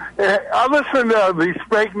 And I listen to these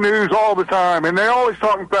fake news all the time, and they always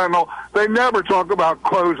talking fentanyl. They never talk about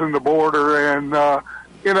closing the border. And,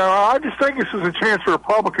 I just think this is a chance for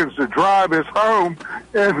Republicans to drive this home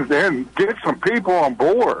and get some people on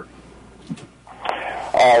board.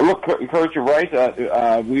 Look, Kurt, you're right.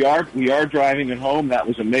 We are driving it home. That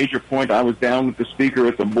was a major point. I was down with the speaker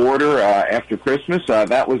at the border after Christmas.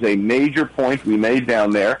 That was a major point we made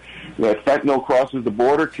down there. That fentanyl crosses the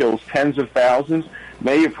border, kills tens of thousands,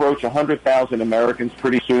 may approach 100,000 Americans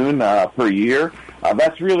pretty soon per year.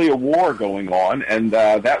 That's really a war going on, and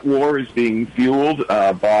that war is being fueled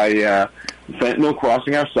by fentanyl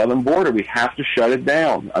crossing our southern border. We have to shut it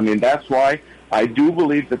down. I mean, that's why I do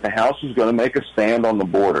believe that the House is going to make a stand on the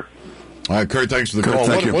border. All right, Kurt, thanks for the call.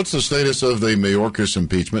 What's the status of the Mayorkas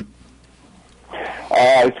impeachment?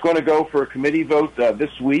 It's going to go for a committee vote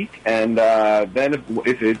this week, and then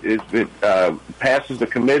if it passes the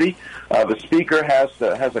committee, the Speaker has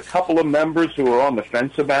a couple of members who are on the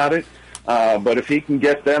fence about it. But if he can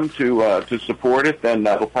get them to support it, then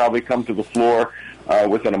that'll probably come to the floor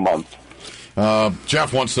within a month.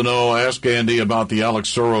 Jeff wants to know, ask Andy about the Alex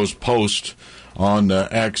Soros post on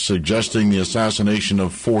X suggesting the assassination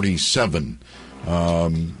of 47.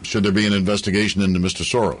 Should there be an investigation into Mr.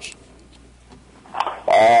 Soros?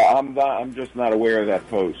 I'm just not aware of that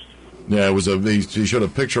post. Yeah, it was he showed a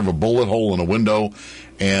picture of a bullet hole in a window,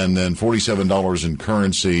 and then $47 in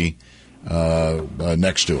currency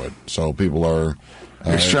next to it. So people are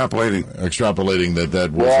extrapolating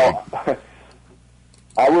that was. Well,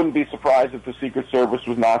 I wouldn't be surprised if the Secret Service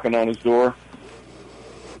was knocking on his door.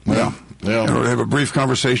 Yeah. Have a brief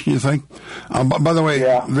conversation, you think? By the way,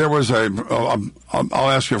 there was I'll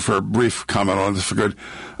ask you for a brief comment on this for good.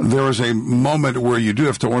 There was a moment where you do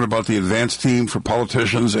have to worry about the advance team for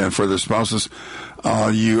politicians and for their spouses.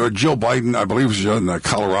 Jill Biden, I believe, was in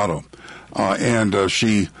Colorado, and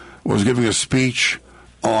she was giving a speech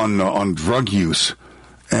on drug use.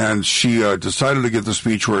 And she decided to give the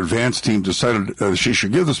speech, her advance team decided she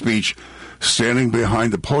should give the speech standing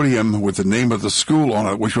behind the podium with the name of the school on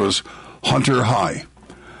it, which was Hunter High.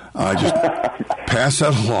 Just pass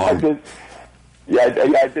that along.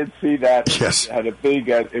 I did see that. Yes. Had a big,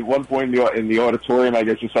 at one point in the auditorium, I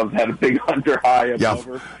guess or something, had a big Hunter High above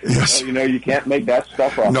her. Yes. You can't make that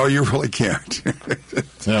stuff up. No, you really can't.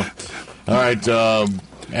 Yeah. All right.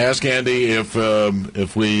 Ask Andy if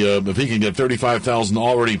he can get 35,000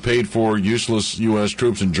 already paid for useless U.S.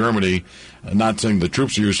 troops in Germany. Not saying the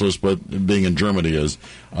troops are useless, but being in Germany is.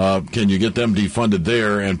 Can you get them defunded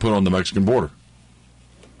there and put on the Mexican border?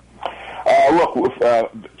 Look,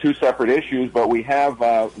 two separate issues, but we have.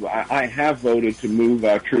 I have voted to move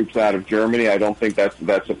troops out of Germany. I don't think that's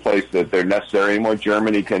a place that they're necessary anymore.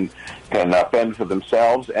 Germany can fend for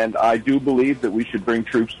themselves, and I do believe that we should bring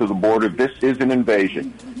troops to the border. This is an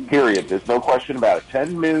invasion, period. There's no question about it.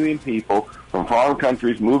 10 million people from foreign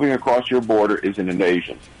countries moving across your border is an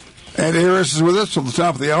invasion. And Harris is with us till the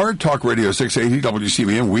top of the hour. Talk Radio 680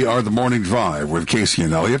 WCBM. We are the Morning Drive with Casey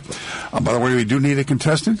and Elliott. By the way, we do need a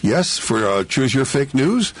contestant, yes, for Choose Your Fake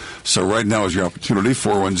News. So right now is your opportunity,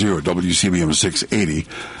 410-WCBM 680.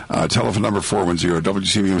 Telephone number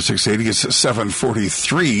 410-WCBM 680. It's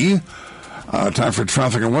 7:43. Time for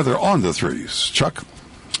traffic and weather on the threes. Chuck?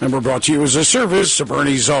 And we're brought to you as a service of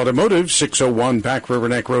Ernie's Automotive, 601 Back River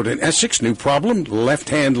Neck Road in Essex. New problem,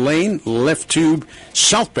 left-hand lane, left tube,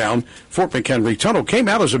 southbound. Fort McHenry Tunnel came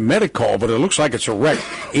out as a medic call, but it looks like it's a wreck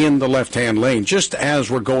in the left-hand lane, just as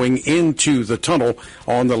we're going into the tunnel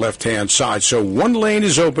on the left-hand side. So one lane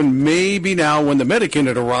is open. Maybe now when the medic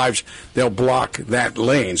unit arrives, they'll block that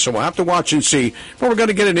lane. So we'll have to watch and see. But we're going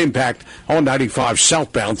to get an impact on 95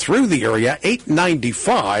 southbound through the area.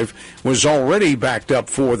 895 was already backed up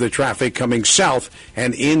for the traffic coming south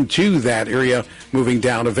and into that area, moving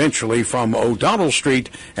down eventually from O'Donnell Street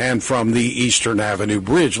and from the Eastern Avenue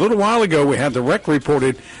Bridge. A little while ago, we had the wreck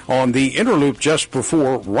reported on the Interloop just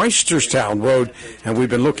before Reisterstown Road, and we've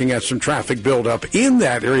been looking at some traffic buildup in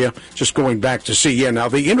that area, just going back to see. Yeah, now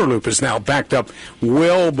the Interloop is now backed up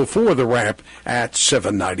well before the ramp at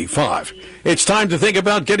 795. It's time to think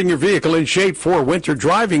about getting your vehicle in shape for winter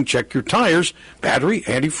driving. Check your tires, battery,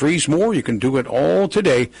 antifreeze, more. You can do it all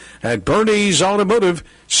today at Bernie's Automotive,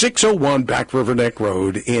 601 Back River Neck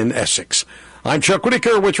Road in Essex. I'm Chuck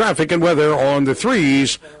Whitaker with traffic and weather on the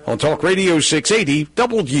threes on Talk Radio 680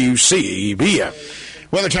 WCBM.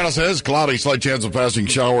 Weather Channel says cloudy, slight chance of passing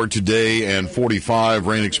shower today and 45.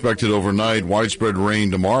 Rain expected overnight. Widespread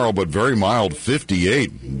rain tomorrow, but very mild,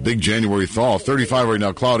 58. Big January thaw. 35 right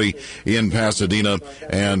now, cloudy in Pasadena,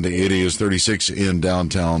 and it is 36 in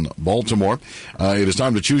downtown Baltimore. It is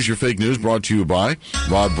time to choose your fake news, brought to you by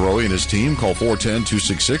Rod Broy and his team. Call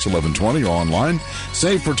 410-266-1120 or online.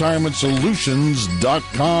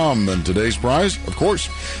 SafeRetirementSolutions.com. And today's prize, of course,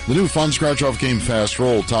 the new fun scratch-off game Fast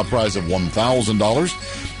Roll. Top prize of $1,000.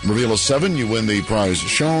 Reveal a 7, you win the prize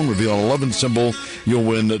shown. Reveal an 11 symbol, you'll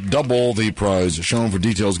win double the prize shown. For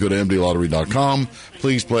details, go to mdlottery.com.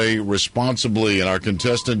 Please play responsibly. And our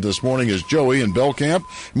contestant this morning is Joey in Belcamp.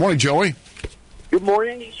 Good morning, Joey. Good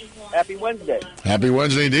morning. Happy Wednesday. Happy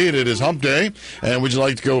Wednesday indeed. It is hump day. And would you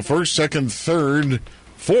like to go first, second, third,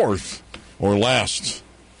 fourth, or last?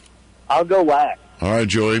 I'll go last. All right,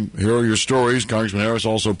 Joey, here are your stories. Congressman Harris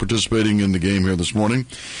also participating in the game here this morning.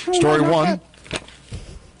 Story 1.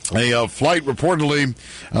 A flight reportedly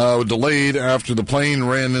delayed after the plane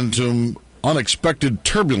ran into unexpected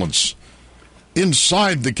turbulence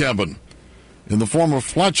inside the cabin in the form of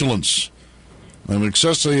flatulence. An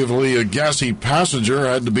excessively gassy passenger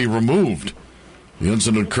had to be removed. The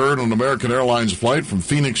incident occurred on an American Airlines flight from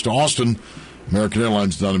Phoenix to Austin. American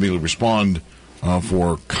Airlines did not immediately respond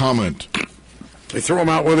for comment. They threw him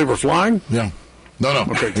out while they were flying? Yeah. No.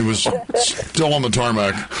 Okay. He was still on the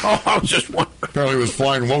tarmac. Oh, I was just wondering. Apparently he was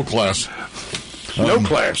flying low class. Low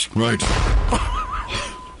class? Right.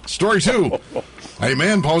 Story 2. A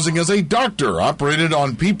man posing as a doctor operated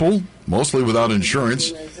on people, mostly without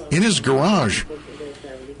insurance, in his garage.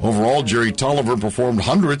 Overall, Jerry Tolliver performed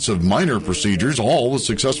hundreds of minor procedures, all with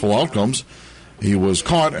successful outcomes. He was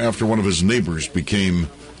caught after one of his neighbors became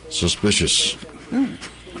suspicious.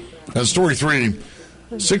 And story 3,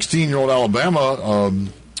 16-year-old Alabama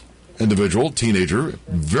individual, teenager,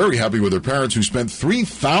 very happy with her parents who spent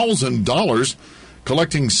 $3,000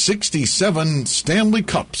 collecting 67 Stanley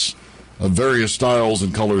Cups of various styles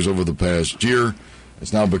and colors over the past year.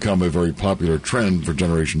 It's now become a very popular trend for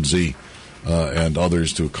Generation Z and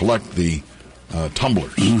others to collect the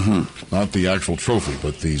tumblers. Not the actual trophy,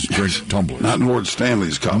 but these drink tumblers. Not Lord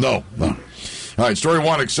Stanley's cup. No. All right, story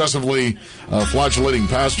 1, excessively flatulating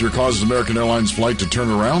passenger causes American Airlines flight to turn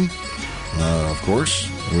around. Of course,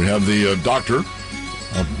 we have the doctor.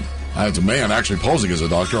 It's a man actually posing as a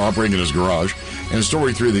doctor, operating in his garage. And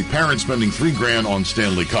story 3, the parents spending $3,000 on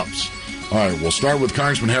Stanley Cups. All right, we'll start with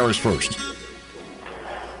Congressman Harris first.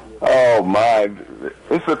 Oh, my.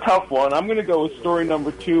 It's a tough one. I'm going to go with story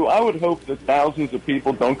number 2. I would hope that thousands of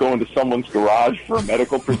people don't go into someone's garage for a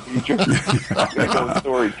medical procedure. I'm going to go with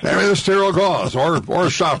story 2. Maybe the sterile gauze or a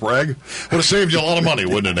shop rag. Would have saved you a lot of money,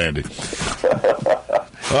 wouldn't it, Andy?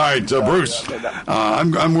 All right, Bruce.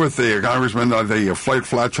 I'm with the Congressman. The flight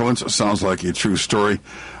flatulence sounds like a true story.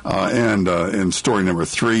 And in story number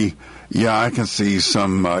 3, yeah, I can see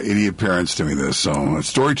some idiot parents doing this. So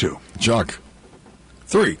story 2. Chuck.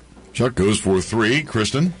 3. Chuck goes for 3.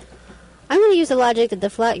 Kristen? I'm going to use the logic that the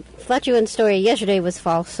flatulence story yesterday was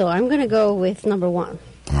false, so I'm going to go with number 1. All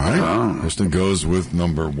right. Kristen goes with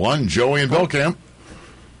number 1. Joey and Belcamp?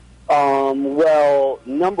 Well,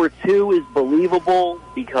 number 2 is believable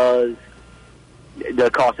because the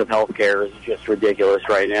cost of healthcare is just ridiculous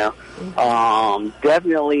right now.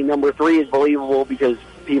 Definitely number 3 is believable because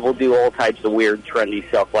people do all types of weird, trendy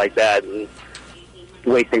stuff like that, and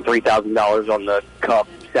wasting $3,000 on the cup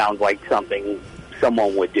sounds like something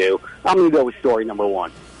someone would do. I'm going to go with story number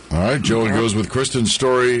 1. All right, Joey goes with Kristen's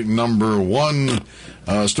story number 1.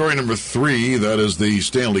 Story number 3, that is the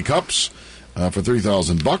Stanley Cups for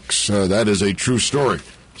 $3,000. That is a true story.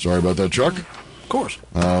 Sorry about that, Chuck. Of course.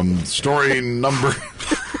 Story number...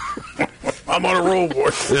 I'm on a roll,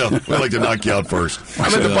 boy. Yeah, I'd like to knock you out first.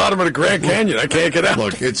 I'm at the bottom of the Grand Canyon. I can't get out.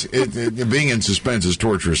 Look, being in suspense is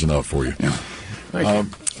torturous enough for you. Yeah.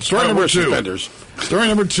 Story number 2. Story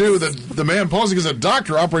number 2, the man posing as a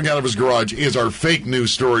doctor operating out of his garage is our fake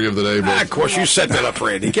news story of the day. Of course, you set that up,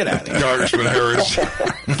 Randy. Get out of here. Congressman Harris.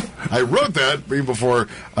 I wrote that before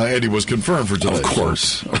Andy was confirmed for today. Of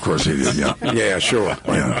course he did, yeah. Yeah, sure.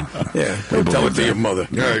 Yeah. Tell it to your mother.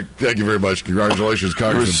 All right, thank you very much. Congratulations,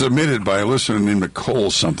 Congressman. It was submitted by a listener named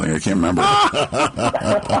Nicole something. I can't remember.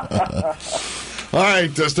 All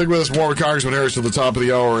right, stick with us more with Congressman Harris to the top of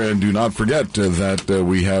the hour, and do not forget that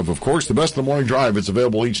we have, of course, the Best of the Morning Drive. It's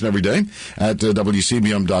available each and every day at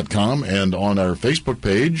WCBM.com and on our Facebook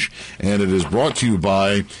page, and it is brought to you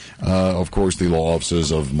by, of course, the law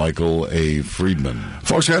offices of Michael A. Friedman.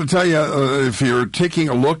 Folks, I got to tell you, if you're taking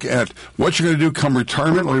a look at what you're going to do come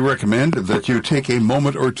retirement, we recommend that you take a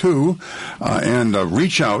moment or two and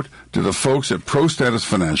reach out to the folks at Pro Status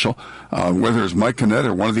Financial, whether it's Mike Kinnett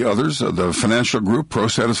or one of the others. The financial group, Pro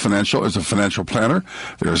Status Financial, is a financial planner.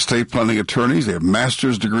 They're estate planning attorneys. They have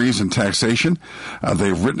master's degrees in taxation.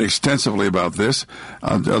 They've written extensively about this.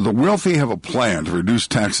 The wealthy have a plan to reduce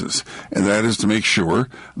taxes, and that is to make sure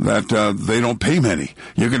that they don't pay many.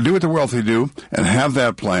 You can do what the wealthy do and have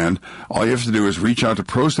that plan. All you have to do is reach out to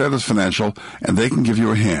Pro Status Financial, and they can give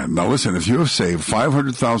you a hand. Now, listen, if you have saved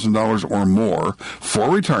 $500,000 or more for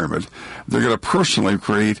retirement, they're going to personally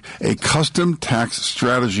create a custom tax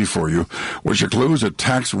strategy for you, which includes a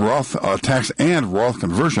tax and Roth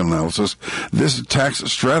conversion analysis. This tax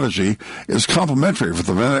strategy is complimentary for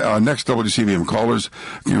the next WCBM callers.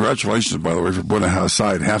 Congratulations, by the way, for putting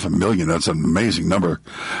aside $500,000. That's an amazing number.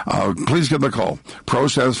 Please give them a call. Pro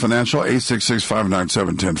Status Financial,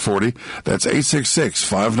 866-597-1040. That's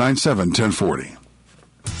 866-597-1040.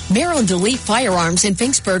 Maryland Elite Firearms in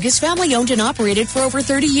Finksburg is family-owned and operated for over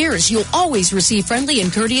 30 years. You'll always receive friendly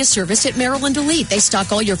and courteous service at Maryland Elite. They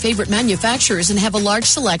stock all your favorite manufacturers and have a large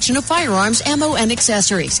selection of firearms, ammo, and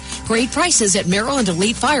accessories. Great prices at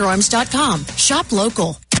MarylandEliteFirearms.com. Shop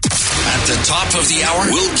local. At the top of the hour,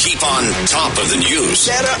 we'll keep on top of the news.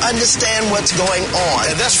 Better understand what's going on.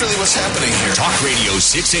 And that's really what's happening here. Talk Radio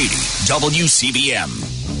 680, WCBM.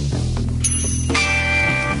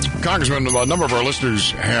 Congressman, a number of our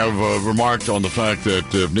listeners have remarked on the fact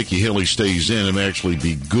that if Nikki Haley stays in, it may actually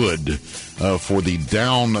be good for the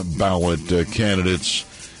down-ballot candidates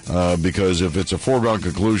because if it's a foregone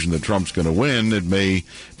conclusion that Trump's going to win, it may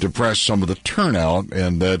depress some of the turnout,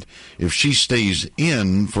 and that if she stays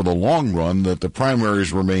in for the long run, that the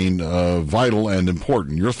primaries remain vital and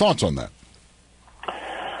important. Your thoughts on that?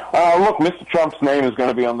 Look, Mr. Trump's name is going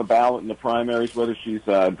to be on the ballot in the primaries, whether she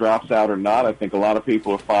drops out or not. I think a lot of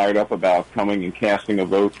people are fired up about coming and casting a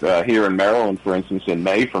vote here in Maryland, for instance, in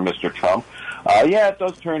May for Mr. Trump. Yeah, it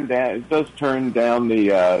does turn down. It does turn down the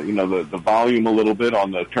the volume a little bit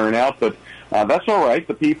on the turnout, but that's all right.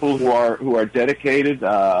 The people who are dedicated,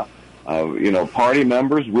 party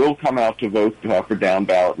members will come out to vote for down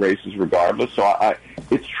ballot races regardless. So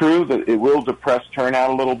it's true that it will depress turnout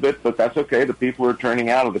a little bit, but that's okay. The people who are turning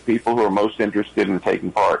out are the people who are most interested in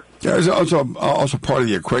taking part. Yeah, there's also part of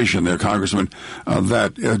the equation there, Congressman,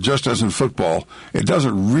 that just as in football, it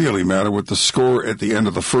doesn't really matter what the score at the end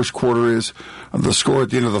of the first quarter is. The score at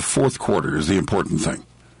the end of the fourth quarter is the important thing.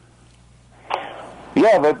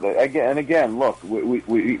 Yeah, but again, look,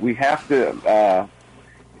 we have to.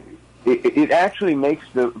 It actually makes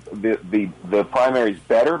the primaries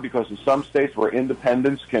better, because in some states where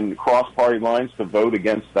independents can cross party lines to vote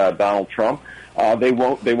against Donald Trump, they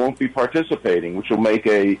won't be participating, which will make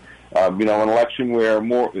an election where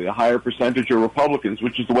a higher percentage are Republicans,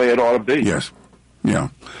 which is the way it ought to be. Yes, yeah.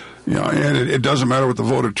 Yeah, and it doesn't matter what the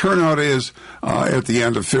voter turnout is at the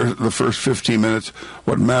end of the first 15 minutes.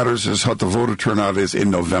 What matters is what the voter turnout is in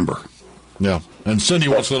November. Yeah, and Cindy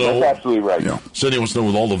wants to know. That's absolutely right. Yeah. Cindy wants to know,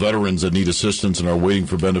 with all the veterans that need assistance and are waiting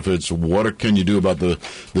for benefits, what can you do about the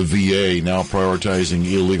VA now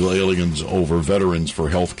prioritizing illegal aliens over veterans for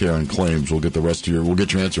health care and claims? We'll get we'll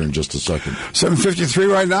get your answer in just a second.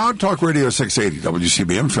 7:53 right now. Talk Radio 680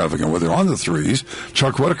 WCBM traffic and weather on the threes.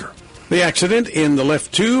 Chuck Whitaker. The accident in the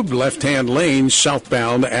left tube, left-hand lane,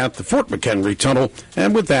 southbound at the Fort McHenry Tunnel.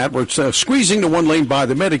 And with that, we're squeezing the one lane by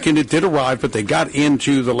the Medican. It did arrive, but they got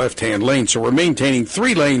into the left-hand lane. So we're maintaining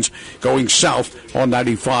 3 lanes going south on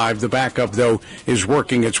 95. The backup, though, is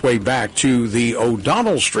working its way back to the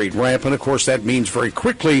O'Donnell Street ramp. And, of course, that means very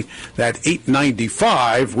quickly that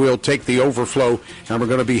 895 will take the overflow, and we're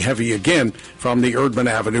going to be heavy again from the Erdman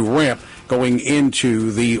Avenue ramp going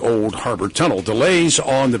into the Old Harbor Tunnel. Delays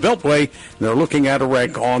on the Beltway. They're looking at a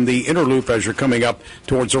wreck on the inner loop as you're coming up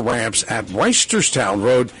towards the ramps at Reisterstown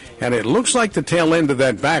Road. And it looks like the tail end of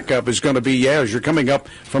that backup is going to be, as you're coming up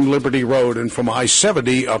from Liberty Road and from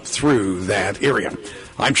I-70 up through that area.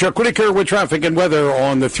 I'm Chuck Whitaker with traffic and weather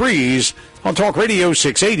on the threes on Talk Radio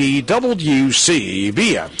 680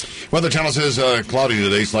 WCBM. Weather Channel says cloudy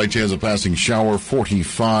today, slight chance of passing shower,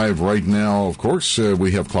 45 right now. Of course,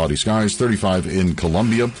 we have cloudy skies, 35 in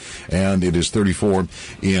Columbia, and it is 34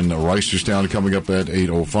 in Reisterstown. Coming up at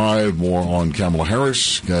 8:05, more on Kamala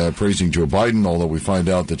Harris praising Joe Biden, although we find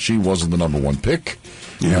out that she wasn't the number one pick.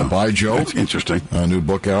 By Joe. That's interesting. A new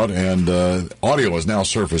book out, and audio has now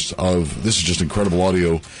surfaced of, this is just incredible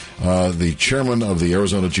audio, the chairman of the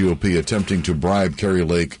Arizona GOP attempting to bribe Kari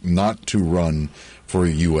Lake not to run for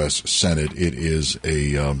U.S. Senate. It is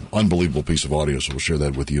a unbelievable piece of audio, so we'll share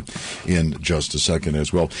that with you in just a second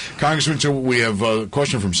as well. Congressman, so we have a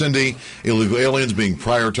question from Cindy. Illegal aliens being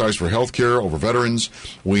prioritized for health care over veterans.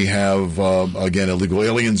 We have, again, illegal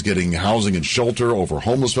aliens getting housing and shelter over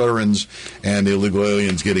homeless veterans, and illegal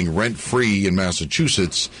aliens getting rent-free in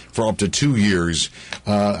Massachusetts for up to 2 years.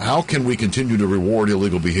 How can we continue to reward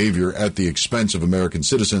illegal behavior at the expense of American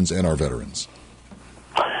citizens and our veterans?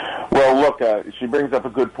 Well, look, she brings up a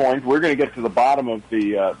good point. We're going to get to the bottom of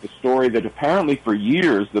the story that apparently for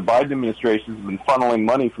years the Biden administration has been funneling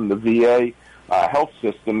money from the VA health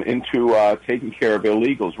system into taking care of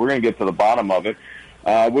illegals. We're going to get to the bottom of it.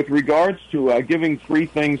 With regards to giving free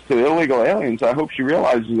things to illegal aliens, I hope she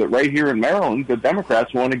realizes that right here in Maryland, the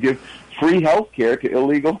Democrats want to give free health care to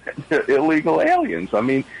illegal aliens. I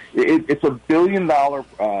mean, it's $1 billion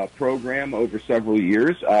program over several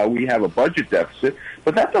years. We have a budget deficit,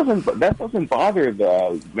 but that doesn't bother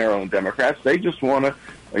the Maryland Democrats. They just want to,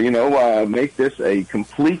 make this a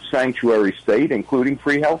complete sanctuary state, including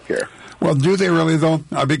free health care. Well, do they really, though?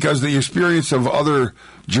 Because the experience of other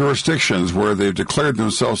jurisdictions where they've declared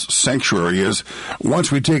themselves sanctuary is,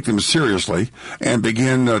 once we take them seriously and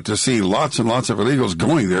begin to see lots and lots of illegals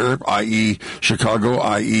going there, i.e. Chicago,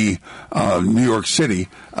 i.e. New York City,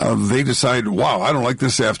 they decide, wow, I don't like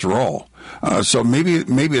this after all. So maybe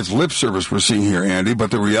it's lip service we're seeing here, Andy,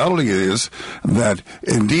 but the reality is that,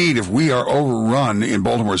 indeed, if we are overrun in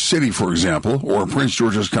Baltimore City, for example, or Prince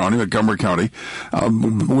George's County, Montgomery County,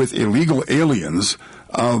 with illegal aliens,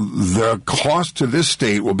 the cost to this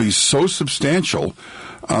state will be so substantial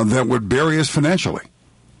that would bury us financially.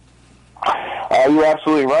 You're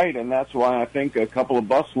absolutely right, and that's why I think a couple of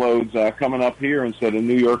busloads coming up here instead of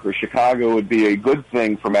New York or Chicago would be a good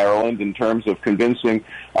thing for Maryland in terms of convincing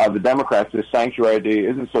the Democrats this sanctuary idea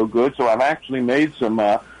isn't so good. So I've actually made some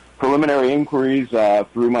preliminary inquiries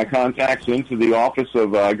through my contacts into the office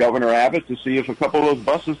of Governor Abbott to see if a couple of those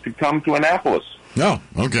buses could come to Annapolis. Oh,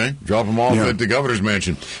 okay. Drop them off at the governor's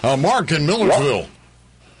mansion. Mark in Millersville.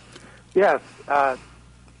 Yes.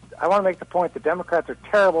 I want to make the point that Democrats are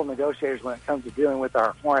terrible negotiators when it comes to dealing with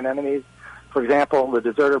our foreign enemies. For example, the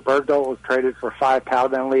deserter Bergdahl was traded for 5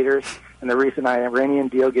 Taliban leaders, and the recent Iranian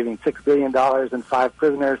deal giving $6 billion and 5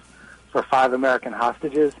 prisoners for 5 American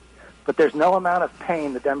hostages. But there's no amount of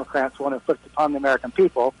pain the Democrats want to inflict upon the American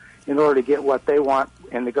people in order to get what they want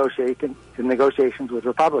in negotiations with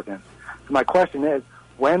Republicans. So my question is,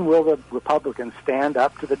 when will the Republicans stand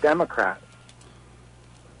up to the Democrats?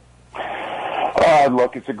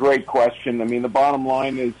 Look, it's a great question. I mean, the bottom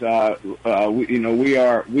line is, we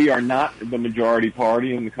are not the majority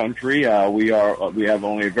party in the country. We have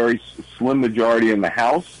only a very slim majority in the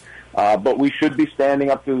House, but we should be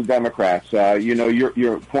standing up to the Democrats.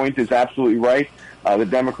 Your point is absolutely right. The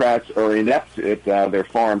Democrats are inept at their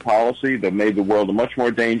foreign policy. They've made the world a much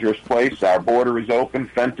more dangerous place. Our border is open,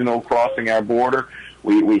 fentanyl crossing our border.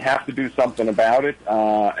 We have to do something about it.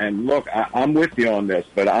 And look, I'm with you on this,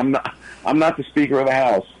 but I'm not the Speaker of the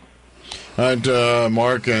House. All right,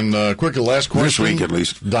 Mark, and quickly, last question. This week, at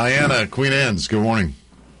least. Diana, Queen Anne's, good morning.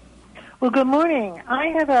 Well, good morning. I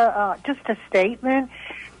have just a statement.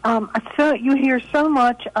 So you hear so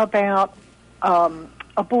much about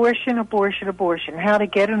abortion, how to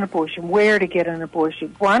get an abortion, where to get an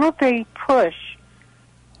abortion. Why don't they push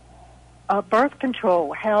birth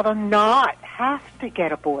control, how to not have to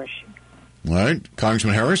get abortion? All right.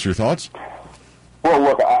 Congressman Harris, your thoughts? Well,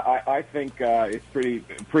 look, I think it's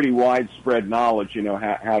pretty widespread knowledge,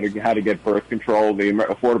 how to get birth control. The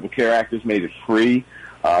Affordable Care Act has made it free.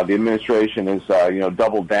 The administration has,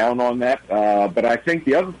 doubled down on that. But I think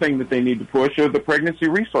the other thing that they need to push are the pregnancy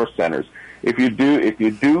resource centers. If you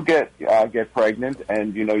do get pregnant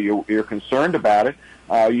and you're concerned about it,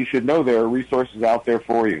 you should know there are resources out there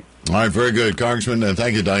for you. All right, very good, Congressman, and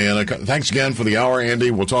thank you, Diana. Thanks again for the hour,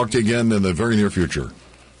 Andy. We'll talk to you again in the very near future.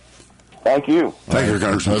 Thank you. Thank you,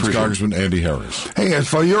 Congressman. That's Congressman Andy Harris. Hey,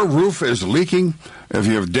 if your roof is leaking, if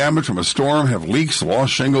you have damage from a storm, have leaks,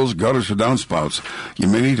 lost shingles, gutters, or downspouts, you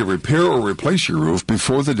may need to repair or replace your roof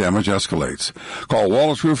before the damage escalates. Call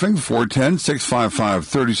Wallace Roofing,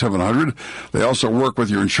 410-655-3700. They also work with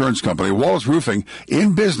your insurance company. Wallace Roofing,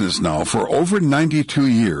 in business now for over 92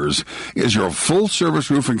 years, is your full-service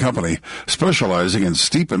roofing company specializing in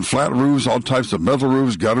steep and flat roofs, all types of metal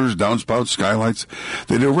roofs, gutters, downspouts, skylights.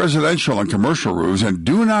 They do residential and commercial roofs and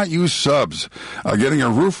do not use subs. Getting a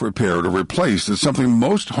roof repaired or replaced is something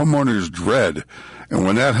most homeowners dread. And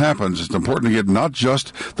when that happens, it's important to get not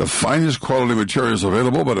just the finest quality materials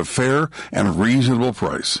available, but a fair and reasonable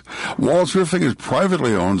price. Wallace Roofing is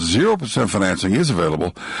privately owned. 0% financing is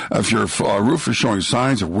available. If your roof is showing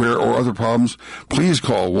signs of wear or other problems, please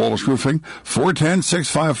call Wallace Roofing,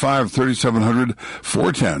 410-655-3700,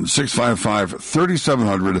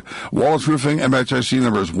 410-655-3700. Wallace Roofing, MHIC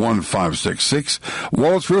number is 1566.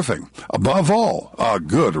 Wallace Roofing, above all, a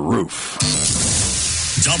good roof.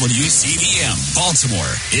 WCBM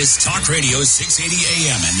Baltimore is Talk Radio 680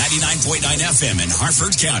 AM and 99.9 FM in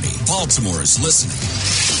Harford County. Baltimore's listening.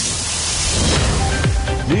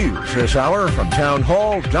 News this hour from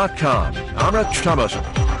townhall.com. I'm Rich Thomason.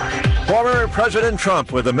 Former President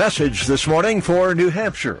Trump with a message this morning for New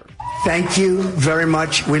Hampshire. Thank you very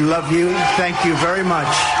much. We love you. Thank you very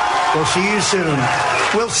much. We'll see you soon.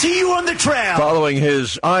 We'll see you on the trail. Following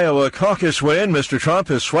his Iowa caucus win, Mr. Trump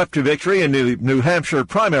has swept to victory in the New Hampshire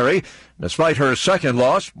primary. Despite her second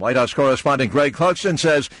loss, White House correspondent Greg Clugston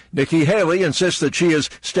says Nikki Haley insists that she is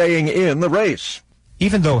staying in the race.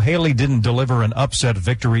 Even though Haley didn't deliver an upset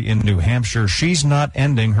victory in New Hampshire, she's not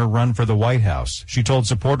ending her run for the White House. She told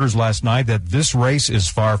supporters last night that this race is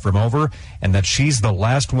far from over and that she's the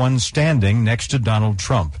last one standing next to Donald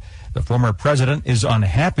Trump. The former president is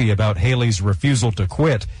unhappy about Haley's refusal to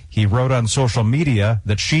quit. He wrote on social media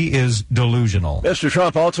that she is delusional. Mr.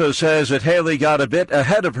 Trump also says that Haley got a bit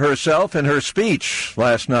ahead of herself in her speech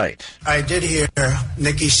last night. I did hear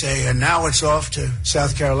Nikki say, and now it's off to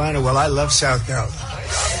South Carolina. Well, I love South Carolina.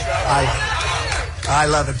 I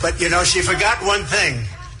love it. But, she forgot one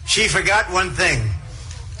thing.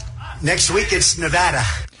 Next week it's Nevada.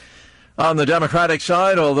 On the Democratic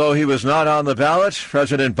side, although he was not on the ballot,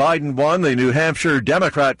 President Biden won the New Hampshire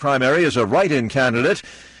Democrat primary as a write-in candidate.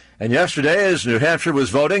 And yesterday, as New Hampshire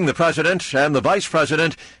was voting, the president and the vice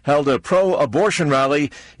president held a pro-abortion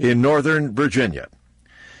rally in northern Virginia.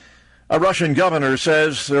 A Russian governor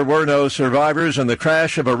says there were no survivors in the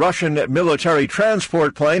crash of a Russian military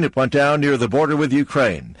transport plane. It went down near the border with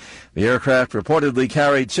Ukraine. The aircraft reportedly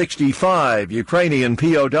carried 65 Ukrainian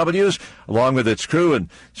POWs, along with its crew and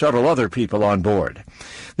several other people on board.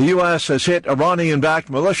 The U.S. has hit Iranian-backed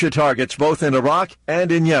militia targets both in Iraq and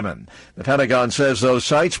in Yemen. The Pentagon says those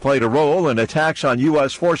sites played a role in attacks on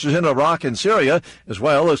U.S. forces in Iraq and Syria, as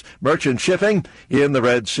well as merchant shipping in the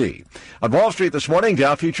Red Sea. On Wall Street this morning,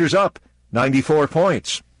 Dow futures up 94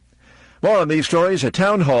 points. More on these stories at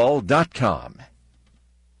townhall.com.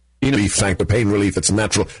 Relief Factor, pain relief that's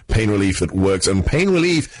natural, pain relief that works, and pain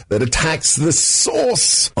relief that attacks the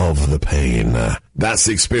source of the pain. That's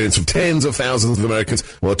the experience of tens of thousands of Americans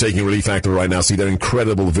who are taking Relief Factor right now. See their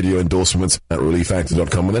incredible video endorsements at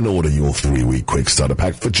relieffactor.com and then order your 3-week quick starter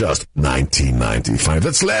pack for just $19.95.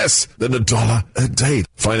 That's less than $1 a day.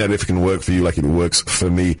 Find out if it can work for you like it works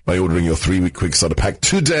for me by ordering your 3-week quick starter pack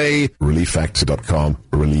today. relieffactor.com,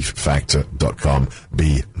 relieffactor.com.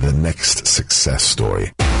 Be the next success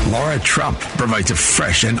story. Laura Trump provides a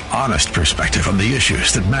fresh and honest perspective on the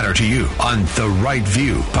issues that matter to you on The Right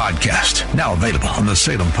View podcast, now available on the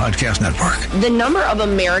Salem Podcast Network. The number of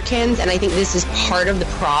Americans, and I think this is part of the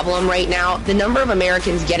problem right now, the number of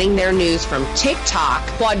Americans getting their news from TikTok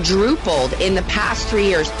quadrupled in the past 3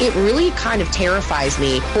 years. It really kind of terrifies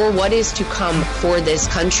me for what is to come for this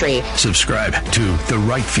country. Subscribe to The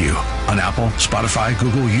Right View on Apple, Spotify,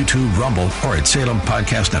 Google, YouTube, Rumble, or at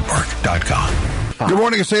SalemPodcastNetwork.com. Good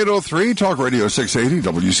morning, it's 8:03, Talk Radio 680,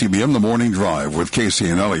 WCBM, The Morning Drive with Casey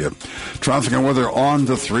and Elliott. Traffic and weather on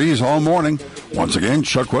the threes all morning. Once again,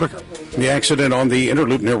 Chuck Whitaker. The accident on the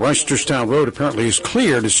Interloop near Reisterstown Road apparently is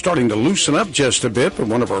cleared. It's starting to loosen up just a bit, but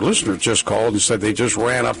one of our listeners just called and said they just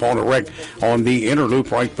ran up on a wreck on the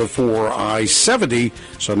Interloop right before I-70.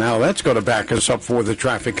 So now that's going to back us up for the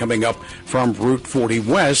traffic coming up from Route 40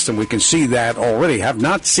 West, and we can see that already. Have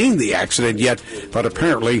not seen the accident yet, but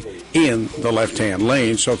apparently in the left-hand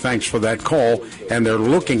lane. So thanks for that call, and they're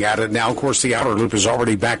looking at it now. Of course, the outer loop is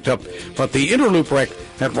already backed up, but the Interloop wreck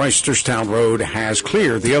at Reisterstown Road has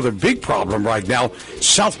cleared. The other big problem right now,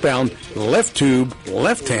 southbound left tube,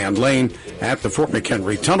 left-hand lane at the Fort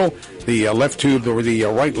McHenry Tunnel. The left tube or the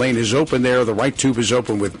right lane is open there. The right tube is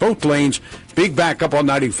open with both lanes. Big backup on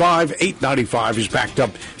 95. 895 is backed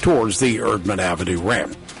up towards the Erdman Avenue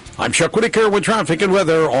ramp. I'm Chuck Whitaker with traffic and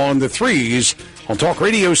weather on the threes on Talk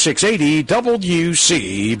Radio 680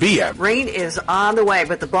 WCBM. Rain is on the way,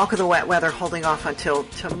 but the bulk of the wet weather holding off until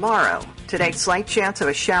tomorrow. Today, slight chance of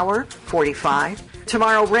a shower, 45.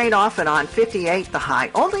 Tomorrow, rain off and on, 58 the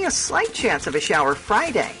high. Only a slight chance of a shower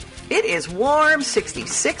Friday. It is warm,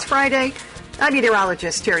 66 Friday. I'm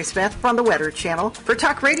meteorologist Terry Smith from the Weather Channel for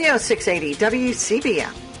Talk Radio 680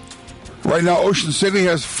 WCBM. Right now, Ocean City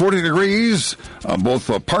has 40 degrees. Both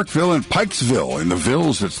Parkville and Pikesville. In the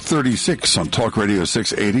Villes, it's 36 on Talk Radio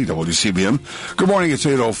 680 WCBM. Good morning, it's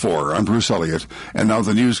 8:04. I'm Bruce Elliott, and now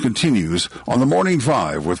the news continues on the Morning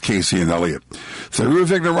Drive with Casey and Elliott. Thiru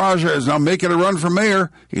Vignarajah is now making a run for mayor.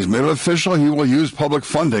 He's made it official. He will use public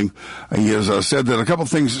funding. He has said that a couple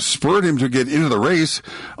things spurred him to get into the race.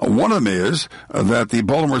 One of them is that the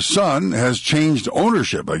Baltimore Sun has changed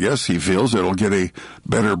ownership. I guess he feels it'll get a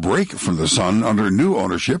better break from the Sun under new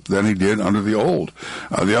ownership than he did under the old.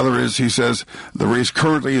 The other is, he says, the race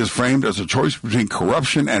currently is framed as a choice between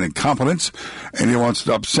corruption and incompetence, and he wants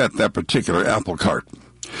to upset that particular apple cart.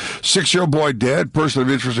 6-year-old boy dead, person of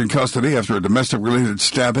interest in custody after a domestic-related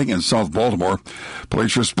stabbing in South Baltimore.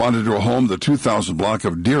 Police responded to a home, the 2000 block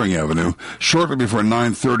of Deering Avenue, shortly before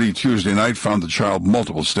 9:30 Tuesday night, found the child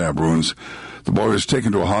multiple stab wounds. The boy was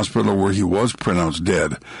taken to a hospital where he was pronounced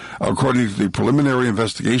dead. According to the preliminary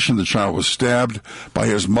investigation, the child was stabbed by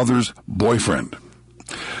his mother's boyfriend.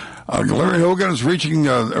 Larry Hogan is reacting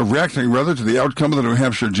to the outcome of the New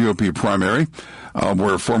Hampshire GOP primary,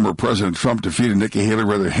 where former President Trump defeated Nikki Haley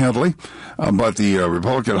rather handily. But the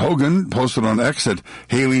Republican Hogan posted on X that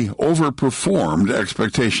Haley overperformed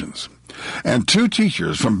expectations. And 2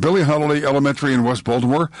 teachers from Billie Holiday Elementary in West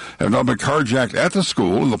Baltimore have now been carjacked at the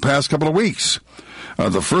school in the past couple of weeks.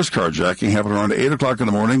 The first carjacking happened around 8 o'clock in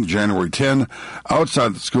the morning, January 10,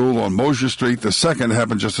 outside the school on Mosier Street. The second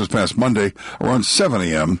happened just this past Monday, around 7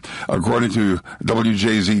 a.m. According to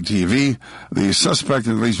WJZ-TV, the suspect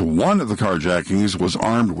in at least one of the carjackings was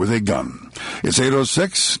armed with a gun. It's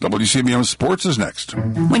 8:06. WCBM Sports is next.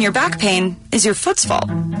 When your back pain is your foot's fault,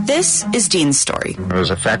 this is Dean's story. It was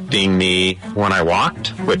affecting me when I walked,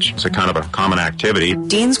 which is a kind of a common activity.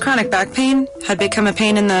 Dean's chronic back pain had become a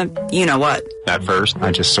pain in the you-know-what. At first,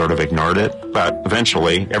 I just sort of ignored it, but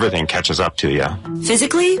eventually everything catches up to you.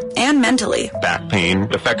 Physically and mentally. Back pain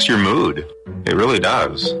affects your mood. It really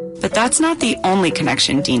does. But that's not the only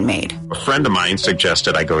connection Dean made. A friend of mine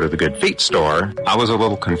suggested I go to the Good Feet store. I was a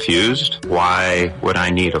little confused. Why would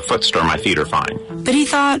I need a foot store? My feet are fine. But he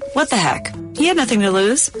thought, what the heck? He had nothing to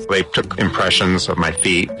lose. They took impressions of my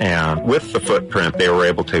feet, and with the footprint, they were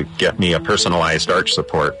able to get me a personalized arch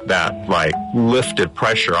support that, lifted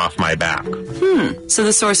pressure off my back. So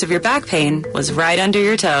the source of your back pain was right under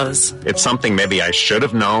your toes. It's something maybe I should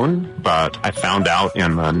have known, but I found out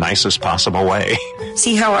in the nicest possible way.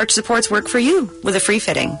 See how arch supports work for you with a free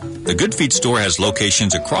fitting. The Good Feet store has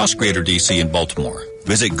locations across Greater D.C. and Baltimore.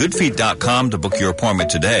 Visit goodfeet.com to book your appointment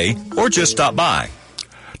today, or just stop by.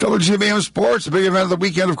 WCBM Sports, the big event of the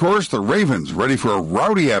weekend, of course. The Ravens ready for a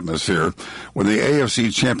rowdy atmosphere when the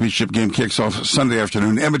AFC Championship game kicks off Sunday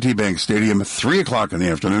afternoon, M&T Bank Stadium at 3 o'clock in the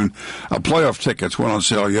afternoon. Playoff tickets went on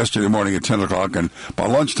sale yesterday morning at 10 o'clock, and by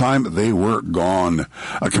lunchtime, they were gone.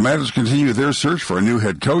 Commanders continue their search for a new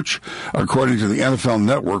head coach. According to the NFL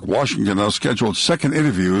Network, Washington now scheduled second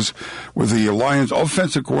interviews with the Lions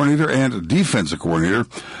offensive coordinator and defensive coordinator.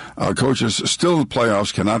 Coaches still in the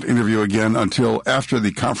playoffs cannot interview again until after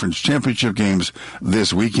the conference championship games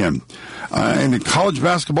this weekend. And in college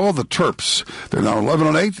basketball, the Terps, they're now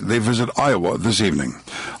 11-8. They visit Iowa this evening.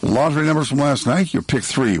 Lottery numbers from last night. Your pick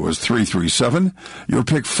 3 was 337. Your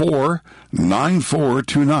pick 4,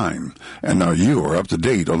 9429. And now you are up to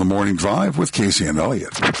date on the morning drive with Casey and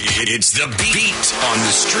Elliott. It's the beat on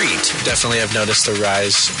the street. Definitely have noticed the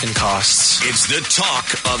rise in costs. It's the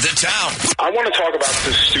talk of the town. I want to talk about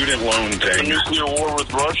the student loan thing. The nuclear war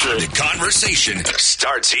with Russia. The conversation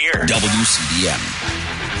starts here. WCBM.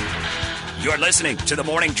 You're listening to The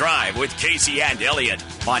Morning Drive with Casey and Elliott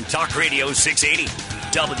on Talk Radio 680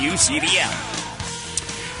 WCBM.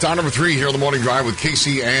 Time number 3 here on The Morning Drive with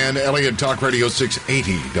Casey and Elliott, Talk Radio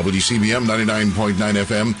 680 WCBM 99.9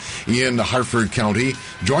 FM in Hartford County.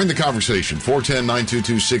 Join the conversation,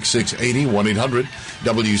 410-922-6680,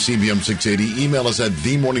 1-800-WCBM 680. Email us at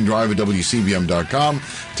themorningdrive@WCBM.com.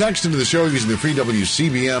 Text into the show using the free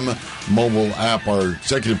WCBM mobile app. Our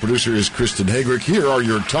executive producer is Kristen Hagrick. Here are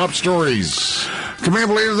your top stories. Coming up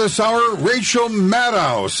later this hour, Rachel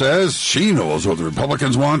Maddow says she knows what the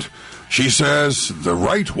Republicans want. She says the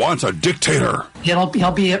right wants a dictator. He'll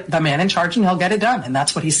be the man in charge, and he'll get it done. And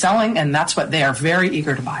that's what he's selling, and that's what they are very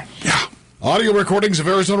eager to buy. Yeah. Audio recordings of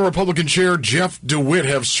Arizona Republican Chair Jeff DeWitt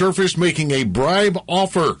have surfaced making a bribe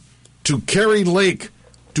offer to Carrie Lake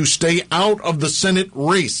to stay out of the Senate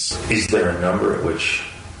race. Is there a number at which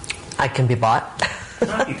I can be bought?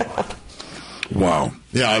 Wow.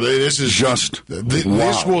 Yeah, this is just This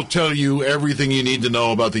wow. will tell you everything you need to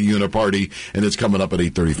know about the Uniparty, and it's coming up at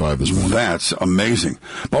 8:35 this morning. That's amazing.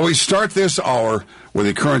 But we start this hour with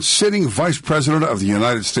the current sitting Vice President of the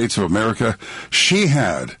United States of America. She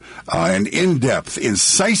had an in-depth,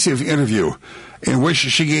 incisive interview in which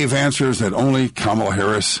she gave answers that only Kamala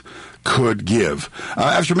Harris could give.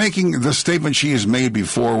 After making the statement she has made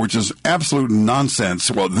before, which is absolute nonsense,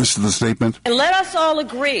 well, this is the statement. And let us all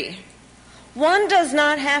agree, one does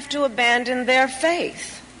not have to abandon their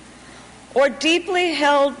faith or deeply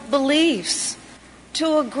held beliefs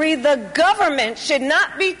to agree the government should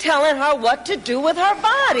not be telling her what to do with her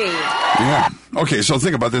body. Yeah. Okay, so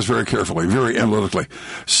think about this very carefully, very analytically.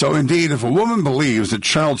 So indeed, if a woman believes that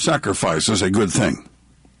child sacrifice is a good thing,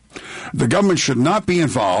 the government should not be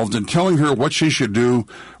involved in telling her what she should do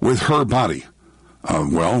with her body.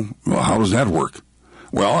 Well, how does that work?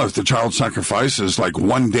 Well, if the child sacrifice is like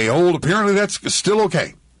 1 day old, apparently that's still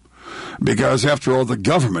okay. Because, after all, the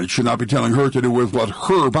government should not be telling her to do with what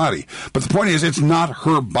her body. But the point is, it's not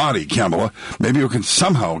her body, Kamala. Maybe you can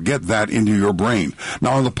somehow get that into your brain.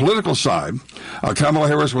 Now, on the political side, Kamala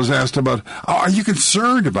Harris was asked about, are you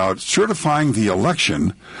concerned about certifying the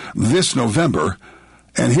election this November?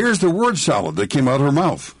 And here's the word salad that came out of her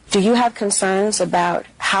mouth. Do you have concerns about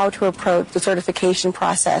how to approach the certification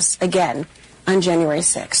process again on January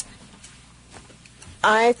 6th?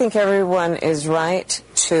 I think everyone is right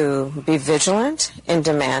to be vigilant in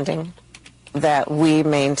demanding that we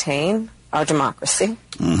maintain our democracy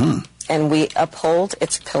and we uphold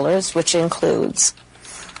its pillars, which includes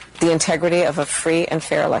the integrity of a free and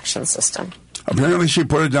fair election system. Apparently she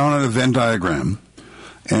put it down on a Venn diagram,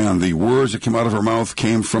 and the words that came out of her mouth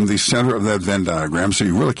came from the center of that Venn diagram, so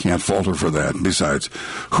you really can't fault her for that. Besides,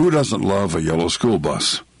 who doesn't love a yellow school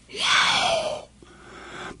bus? Wow.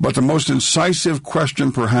 But the most incisive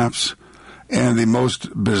question, perhaps, and the most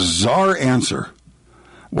bizarre answer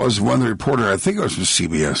was when the reporter, I think it was from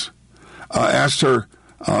CBS, asked her,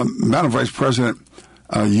 Madam Vice President,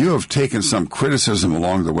 you have taken some criticism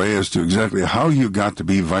along the way as to exactly how you got to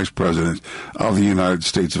be Vice President of the United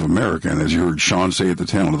States of America. And as you heard Sean say at the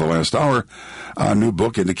tail end of the last hour, a new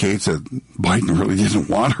book indicates that Biden really didn't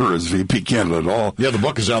want her as VP candidate at all. Yeah, the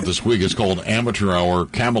book is out this week. It's called Amateur Hour,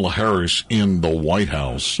 Kamala Harris in the White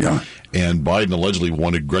House. Yeah. And Biden allegedly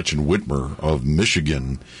wanted Gretchen Whitmer of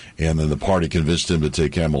Michigan, and then the party convinced him to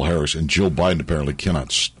take Kamala Harris. And Jill Biden apparently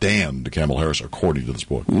cannot stand Kamala Harris, according to this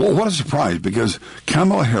book. Well, what a surprise, because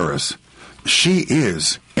Kamala Harris, she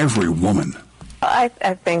is every woman. I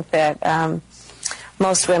think that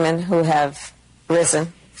most women who have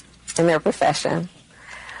risen in their profession,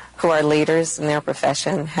 who are leaders in their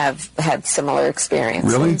profession, have had similar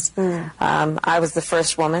experiences. Really? I was the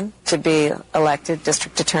first woman to be elected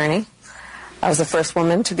district attorney. I was the first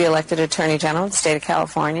woman to be elected Attorney General of the state of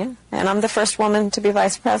California, and I'm the first woman to be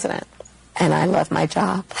Vice President. And I love my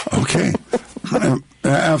job. Okay.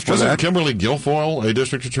 After Wasn't that, Kimberly Guilfoyle a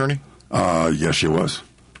district attorney? Yes, she was.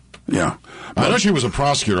 Yeah. I know she was a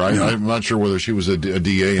prosecutor. I'm not sure whether she was a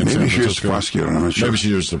DA in San Francisco. Maybe she was the prosecutor. I'm not sure. Maybe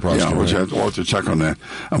she was the prosecutor. Yeah, we'll have to check on that.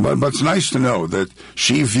 But it's nice to know that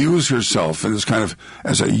she views herself as kind of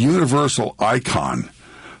as a universal icon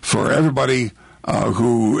for everybody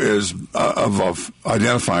who is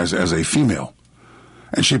identifies as a female,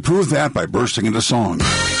 and she proved that by bursting into song.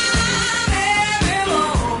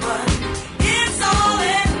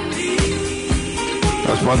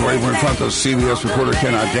 That's, by the way, we're in front of CBS reporter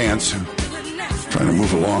Cannot Dance, trying to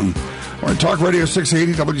move along. All right, Talk Radio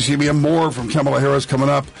 680 WCBM. More from Kamala Harris coming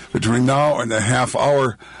up between now and the half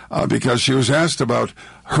hour, because she was asked about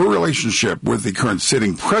her relationship with the current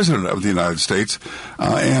sitting president of the United States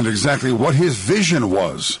and exactly what his vision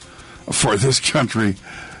was for this country.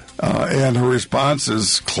 And her response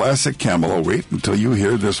is classic Kamala. Wait until you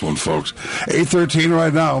hear this one, folks. 8:13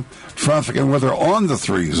 right now. Traffic and weather on the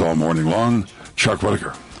threes all morning long. Chuck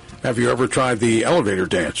Whitaker. Have you ever tried the elevator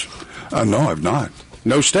dance? No, I've not.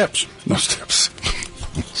 No steps. No steps.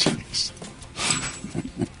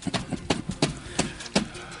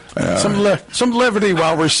 Some levity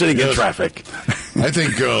while we're sitting in traffic. I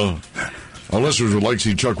think our listeners would like to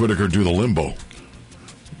see Chuck Whitaker do the limbo.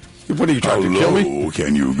 What are you trying to kill me?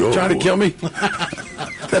 Can you go? Trying to kill me?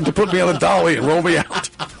 Had to put me on a dolly and roll me out.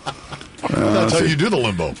 That's how you do the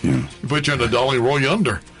limbo. Yeah. You put you on a dolly, roll you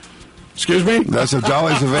under. Excuse me? That's if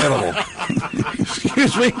dolly's available.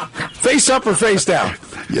 Excuse me? Face up or face down?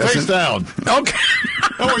 Yes, face down. Okay.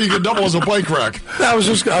 That way you can double as a bike rack. That was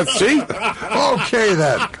just, see? Okay,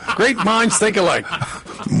 then. Great minds think alike.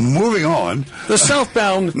 Moving on. The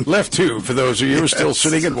southbound left tube, for those of you who are still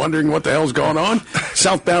sitting and wondering what the hell's going on.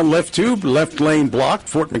 Southbound left tube, left lane blocked,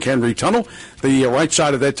 Fort McHenry Tunnel. The right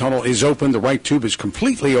side of that tunnel is open. The right tube is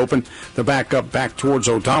completely open. The back up back towards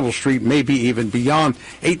O'Donnell Street, maybe even beyond.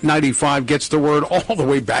 895 gets the word all the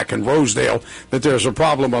way back in Rosedale that there's a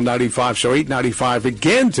problem on 95. So 895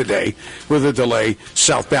 again today with a delay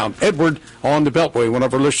southbound. Edward on the Beltway. One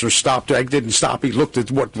of our listeners stopped. I didn't stop. He looked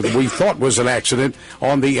at what we thought was an accident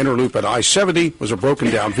on the inner loop at I-70. Was a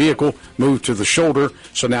broken down vehicle. Moved to the shoulder.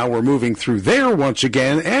 So now we're moving through there once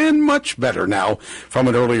again, and much better now from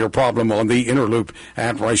an earlier problem on the inner loop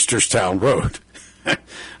at Reisterstown Road.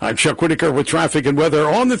 I'm Chuck Whitaker with traffic and weather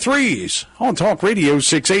on the threes on Talk Radio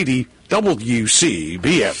 680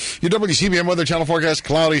 WCBM. Your WCBM weather channel forecast: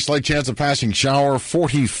 cloudy, slight chance of passing shower.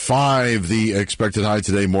 45 the expected high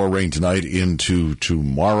today. More rain tonight into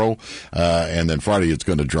tomorrow, and then Friday it's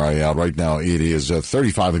going to dry out. Right now it is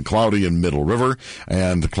 35 and cloudy in Middle River,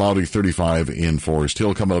 and cloudy 35 in Forest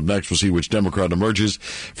Hill. Coming up next, we'll see which Democrat emerges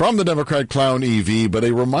from the Democrat clown EV. But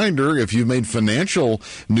a reminder: if you've made financial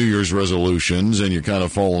New Year's resolutions and you're kind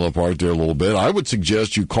of falling apart there a little bit, I would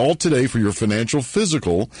suggest you call today for your financial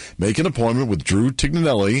physical. Make an appointment with Drew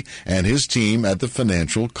Tignanelli and his team at the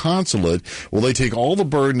Financial Consulate. Well, they take all the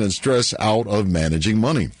burden and stress out of managing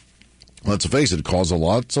money. Let's face it causes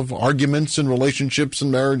lots of arguments in relationships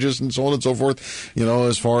and marriages and so on and so forth,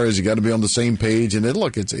 as far as you got to be on the same page. And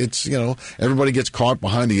it's everybody gets caught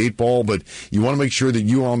behind the eight ball, but you want to make sure that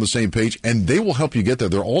you are on the same page, and they will help you get there.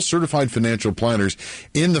 They're all certified financial planners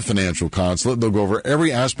in the Financial Consulate. They'll go over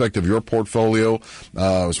every aspect of your portfolio,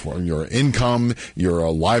 as far as your income,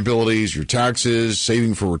 your liabilities, your taxes,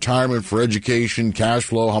 saving for retirement, for education, cash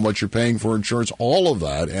flow, how much you're paying for insurance, all of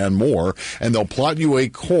that and more. And they'll plot you a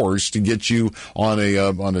course to get you on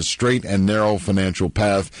a straight and narrow financial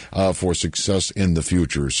path for success in the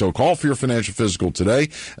future. So call for your financial physical today.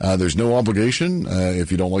 There's no obligation.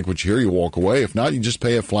 If you don't like what you hear, you walk away. If not, you just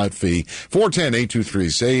pay a flat fee.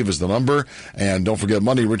 410-823-SAVE is the number. And don't forget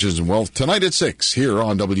Money, Riches, and Wealth tonight at 6 here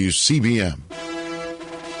on WCBM.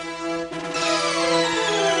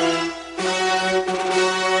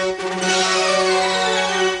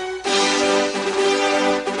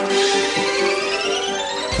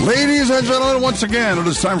 Ladies and gentlemen, once again, it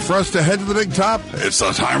is time for us to head to the big top. It's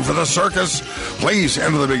the time for the circus. Please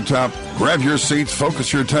enter the big top. Grab your seats.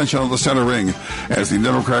 Focus your attention on the center ring as the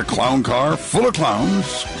Democrat clown car, full of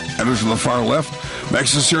clowns, enters from the far left,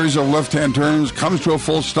 makes a series of left-hand turns, comes to a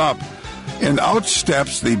full stop, and out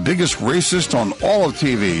steps the biggest racist on all of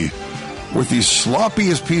TV with the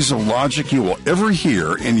sloppiest piece of logic you will ever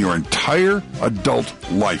hear in your entire adult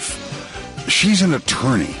life. She's an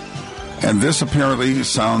attorney. And this apparently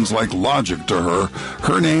sounds like logic to her.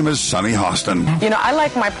 Her name is Sunny Hostin. You know, I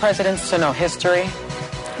like my presidents to know history,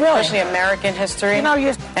 especially American history.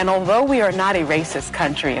 And although we are not a racist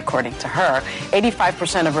country, according to her,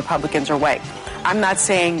 85% of Republicans are white. I'm not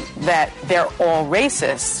saying that they're all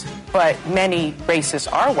racist, but many racists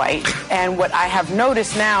are white. And what I have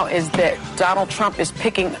noticed now is that Donald Trump is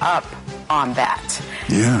picking up on that.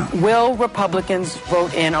 Yeah. Will Republicans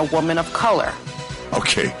vote in a woman of color?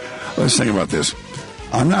 Okay. Let's think about this.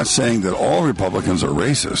 I'm not saying that all Republicans are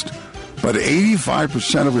racist, but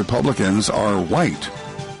 85% of Republicans are white.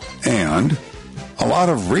 And a lot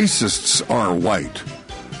of racists are white.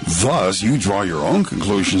 Thus, you draw your own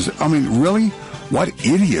conclusions. I mean, really? What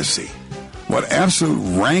idiocy. What absolute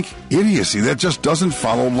rank idiocy. That just doesn't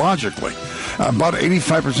follow logically. About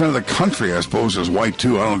 85% of the country, I suppose, is white,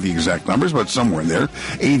 too. I don't know the exact numbers, but somewhere in there.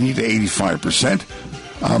 80 to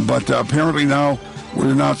 85%. But apparently now,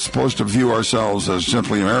 we're not supposed to view ourselves as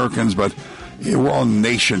simply Americans, but we're all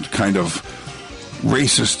nation kind of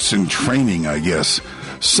racists in training, I guess.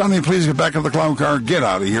 Sonny, please get back in the clown car, get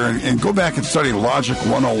out of here, and go back and study Logic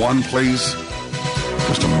 101, please.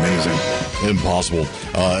 Just amazing. Impossible.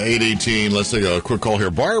 8:18, let's take a quick call here.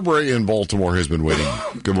 Barbara in Baltimore has been waiting.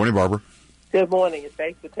 Good morning, Barbara. Good morning, and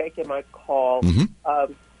thanks for taking my call.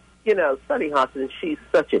 Mm-hmm. You know, Sunny Hostin, she's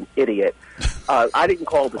such an idiot. I didn't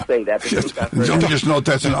call to say that. Don't just note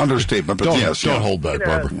that's an understatement, but yes. Don't hold back,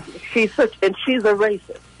 Barbara. She's a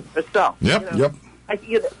racist herself. Yep, yep.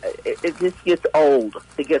 It just gets old.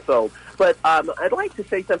 It gets old. But I'd like to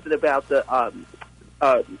say something about the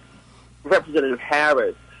Representative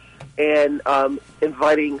Harris and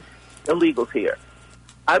inviting illegals here.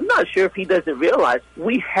 I'm not sure if he doesn't realize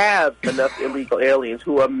we have enough illegal aliens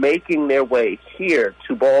who are making their way here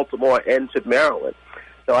to Baltimore and to Maryland.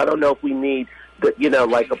 So I don't know if we need,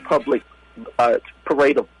 like a public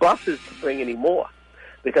parade of buses to bring any more,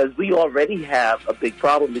 because we already have a big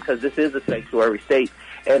problem because this is a sanctuary state.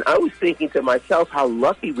 And I was thinking to myself how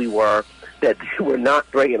lucky we were that we're not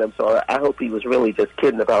bringing them. So I hope he was really just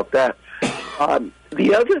kidding about that.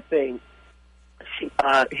 The other thing,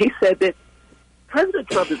 he said that President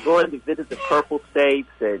Trump is going to visit the purple states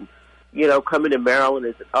and, coming to Maryland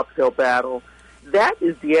is an uphill battle. That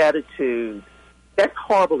is the attitude. That's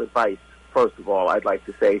horrible advice, first of all, I'd like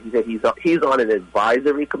to say. He said he's on an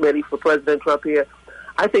advisory committee for President Trump here.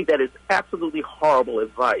 I think that is absolutely horrible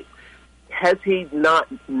advice. Has he not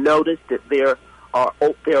noticed that there are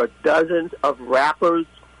dozens of rappers,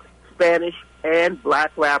 Spanish and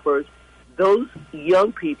black rappers? Those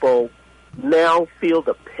young people now feel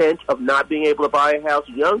the pinch of not being able to buy a house.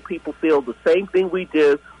 Young people feel the same thing we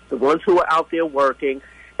do, the ones who are out there working,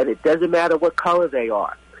 and it doesn't matter what color they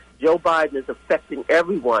are. Joe Biden is affecting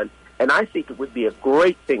everyone, and I think it would be a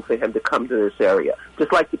great thing for him to come to this area.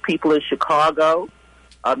 Just like the people in Chicago,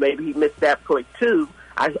 maybe he missed that point too.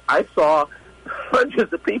 I saw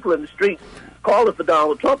hundreds of people in the streets calling for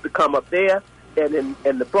Donald Trump to come up there, and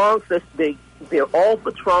in the Bronx, they're all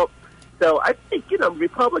for Trump. So I think,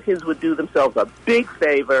 Republicans would do themselves a big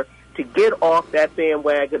favor to get off that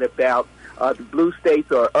bandwagon about the blue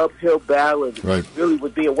states or uphill battle, and really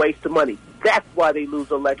would be a waste of money. That's why they lose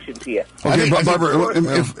elections here. Okay, Barbara,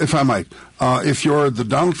 if I might, if you're the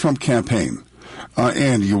Donald Trump campaign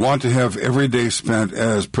and you want to have every day spent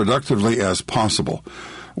as productively as possible,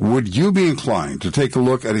 would you be inclined to take a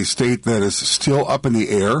look at a state that is still up in the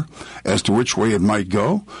air as to which way it might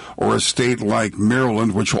go, or a state like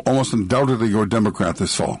Maryland, which will almost undoubtedly go Democrat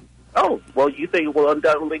this fall? Oh, well, you think it will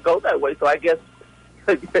undoubtedly go that way, so I guess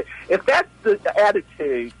if that's the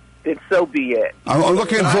attitude, then so be it. I'm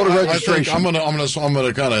looking at voter registration. I'm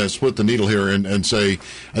gonna kind of split the needle here and say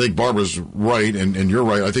I think Barbara's right and you're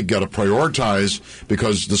right. I think you got to prioritize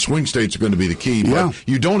because the swing states are going to be the key. But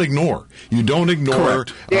you don't ignore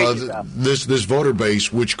this voter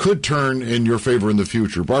base, which could turn in your favor in the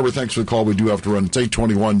future. Barbara, thanks for the call. We do have to run. It's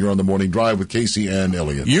 8:21. You're on the morning drive with Casey and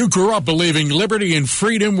Elliott. You grew up believing liberty and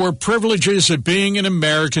freedom were privileges of being an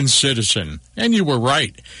American citizen, and you were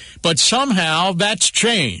right. But somehow that's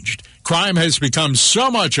changed. Crime has become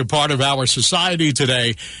so much a part of our society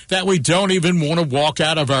today that we don't even want to walk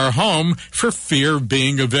out of our home for fear of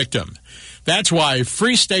being a victim. That's why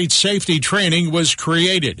Free State Safety Training was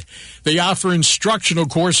created. They offer instructional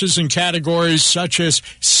courses in categories such as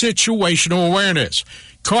situational awareness,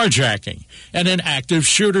 carjacking, and an active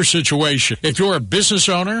shooter situation. If you're a business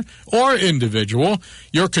owner or individual,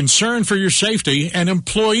 you're concerned for your safety and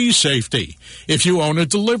employee safety. If you own a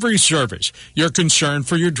delivery service, you're concerned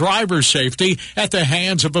for your driver's safety at the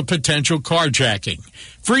hands of a potential carjacking.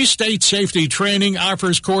 Free State Safety Training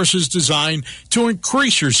offers courses designed to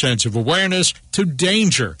increase your sense of awareness to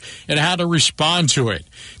danger and how to respond to it.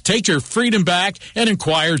 Take your freedom back and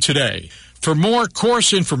inquire today. For more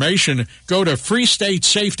course information, go to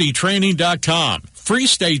freestatesafetytraining.com.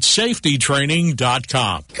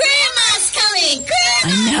 freestatesafetytraining.com. Grandma's coming! Grandma!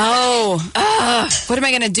 I know. What am I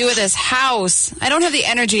going to do with this house? I don't have the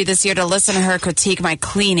energy this year to listen to her critique my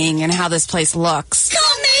cleaning and how this place looks. Call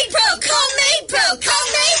MaidPro! Call MaidPro! Call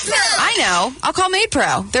MaidPro! I know. I'll call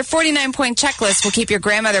MaidPro. Their 49-point checklist will keep your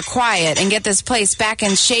grandmother quiet and get this place back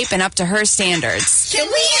in shape and up to her standards. Can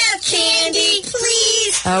we have candy,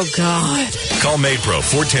 please? Oh, God. Call MaidPro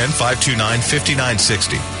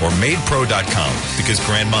 410-529-5960 or MaidPro.com because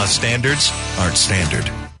Grandma's standards aren't standard.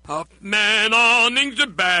 Huffman awnings are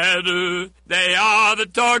better. They are the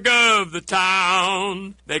talk of the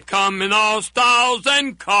town. They come in all styles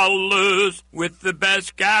and colors with the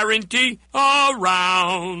best guarantee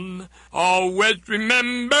around. Always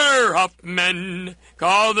remember Huffman.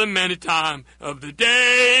 Call them any time of the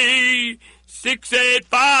day.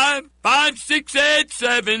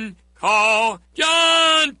 685-5687. Call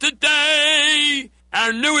John today.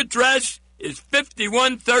 Our new address is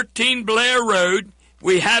 5113 Blair Road.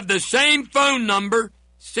 We have the same phone number,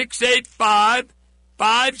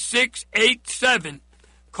 685-5687.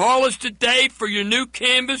 Call us today for your new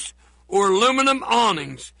canvas or aluminum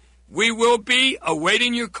awnings. We will be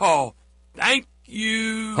awaiting your call. Thank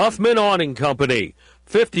you. Huffman Awning Company,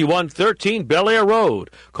 5113 Bel Air Road.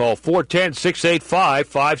 Call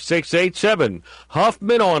 410-685-5687.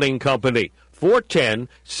 Huffman Awning Company,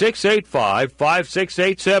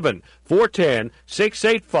 410-685-5687.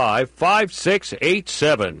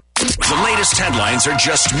 410-685-5687. The latest headlines are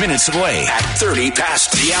just minutes away at 30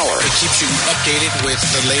 past the hour. It keeps you updated with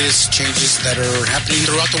the latest changes that are happening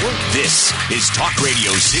throughout the world. This is Talk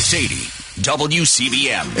Radio 680.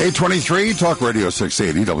 WCBM. 823, Talk Radio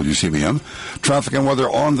 680, WCBM. Traffic and weather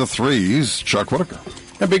on the threes. Chuck Whitaker.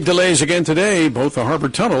 And big delays again today. Both the harbor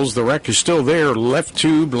tunnels, the wreck is still there. Left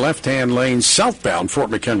tube, left-hand lane, southbound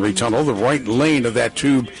Fort McHenry Tunnel. The right lane of that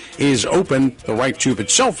tube is open. The right tube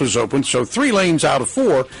itself is open. So 3 lanes out of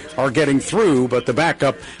 4 are getting through, but the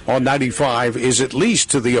backup on 95 is at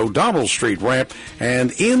least to the O'Donnell Street ramp.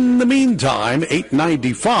 And in the meantime,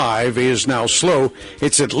 895 is now slow.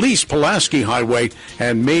 It's at least Pulaski Highway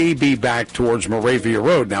and may be back towards Moravia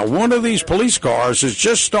Road. Now, one of these police cars is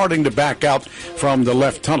just starting to back out from the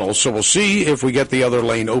left tunnel, so we'll see if we get the other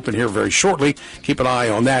lane open here very shortly. Keep an eye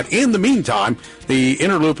on that. In the meantime, the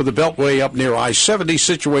inner loop of the Beltway up near I-70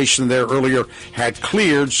 situation there earlier had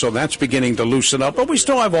cleared, so that's beginning to loosen up, but we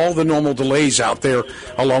still have all the normal delays out there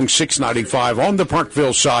along 695 on the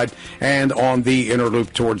Parkville side and on the inner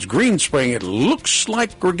loop towards Green Spring. It looks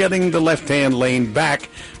like we're getting the left-hand lane back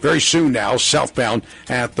very soon now, southbound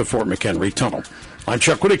at the Fort McHenry Tunnel. I'm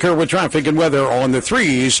Chuck Whitaker with traffic and weather on the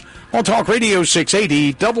threes on Talk Radio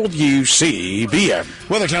 680 WCBM.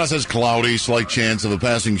 Weather Channel says cloudy, slight chance of a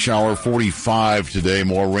passing shower, 45 today.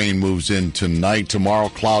 More rain moves in tonight. Tomorrow,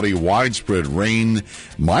 cloudy, widespread rain,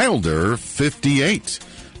 milder, 58.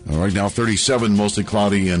 Right now, 37, mostly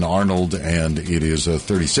cloudy in Arnold, and it is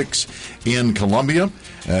 36 in Columbia.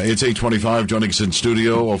 It's 8:25, joining us in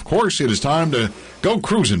studio. Of course, it is time to go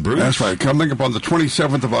cruising, Bruce. That's right. Coming up on the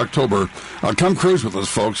 27th of October. Come cruise with us,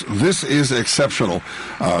 folks. This is exceptional.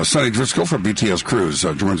 Sonny Driscoll from BTS Cruise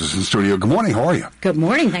joins us in studio. Good morning. How are you? Good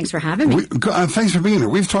morning. Thanks for having me. Thanks for being here.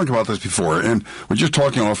 We've talked about this before, and we're just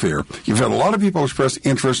talking off air. You've had a lot of people express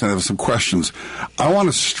interest and have some questions. I want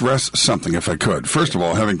to stress something, if I could. First of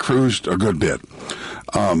all, having cruised a good bit,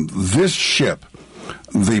 this ship,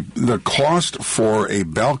 the cost for a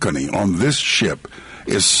balcony on this ship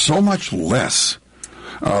is so much less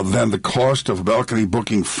than the cost of a balcony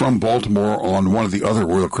booking from Baltimore on one of the other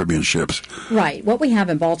Royal Caribbean ships. Right. What we have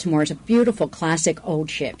in Baltimore is a beautiful classic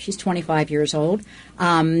old ship. She's 25 years old,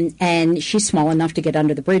 and she's small enough to get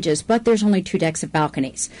under the bridges, but there's only 2 decks of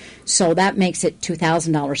balconies. So that makes it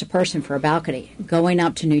 $2,000 a person for a balcony. Going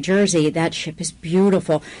up to New Jersey, that ship is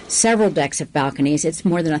beautiful. Several decks of balconies. It's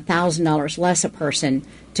more than $1,000 less a person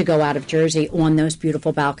to go out of Jersey on those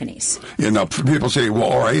beautiful balconies. And now people say, well,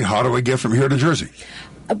 all right, how do we get from here to Jersey?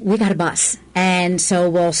 We got a bus, and so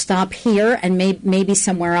we'll stop here and maybe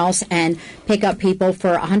somewhere else and pick up people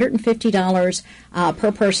for $150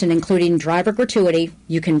 per person, including driver gratuity.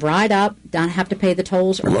 You can ride up, don't have to pay the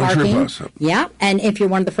tolls or Luxury parking. bus. Yeah, and if you're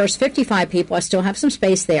one of the first 55 people, I still have some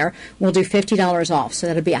space there. We'll do $50 off, so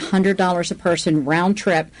that'll be $100 a person round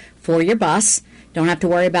trip for your bus. Don't have to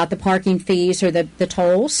worry about the parking fees or the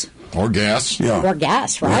tolls. Or gas. Yeah. Or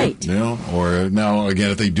gas, right. Yeah. Or now,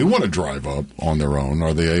 again, if they do want to drive up on their own,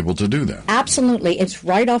 are they able to do that? Absolutely. It's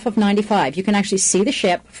right off of 95. You can actually see the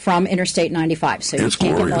ship from Interstate 95, so It's you can't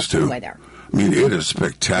get glorious, lost on too. the way there. I mean, it is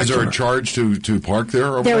spectacular. Is there a charge to park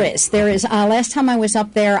there? There is. Last time I was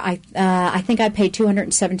up there, I think I paid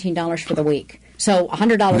 $217 for the week. So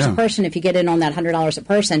 $100 a person. If you get in on that $100 a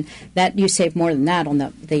person, that you save more than that on the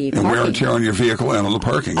parking. And wear and tear on your vehicle and on the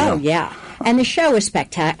parking. Oh, yeah. And the show is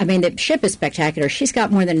spectacular. I mean, the ship is spectacular. She's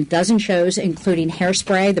got more than a dozen shows, including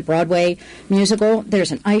Hairspray, the Broadway musical.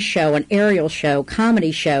 There's an ice show, an aerial show,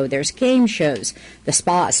 comedy show. There's game shows. The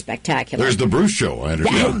spa is spectacular. There's the Bruce show, I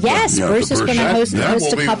understand. Yes, Bruce is going to host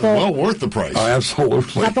will a be couple. well worth the price.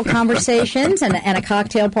 Absolutely. Couple conversations and a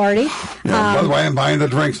cocktail party. Yeah, by the way, I'm buying the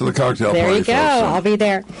drinks at the cocktail there party. You go. Folks, so. I'll be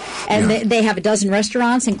there. And they have a dozen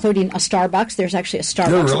restaurants, including a Starbucks. There's actually a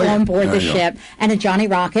Starbucks really? on board the Yeah. ship. And a Johnny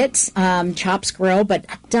Rockets, Chops Grill, but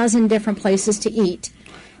a dozen different places to eat.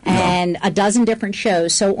 And a dozen different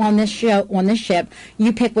shows. So on this ship,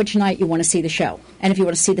 you pick which night you want to see the show. And if you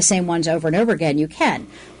want to see the same ones over and over again, you can.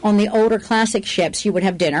 On the older classic ships, you would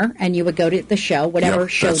have dinner and you would go to the show, whatever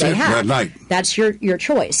show they have. That night. That's your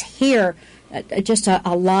choice. Here, just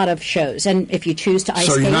a lot of shows, and if you choose to ice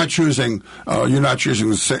skate, you're not choosing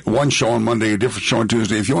one show on Monday, a different show on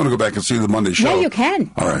Tuesday. If you want to go back and see the Monday show, yeah, you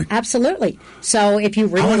can. All right, absolutely. So if you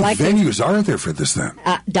really how many like venues are there for this then?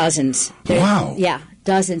 Dozens. Wow. Yeah.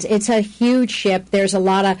 Dozens. It's a huge ship. There's a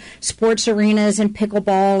lot of sports arenas and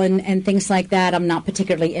pickleball and things like that. I'm not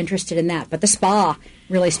particularly interested in that, but the spa,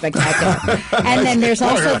 really spectacular. And then there's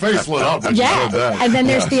also your face lit up when you said that. And then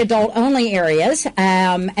there's the adult only areas,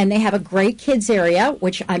 and they have a great kids area,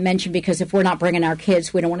 which I mentioned because if we're not bringing our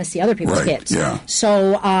kids, we don't want to see other people's kids. Yeah.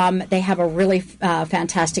 So they have a really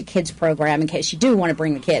fantastic kids program in case you do want to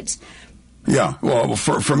bring the kids. Yeah, well,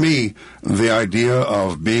 for me, the idea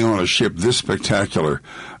of being on a ship this spectacular,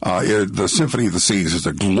 the Symphony of the Seas is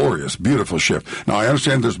a glorious, beautiful ship. Now, I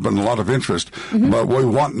understand there's been a lot of interest, but what we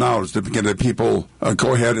want now is to get the people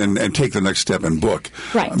go ahead and take the next step and book.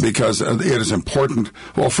 Right. Because it is important.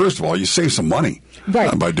 Well, first of all, you save some money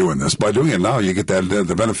by doing this. By doing it now, you get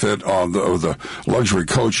the benefit of the luxury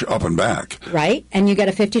coach up and back. Right, and you get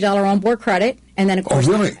a $50 onboard credit. And then, of course,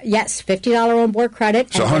 really? Yes, $50 on board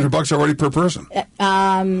credit. So $100 already per person.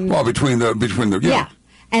 Well, between the yeah.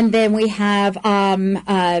 And then we have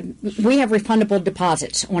refundable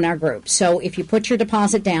deposits on our group. So if you put your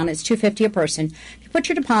deposit down, it's $250 a person. If you put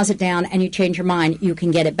your deposit down and you change your mind, you can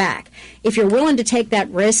get it back. If you're willing to take that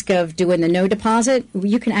risk of doing the no deposit,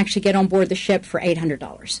 you can actually get on board the ship for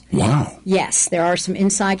 $800. Wow. Yes, there are some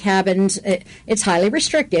inside cabins. It's highly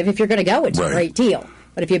restrictive. If you're going to go, it's a great deal.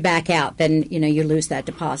 But if you back out, then you lose that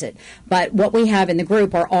deposit. But what we have in the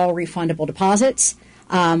group are all refundable deposits.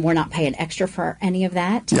 We're not paying extra for any of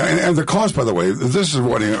that. Yeah, and the cost, by the way, this is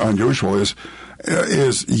what unusual is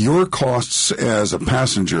your costs as a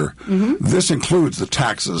passenger. This includes the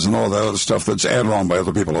taxes and all that other stuff that's added on by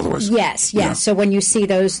other people otherwise. Yes. Yeah. So when you see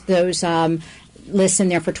those lists in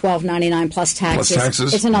there for $12.99 plus taxes.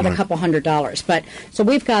 It's another couple $100. But so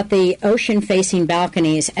we've got the ocean-facing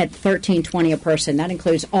balconies at $13.20 a person. That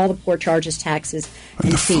includes all the port charges, taxes,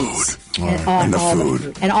 and fees, and the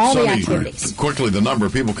food, and all the activities. Quickly, the number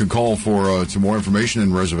people can call for some more information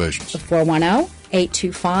and reservations.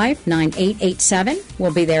 410-825-9887.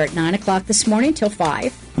 We'll be there at 9 o'clock this morning till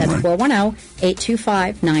 5. That's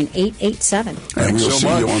 410-825-9887. And we'll see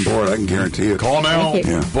you on board. I can guarantee it. Call now.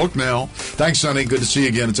 Book now. Thanks, Sonny. Good to see you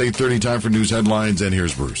again. It's 8:30. Time for news headlines, and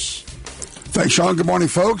here's Bruce. Thanks, Sean. Good morning,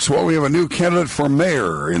 folks. Well, we have a new candidate for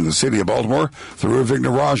mayor in the city of Baltimore. Thuruvik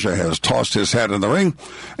Naraja has tossed his hat in the ring,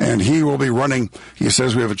 and he will be running. He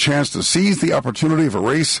says we have a chance to seize the opportunity of a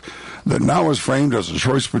race that now is framed as a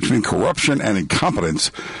choice between corruption and incompetence,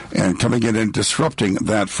 and coming in and disrupting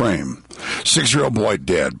that frame. 6-year-old boy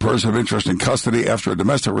dead. Person of interest in custody after a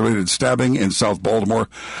domestic-related stabbing in South Baltimore.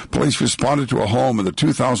 Police responded to a home in the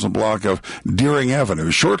 2000 block of Deering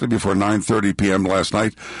Avenue shortly before 9:30 p.m. last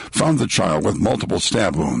night. Found the child with multiple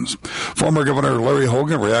stab wounds. Former Governor Larry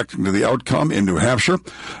Hogan reacting to the outcome in New Hampshire.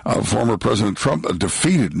 Former President Trump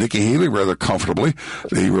defeated Nikki Haley rather comfortably.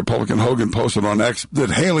 The Republican Hogan posted on X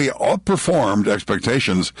that Haley outperformed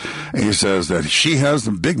expectations. And he says that she has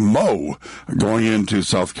the big mo going into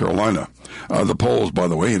South Carolina. The polls, by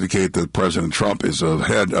the way, indicate that President Trump is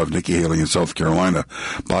ahead of Nikki Haley in South Carolina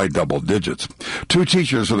by double digits. 2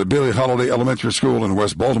 teachers of the Billie Holiday Elementary School in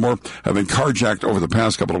West Baltimore have been carjacked over the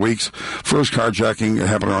past couple of weeks. First carjacking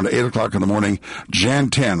happened around 8 o'clock in the morning, Jan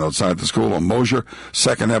 10, outside the school on Mosier.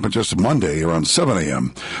 Second happened just Monday around 7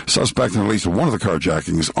 a.m. Suspect in at least one of the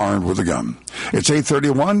carjackings armed with a gun. It's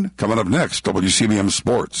 8:31. Coming up next, WCBM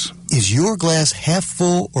Sports. Is your glass half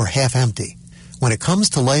full or half empty? When it comes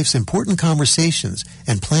to life's important conversations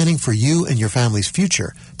and planning for you and your family's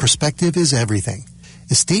future, perspective is everything.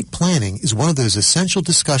 Estate planning is one of those essential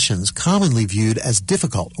discussions commonly viewed as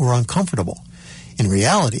difficult or uncomfortable. In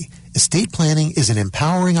reality, estate planning is an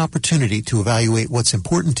empowering opportunity to evaluate what's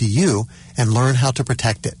important to you and learn how to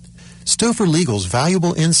protect it. Stouffer Legal's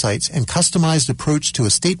valuable insights and customized approach to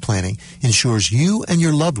estate planning ensures you and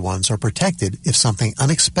your loved ones are protected if something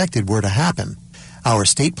unexpected were to happen. Our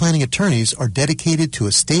estate planning attorneys are dedicated to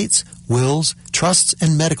estates, wills, trusts,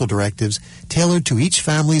 and medical directives tailored to each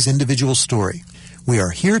family's individual story. We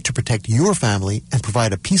are here to protect your family and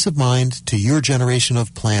provide a peace of mind to your generation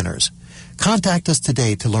of planners. Contact us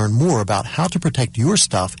today to learn more about how to protect your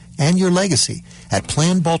stuff and your legacy at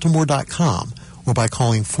planbaltimore.com or by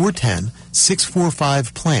calling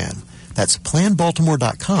 410-645-PLAN. That's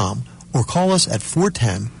planbaltimore.com or call us at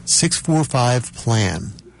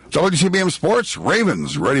 410-645-PLAN. WCBM Sports,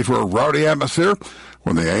 Ravens ready for a rowdy atmosphere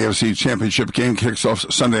when the AFC Championship game kicks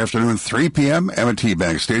off Sunday afternoon, 3 p.m., M&T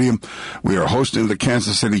Bank Stadium. We are hosting the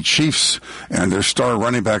Kansas City Chiefs and their star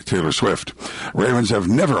running back, Taylor Swift. Ravens have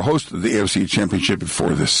never hosted the AFC Championship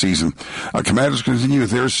before this season. Commanders continue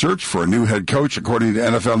their search for a new head coach. According to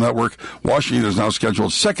NFL Network, Washington has now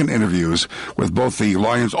scheduled second interviews with both the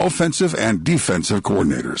Lions' offensive and defensive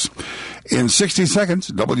coordinators. In 60 seconds,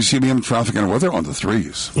 WCBM traffic and weather on the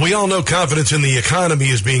threes. We all know confidence in the economy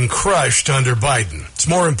is being crushed under Biden. It's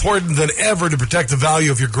more important than ever to protect the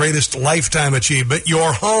value of your greatest lifetime achievement,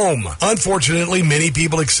 your home. Unfortunately, many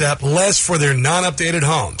people accept less for their non-updated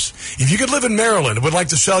homes. If you could live in Maryland and would like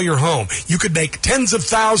to sell your home, you could make tens of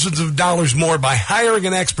thousands of dollars more by hiring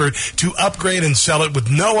an expert to upgrade and sell it with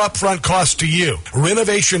no upfront cost to you.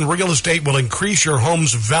 Renovation Real Estate will increase your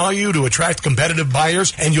home's value to attract competitive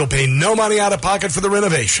buyers, and you'll pay no money out of pocket for the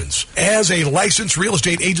renovations. As a licensed real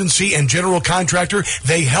estate agency and general contractor,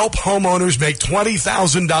 they help homeowners make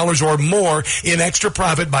 $20,000 or more in extra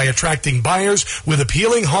profit by attracting buyers with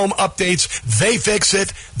appealing home updates. They fix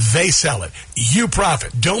it, they sell it. You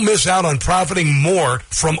profit. Don't miss out on profiting more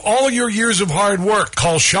from all your years of hard work.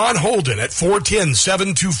 Call Sean Holden at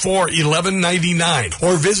 410-724-1199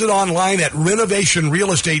 or visit online at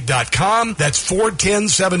renovationrealestate.com. That's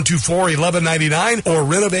 410-724-1199 or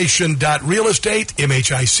renovation.realestate,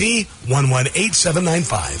 MHIC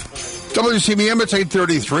 118795. WCBM, it's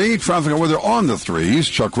 8:33. Traffic and weather on the threes.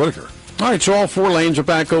 Chuck Whitaker. All right, so all 4 lanes are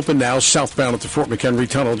back open now, southbound at the Fort McHenry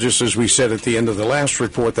Tunnel. Just as we said at the end of the last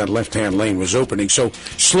report, that left-hand lane was opening. So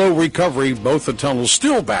slow recovery, both the tunnels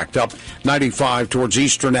still backed up. 95 towards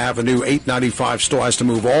Eastern Avenue, 895 still has to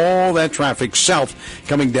move all that traffic south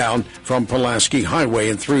coming down from Pulaski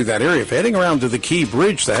Highway and through that area. If heading around to the Key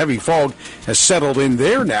Bridge, the heavy fog has settled in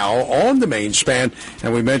there now on the main span.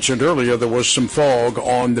 And we mentioned earlier there was some fog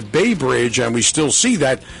on the Bay Bridge, and we still see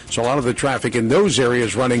that. So a lot of the traffic in those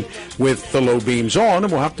areas running with the low beams on,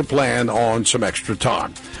 and we'll have to plan on some extra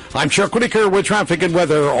time. I'm Chuck Whitaker with traffic and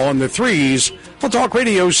weather on the threes on Talk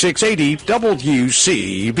Radio 680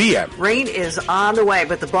 WCBM. Rain is on the way,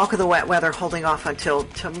 but the bulk of the wet weather holding off until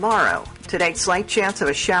tomorrow. Today, slight chance of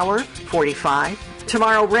a shower, 45.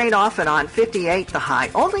 Tomorrow, rain off and on, 58 the high.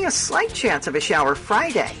 Only a slight chance of a shower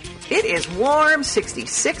Friday. It is warm,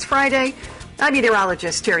 66 Friday. I'm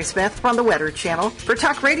meteorologist Terry Smith from the Weather Channel for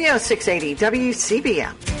Talk Radio 680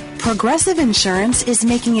 WCBM. Progressive Insurance is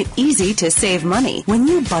making it easy to save money. When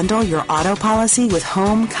you bundle your auto policy with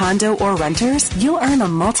home, condo, or renters, you'll earn a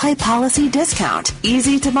multi-policy discount.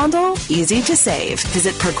 Easy to bundle, easy to save.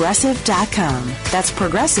 Visit Progressive.com. That's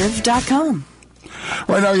Progressive.com.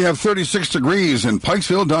 Right now you have 36 degrees in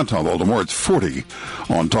Pikesville, downtown Baltimore. It's 40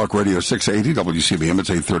 on Talk Radio 680 WCBM.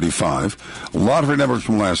 It's 8:35. A lot of your numbers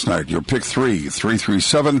from last night. Your pick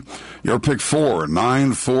 3-337. Your pick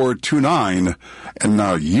 4-9429. And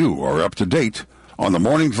now you are up to date on the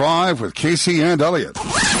Morning Drive with Casey and Elliott.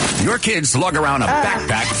 Your kids lug around a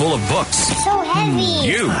backpack full of books. So heavy.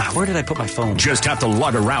 You. Where did I put my phone? Just have to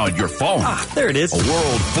lug around your phone. There it is. A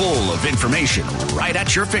world full of information right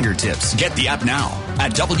at your fingertips. Get the app now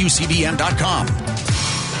at WCBM.com.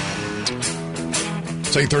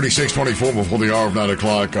 It's 8:36:24 before the hour of 9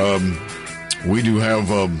 o'clock. We do have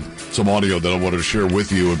some audio that I wanted to share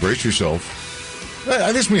with you. And brace yourself.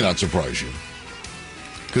 This may not surprise you.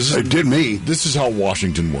 Because it did me. This is how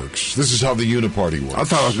Washington works. This is how the Uniparty works. I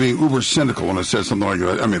thought I was being uber cynical when I said something like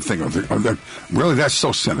that. I mean, really, that's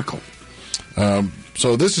so cynical.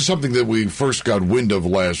 So this is something that we first got wind of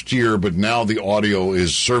last year, but now the audio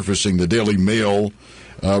is surfacing. The Daily Mail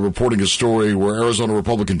reporting a story where Arizona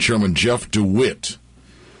Republican Chairman Jeff DeWitt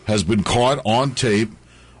has been caught on tape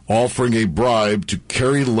offering a bribe to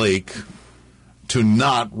Kari Lake to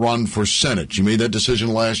not run for Senate. She made that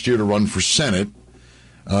decision last year to run for Senate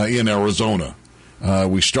in Arizona.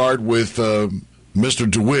 We start with Mr.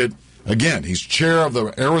 DeWitt. Again, he's chair of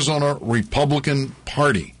the Arizona Republican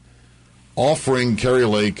Party, offering Kari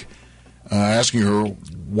Lake, asking her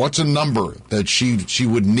what's a number that she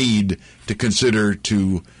would need to consider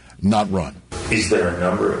to not run. Is there a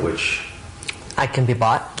number at which I can be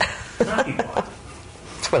bought? Not be bought.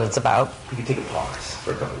 That's what it's about. You can take a pause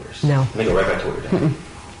for a couple of years. No. And then go right back to what you're doing.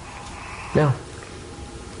 No.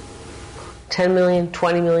 10 million,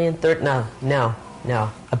 20 million, 30, no.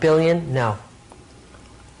 $1 billion, no.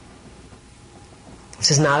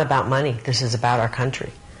 This is not about money. This is about our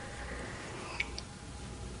country.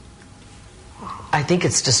 I think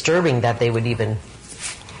it's disturbing that they would even,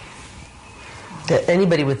 that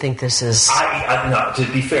anybody would think this is... No,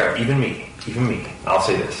 to be fair, even me, I'll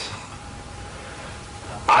say this.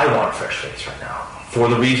 I want a fresh face right now for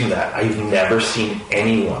the reason that I've never seen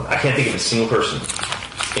anyone, I can't think of a single person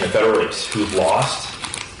in a federal race who's lost,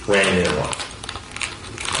 ran in and won.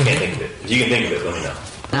 I can't think of it. If you can think of it, let me know.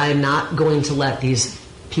 I'm not going to let these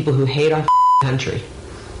people who hate our country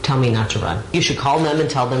tell me not to run. You should call them and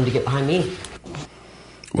tell them to get behind me.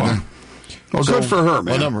 Well, good for her,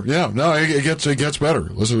 man. Yeah, no, it gets better.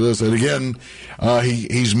 Listen to this. And again,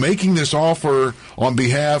 he's making this offer on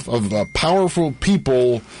behalf of powerful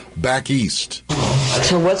people back east.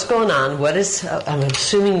 So what's going on? What is? I'm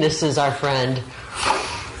assuming this is our friend.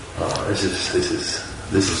 This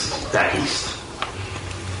is back east.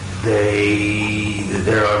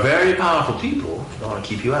 There are very powerful people that want to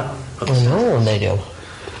keep you out. I know they do.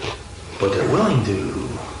 But they're willing to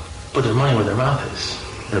put their money where their mouth is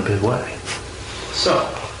in a big way.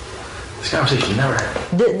 So, this conversation never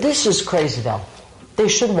happened. This is crazy, though. They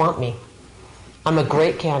should want me. I'm a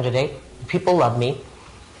great candidate. People love me.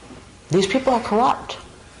 These people are corrupt.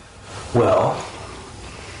 Well,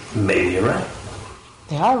 maybe you're right.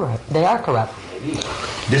 They are right. They are corrupt. Maybe.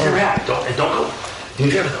 This never happened. Don't go. Do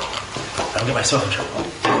you ever though? I'll get myself in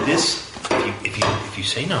trouble. This, if you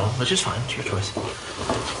say no, which is fine, it's your choice.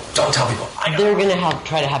 Don't tell people. They're going to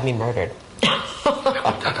try to have me murdered.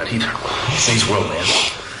 Not either. Today's world, man.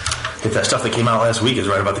 If that stuff that came out last week is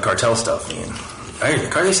right about the cartel stuff, I mean,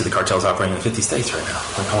 they say the cartel's operating in 50 states right now,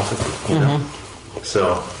 like all 50. You know?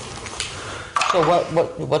 So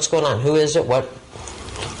what's going on? Who is it? What?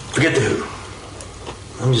 Forget the who.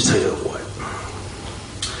 Let me just tell you what.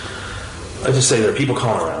 I just say there are people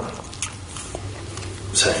calling around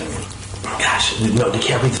saying, "Gosh, no, they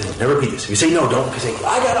can't repeat this. Never repeat this. If you say no, don't. Because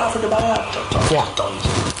I got offered to buy out. Don't use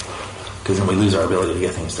it. Because then we lose our ability to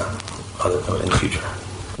get things done in the future."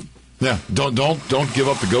 Yeah, don't give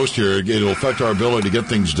up the ghost here. It'll affect our ability to get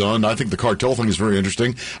things done. I think the cartel thing is very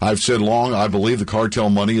interesting. I've said long, I believe the cartel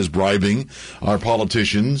money is bribing our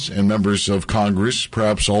politicians and members of Congress,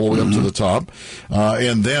 perhaps all the way up to the top.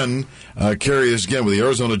 And then Kari is again with the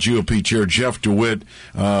Arizona GOP chair, Jeff DeWitt,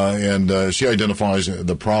 and she identifies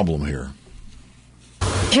the problem here.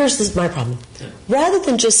 Here's my problem. Rather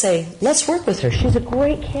than just say, let's work with her, she's a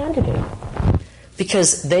great candidate,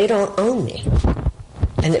 because they don't own me.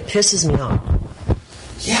 And it pisses me off.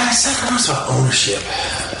 Yeah, I don't know, it's about ownership.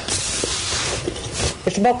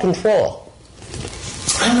 It's about control.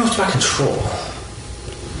 I don't know it's about control.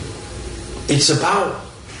 It's about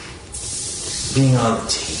being on the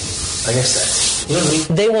team. I guess that's, you know what I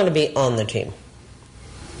mean? They want to be on the team.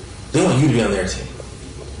 They want you to be on their team.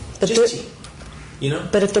 But just team. You know?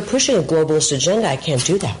 But if they're pushing a globalist agenda, I can't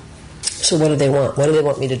do that. So what do they want? What do they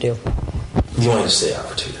want me to do? You want to stay out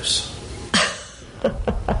for 2 years.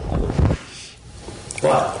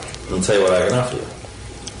 But, let me tell you what I can offer you.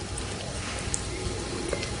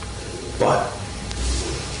 But,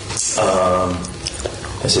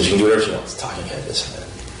 I said, you can do whatever you want. It's talking head, this and that.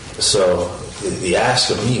 So, the ask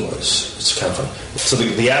of me was, it's kind of funny. So,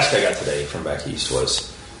 the ask I got today from back east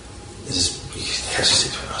was,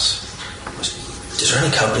 hesitate between us. Is there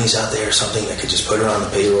any companies out there or something that could just put her on the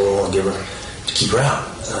payroll and give her, to keep her out?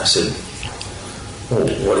 And I said, well,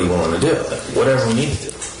 what do you want to do? Like, whatever we need to do.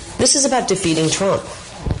 This is about defeating Trump.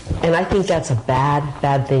 And I think that's a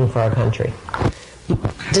bad thing for our country.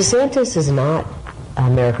 DeSantis is not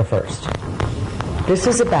America First. This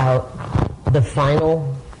is about the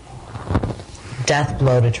final death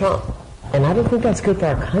blow to Trump. And I don't think that's good for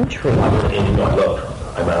our country. I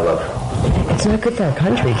love Trump. It's not good for our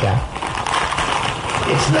country, Jeff.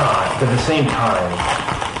 It's not, but at the same time,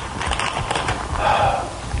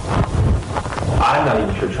 I'm not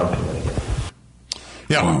even sure Trump can win again.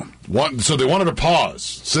 Yeah. So they wanted to pause.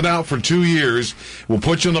 Sit out for 2 years. We'll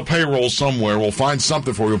put you on the payroll somewhere. We'll find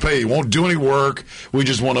something for you. We'll pay you. You won't do any work. We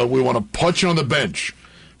want to put you on the bench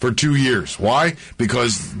for 2 years. Why?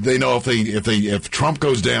 Because they know if Trump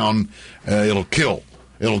goes down, it'll kill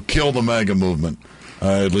the MAGA movement.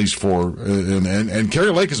 At least and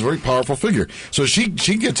Carrie Lake is a very powerful figure. So she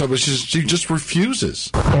gets up and she just refuses.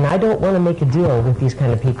 And I don't want to make a deal with these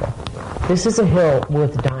kind of people. This is a hill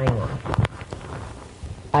worth dying on.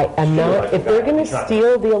 I'm not. If they're going to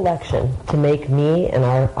steal the election to make me and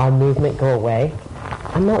our movement go away,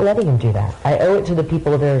 I'm not letting them do that. I owe it to the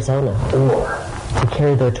people of Arizona to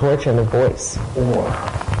carry their torch and their voice. Or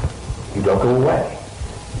you don't go away,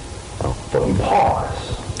 but you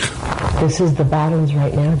pause. This is the battles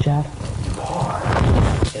right now, Jeff. You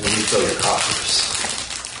pause, and then you fill your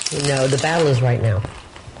coffers. No, the battle is right now.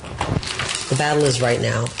 The battle is right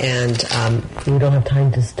now, and we don't have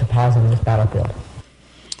time to pause on this battlefield.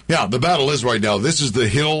 Yeah, the battle is right now. This is the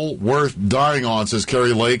hill worth dying on, says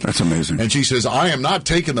Carrie Lake. That's amazing. And she says, I am not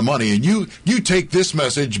taking the money, and you take this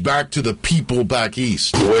message back to the people back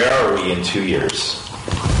east. Where are we in 2 years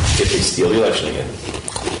if they steal the election again?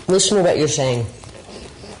 Listen to what you're saying.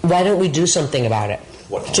 Why don't we do something about it?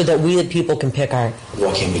 So that we the people can pick our...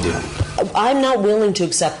 What can we do? I'm not willing to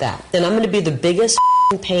accept that. And I'm going to be the biggest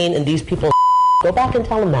pain in these people's... Go back and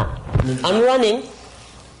tell them that. I'm running,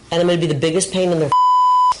 and I'm going to be the biggest pain in their...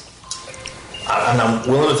 And I'm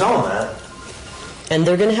willing to tell them that. And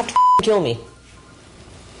they're going to have to kill me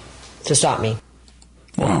to stop me.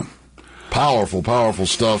 Wow. Powerful, powerful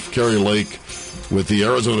stuff. Carrie Lake with the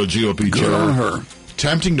Arizona GOP chair. On her.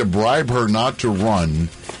 Attempting to bribe her not to run.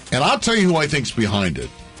 And I'll tell you who I think's behind it.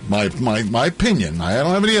 My opinion. I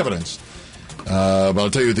don't have any evidence. But I'll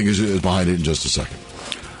tell you who I think is behind it in just a second.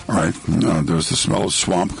 All right. There's the smell of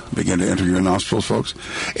swamp begin to enter your nostrils, folks.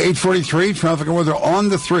 8:43, traffic and weather on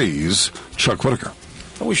the threes. Chuck Whitaker.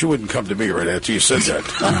 I wish you wouldn't come to me right after you said that.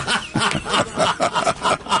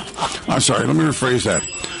 I'm sorry. Let me rephrase that.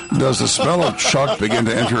 Does the smell of Chuck begin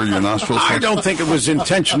to enter your nostrils? I don't think it was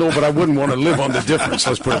intentional, but I wouldn't want to live on the difference.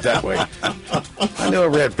 Let's put it that way. I know a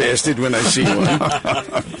rat bastard when I see one.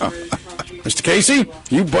 Mr. Casey,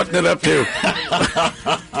 you button it up too.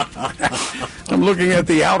 I'm looking at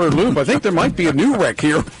the outer loop. I think there might be a new wreck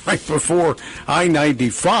here right before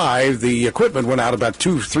I-95. The equipment went out about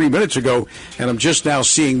 2-3 minutes ago, and I'm just now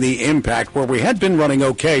seeing the impact where we had been running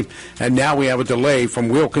okay, and now we have a delay from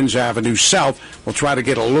Wilkins Avenue south. We'll try to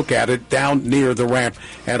get a look at it down near the ramp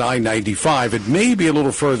at I-95. It may be a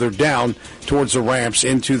little further down towards the ramps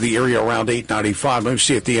into the area around 895. Let me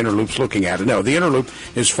see if the inner loop's looking at it. No, the inner loop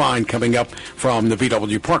is fine coming up from the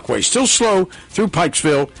BW Parkway. Still slow through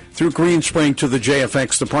Pikesville, through Green Spring to the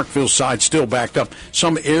JFX. The Parkville side still backed up.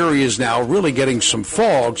 Some areas now really getting some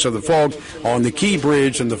fog. So the fog on the Key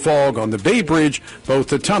Bridge and the fog on the Bay Bridge, both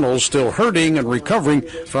the tunnels still hurting and recovering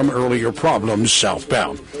from earlier problems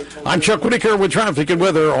southbound. I'm Chuck Whitaker with traffic and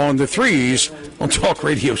weather on the threes on Talk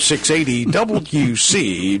Radio 680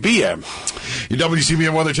 WCBM. Your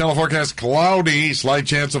WCBM Weather Channel forecast, cloudy, slight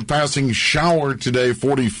chance of passing shower today,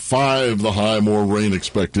 45 the high, more rain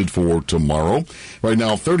expected for tomorrow. Right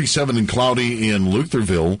now, 37 and cloudy in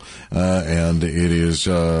Lutherville, and it is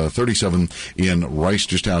 37 in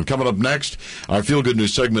Reisterstown. Coming up next, our Feel Good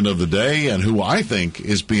News segment of the day, and who I think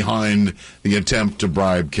is behind the attempt to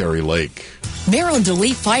bribe Carrie Lake. Maryland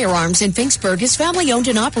Elite Firearms in Finksburg is family-owned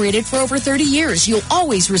and operated for over 30 years. You'll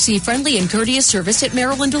always receive friendly and courteous service at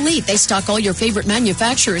Maryland Elite. They stock all your favorite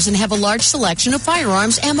manufacturers and have a large selection of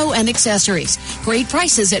firearms, ammo, and accessories. Great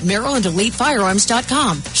prices at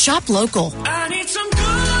MarylandEliteFirearms.com. Shop local. I need some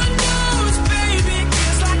good news, baby.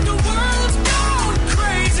 It's like the world's gone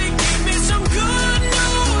crazy. Give me some good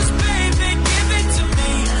news, baby. Give it to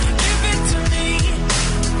me. Give it to me.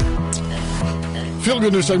 Feel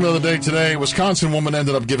Good News segment of the day today. Wisconsin woman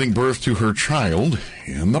ended up giving birth to her child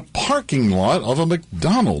in the parking lot of a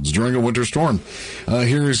McDonald's during a winter storm.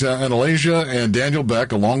 Here's Annalasia and Daniel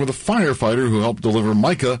Beck, along with a firefighter who helped deliver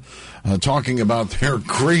Micah, talking about their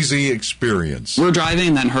crazy experience. We're driving,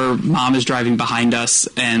 and then her mom is driving behind us,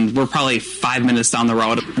 and we're probably 5 minutes down the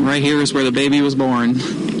road. Right here is where the baby was born.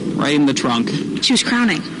 right in the trunk. She was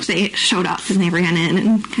crowning. They showed up and they ran in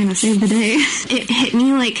and kind of saved the day. It hit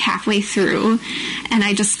me like halfway through, and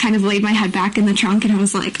I just kind of laid my head back in the trunk, and I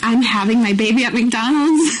was like, I'm having my baby at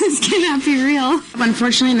McDonald's. This cannot be real.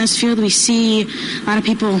 Unfortunately, in this field, we see a lot of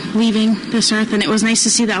people leaving this earth, and it was nice to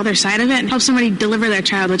see the other side of it and help somebody deliver their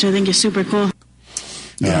child, which I think is super cool.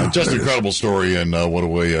 Yeah, just an incredible story, and what a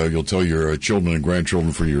way you'll tell your children and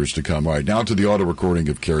grandchildren for years to come. All right, now to the audio recording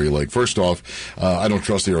of Kari Lake. First off, I don't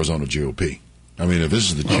trust the Arizona GOP. I mean, if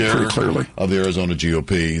this is the chair of the Arizona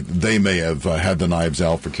GOP, they may have had the knives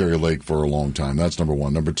out for Kari Lake for a long time. That's number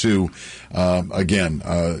one. Number two, again,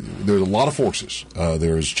 there's a lot of forces.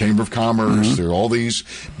 There's Chamber of Commerce. There are all these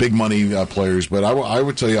big money players. But I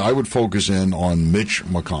would tell you, I would focus in on Mitch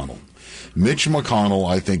McConnell. Mitch McConnell,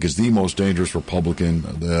 I think, is the most dangerous Republican.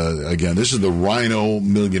 Again, this is the Rhino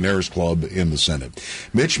Millionaires Club in the Senate.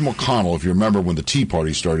 Mitch McConnell, if you remember when the Tea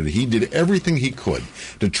Party started, he did everything he could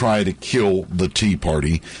to try to kill the Tea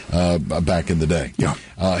Party back in the day. Yeah.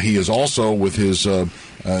 He is also, with his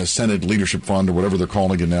Senate Leadership Fund, or whatever they're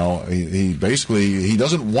calling it now, he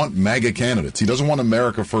doesn't want MAGA candidates. He doesn't want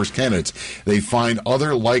America First candidates. They find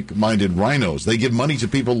other like-minded rhinos. They give money to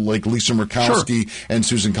people like Lisa Murkowski and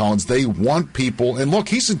Susan Collins. They want people, and look,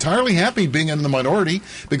 he's entirely happy being in the minority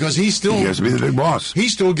because he has to be the big boss.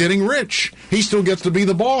 He's still getting rich. He still gets to be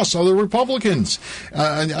the boss of the Republicans.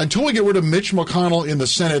 Until we get rid of Mitch McConnell in the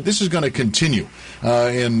Senate, this is going to continue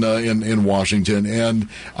in Washington. And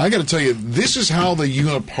I got to tell you, this is how the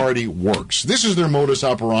Uniparty works. This is their modus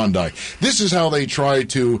operandi. This is how they try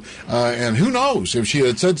to, and who knows if she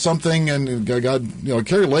had said something. And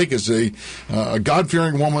Kari Lake is a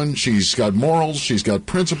God-fearing woman. She's got morals. She's got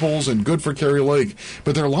principles, and good for Kari Lake.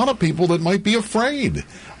 But there are a lot of people that might be afraid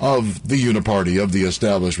of the Uniparty, of the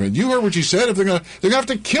establishment. You heard what she said. If they're going to have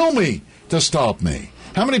to kill me to stop me.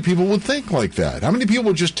 How many people would think like that? How many people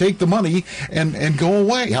would just take the money and go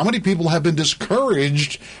away? How many people have been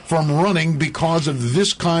discouraged from running because of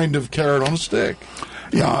this kind of carrot on a stick?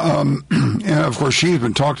 Yeah, and of course she's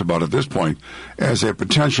been talked about at this point as a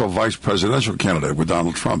potential vice presidential candidate with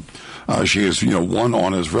Donald Trump. She is, one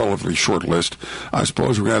on his relatively short list. I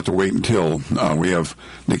suppose we're going to have to wait until we have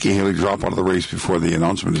Nikki Haley drop out of the race before the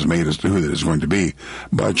announcement is made as to who that is going to be.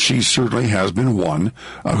 But she certainly has been one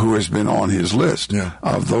who has been on his list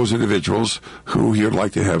of those individuals who he would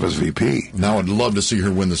like to have as VP. Now I'd love to see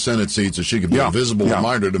her win the Senate seat so she could be a visible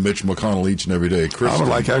reminder to Mitch McConnell each and every day. I would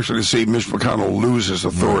like actually to see Mitch McConnell lose his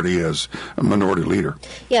authority as a minority leader.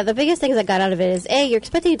 Yeah, the biggest things I got out of it is, A, you're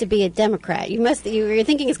expecting it to be a Democrat. You're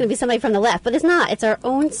thinking it's going to be somebody from the left, but it's not. It's our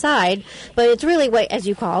own side, but it's really what, as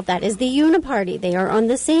you call it, that is the Uniparty. They are on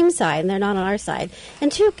the same side, and they're not on our side.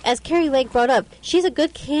 And two, as Kari Lake brought up, she's a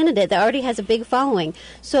good candidate that already has a big following.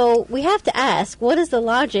 So we have to ask, what is the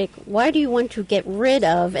logic? Why do you want to get rid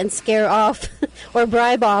of and scare off or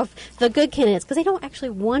bribe off the good candidates? Because they don't actually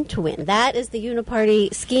want to win. That is the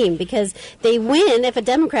Uniparty scheme, because they win if a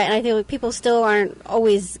Democrat, and I think people still aren't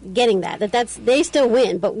always getting that they still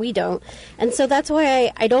win, but we don't. And so that's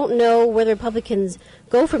why I don't know where the Republicans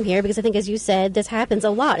go from here, because I think, as you said, this happens a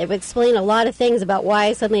lot. It would explain a lot of things about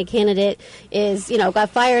why suddenly a candidate is, got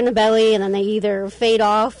fire in the belly, and then they either fade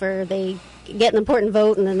off or they get an important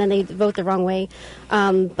vote and then they vote the wrong way.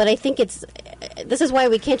 But I think this is why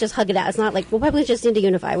we can't just hug it out. It's not like, Republicans just need to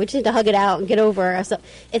unify. We just need to hug it out and get over us. So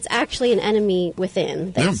it's actually an enemy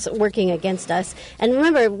within that's working against us. And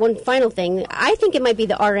remember, one final thing, I think it might be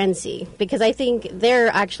the RNC, because I think they're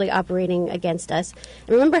actually operating against us.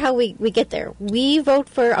 And remember how we get there. We vote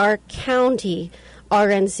for our county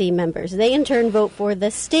RNC members. They in turn vote for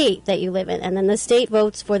the state that you live in, and then the state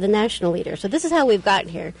votes for the national leader. So this is how we've gotten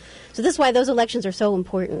here. So this is why those elections are so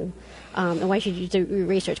important, and why should you do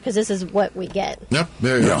research, because this is what we get. Yep.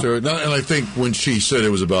 So, and I think when she said it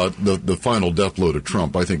was about the final death blow to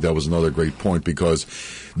Trump, I think that was another great point, because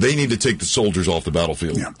they need to take the soldiers off the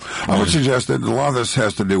battlefield. Yeah. I would suggest that a lot of this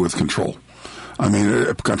has to do with control. I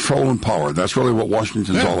mean, control and power. That's really what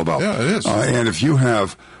Washington's all about. Yeah, it is. And if you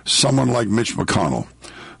have someone like Mitch McConnell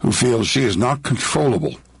who feels she is not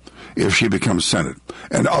controllable if she becomes Senate,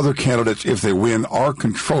 and other candidates, if they win, are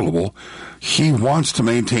controllable, he wants to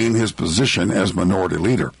maintain his position as minority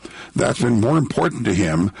leader. That's been more important to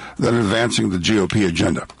him than advancing the GOP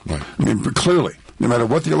agenda. Right. I mean, clearly, no matter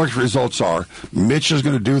what the election results are, Mitch is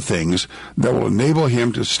going to do things that will enable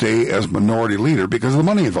him to stay as minority leader because of the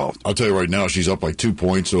money involved. I'll tell you right now, she's up by 2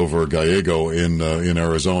 points over Gallego in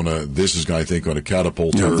Arizona. This is, I think, going to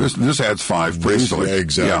catapult her. This adds 5 pretty easily.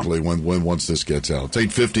 Exactly. Yeah. When once this gets out, it's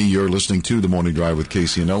 8:50. You're listening to the Morning Drive with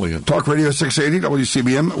Casey and Elliott. Talk Radio 680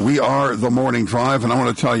 WCBM. We are the Morning Drive, and I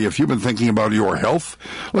want to tell you, if you've been thinking about your health,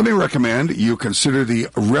 let me recommend you consider the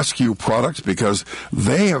Rescue products because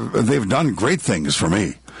they've done great things for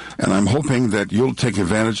me. And I'm hoping that you'll take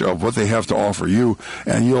advantage of what they have to offer you,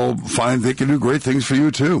 and you'll find they can do great things for you,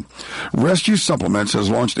 too. Rescue Supplements has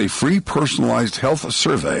launched a free personalized health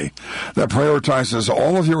survey that prioritizes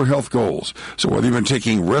all of your health goals. So whether you've been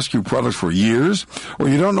taking Rescue products for years or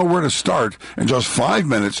you don't know where to start, in just 5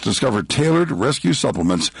 minutes, discover tailored Rescue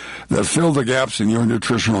supplements that fill the gaps in your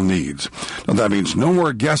nutritional needs. Now, that means no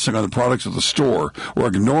more guessing on the products at the store or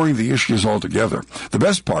ignoring the issues altogether. The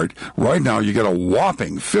best part, right now, you get a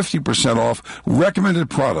whopping 50% off recommended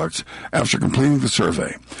products after completing the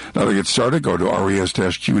survey. Now, to get started, go to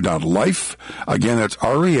res-q.life. Again, that's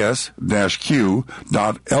res-q.life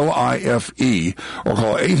or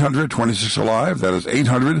call 800-26-ALIVE. That is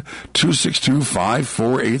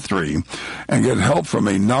 800-262-5483 and get help from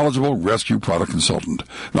a knowledgeable Rescue product consultant.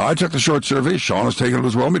 Now, I took the short survey. Sean has taken it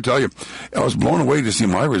as well. Let me tell you, I was blown away to see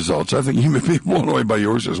my results. I think you may be blown away by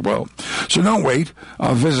yours as well. So don't wait.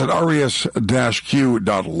 Visit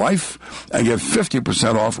res-q.life and get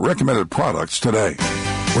 50% off recommended products today.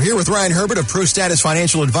 We're here with Ryan Herbert of Pro Status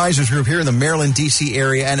Financial Advisors Group here in the Maryland, D.C.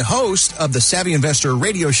 area and host of the Savvy Investor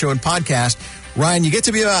radio show and podcast. Ryan, you get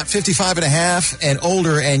to be about 55 and a half and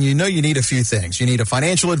older, and you know you need a few things. You need a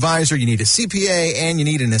financial advisor, you need a CPA, and you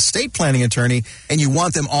need an estate planning attorney, and you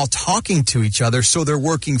want them all talking to each other so they're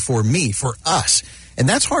working for me, for us. And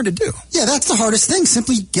that's hard to do. Yeah, that's the hardest thing,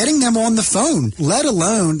 simply getting them on the phone, let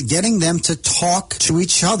alone getting them to talk to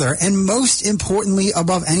each other. And most importantly,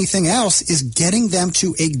 above anything else, is getting them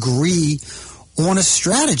to agree on a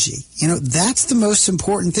strategy. You know, that's the most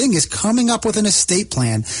important thing, is coming up with an estate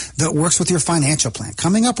plan that works with your financial plan,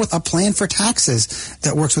 coming up with a plan for taxes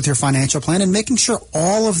that works with your financial plan, and making sure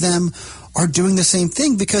all of them are doing the same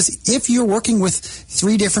thing. Because if you're working with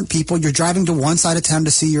 3 different people, you're driving to one side of town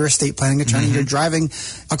to see your estate planning attorney, you're driving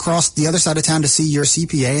across the other side of town to see your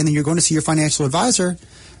CPA, and then you're going to see your financial advisor,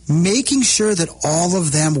 making sure that all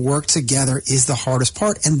of them work together is the hardest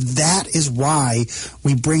part. And that is why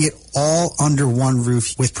we bring it all under one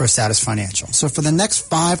roof with Pro Status Financial. So for the next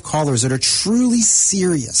 5 callers that are truly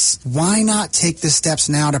serious, why not take the steps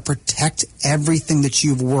now to protect everything that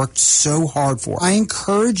you've worked so hard for? I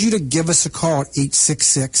encourage you to give us a call at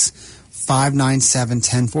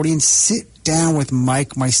 866-597-1040 and sit down with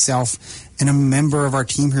Mike, myself, and a member of our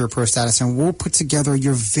team here at Pro Status, and we'll put together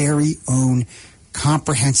your very own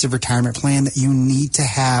comprehensive retirement plan that you need to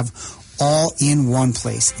have all in one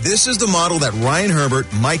place. This is the model that Ryan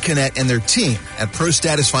Herbert, Mike Kinnett, and their team at Pro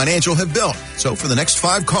Status Financial have built. So for the next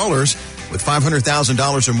 5 callers with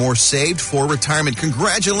 $500,000 or more saved for retirement,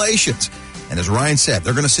 congratulations. And as Ryan said,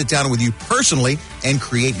 they're going to sit down with you personally and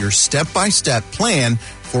create your step-by-step plan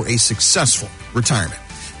for a successful retirement.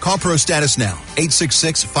 Call Pro Status now,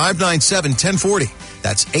 866-597-1040.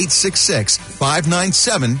 That's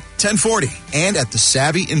 866-597-1040. And at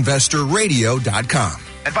thesavvyinvestorradio.com.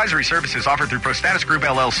 Advisory services offered through Pro Status Group,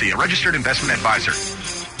 LLC, a registered investment advisor.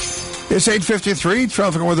 It's 8:53.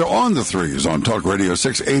 Traffic and weather on the 3s on Talk Radio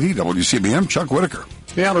 680 WCBM. Chuck Whitaker.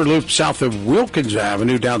 The outer loop south of Wilkins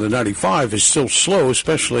Avenue down to 95 is still slow,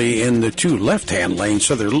 especially in the 2 left-hand lanes.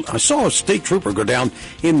 So I saw a state trooper go down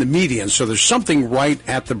in the median. So there's something right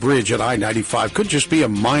at the bridge at I-95. Could just be a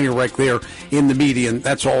minor wreck there in the median.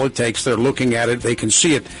 That's all it takes. They're looking at it. They can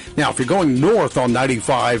see it. Now, if you're going north on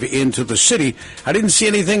 95 into the city, I didn't see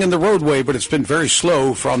anything in the roadway, but it's been very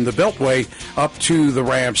slow from the Beltway up to the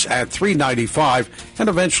ramps at 395 and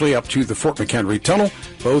eventually up to the Fort McHenry Tunnel.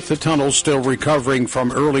 Both the tunnels still recovering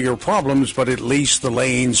from earlier problems, but at least the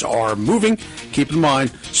lanes are moving. Keep in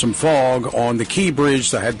mind some fog on the Key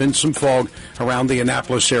Bridge. There had been some fog around the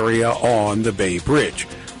Annapolis area on the Bay Bridge.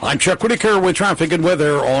 I'm Chuck Whitaker with traffic and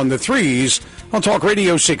weather on the 3s on Talk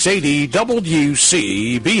Radio 680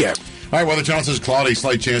 WCBM. All right, weather chances cloudy,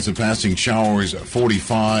 slight chance of passing showers,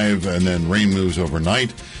 45, and then rain moves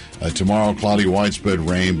overnight. Tomorrow, cloudy, widespread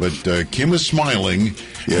rain, but Kim is smiling,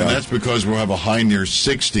 and that's because we'll have a high near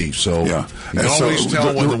 60. So you can always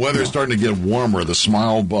tell when the weather is starting to get warmer, the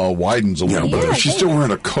smile widens a little bit. But she's still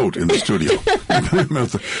wearing a coat in the studio.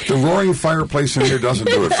 The roaring fireplace in here doesn't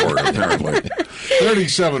do it for her, apparently.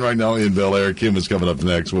 37 right now in Bel Air. Kim is coming up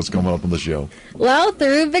next. What's coming up on the show? Well,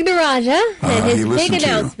 through Vigdaraja and his big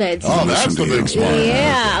announcement. Oh, that's the big smile.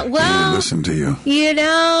 Yeah, well, he listened to you. You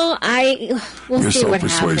know, we'll You're see so what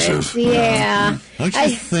persuasive. happens. Yeah. Don't you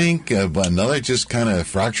think another just kind of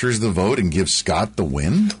fractures the vote and gives Scott the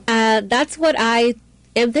win? That's what I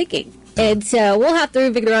am thinking. And so we'll have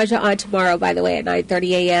through Vigdaraja on tomorrow, by the way, at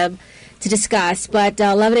 9:30 a.m. to discuss. But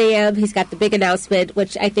 11 a.m., he's got the big announcement,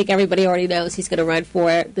 which I think everybody already knows he's going to run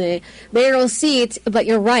for the mayoral seat. But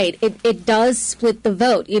you're right. It does split the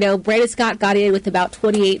vote. You know, Brandon Scott got in with about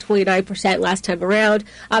 29% last time around.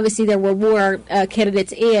 Obviously, there were more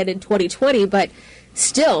candidates in 2020, but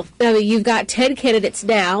still, I mean, you've got 10 candidates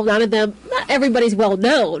now. Not everybody's well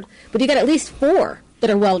known, but you got at least 4 that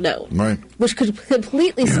are well known, right? Which could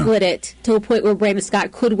completely split it to a point where Brandon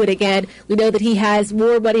Scott could win again. We know that he has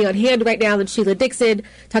more money on hand right now than Sheila Dixon,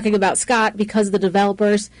 talking about Scott because of the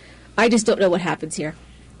developers. I just don't know what happens here.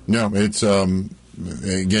 No, it's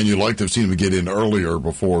again, you'd like to have seen him get in earlier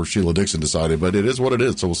before Sheila Dixon decided, but it is what it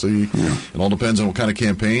is. So we'll see. It all depends on what kind of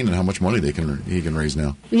campaign and how much money he can raise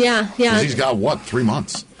now. Yeah. 'Cause he's got 3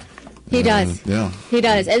 months. He does. Yeah. He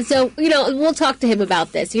does. And so, we'll talk to him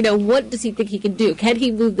about this. What does he think he can do? Can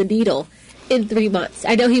he move the needle in 3 months?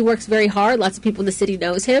 I know he works very hard. Lots of people in the city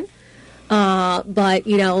knows him. But,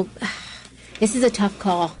 this is a tough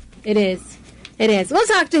call. It is. We'll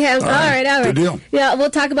talk to him. All right. Good deal. Yeah, we'll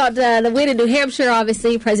talk about the win in New Hampshire,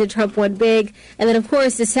 obviously. President Trump won big. And then, of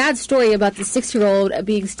course, the sad story about the 6-year-old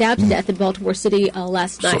being stabbed to death in Baltimore City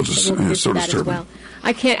last night. So we'll get to that as well.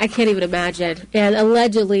 I can't even imagine. And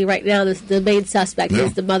allegedly, right now, the main suspect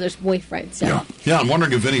is the mother's boyfriend. So. Yeah, I'm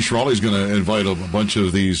wondering if Vinny Schiraldi's going to invite a bunch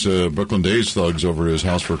of these Brooklyn Days thugs over to his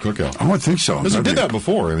house for a cookout. I would think so. Because he did that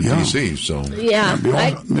before in D.C., so. Yeah.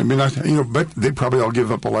 Maybe not, but they'd probably all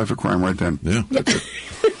give up a life of crime right then. Yeah. All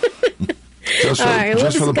right, we'll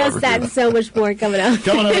discuss that and so much more coming up.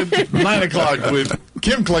 Coming up at 9 o'clock with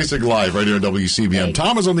Kim Klacik Live right here on WCBM. Hey.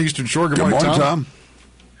 Tom is on the Eastern Shore. Good morning, Tom.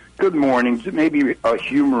 Good morning. Maybe a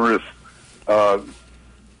humorous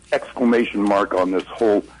exclamation mark on this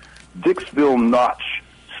whole Dixville Notch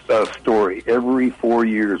story. Every 4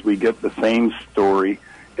 years, we get the same story.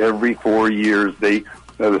 Every 4 years, the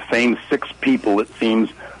same 6 people, it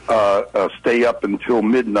seems, stay up until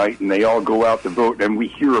midnight, and they all go out to vote. And we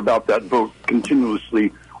hear about that vote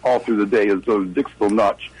continuously all through the day, as though Dixville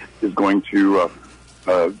Notch is going to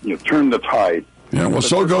turn the tide. Yeah, well,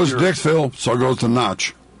 so goes Dixville, so goes the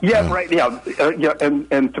Notch. Yeah, right. Yeah,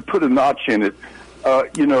 and to put a notch in it,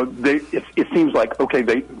 it seems like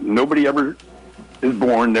nobody ever is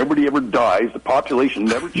born, nobody ever dies, the population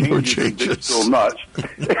never changes. Still notch,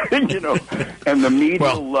 and the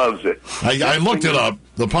media loves it. I looked it up.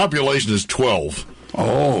 The population is 12.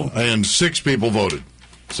 Oh, and 6 people voted.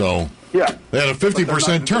 So yeah, they had a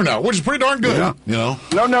 50% turnout, which is pretty darn good. Yeah.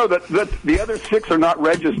 No, that the other 6 are not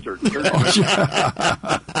registered.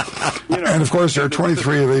 And of course, there are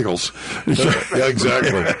 23 illegals. Yeah,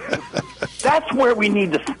 exactly. That's where we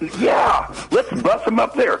need to. Yeah, let's bust them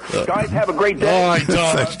up there. Guys, have a great day. All right,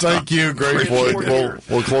 Tom. Thank you. Great point.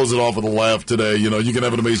 We'll close it off with a laugh today. You can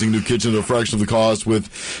have an amazing new kitchen at a fraction of the cost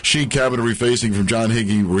with Chic Cabinet Refacing from John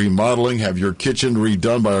Hagee Remodeling. Have your kitchen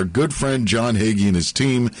redone by our good friend John Hagee and his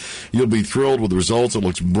team. You'll be thrilled with the results. It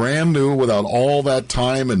looks brand new without all that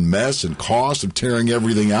time and mess and cost of tearing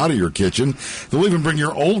everything out of your kitchen. They'll even bring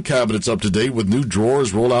your old cabinets up to date with new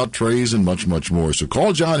drawers, roll-out trays, and much, much more. So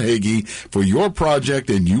call John Hagee for your project,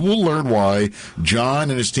 and you will learn why John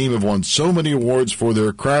and his team have won so many awards for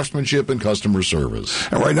their craftsmanship and customer service.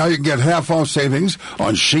 And right now you can get half-off savings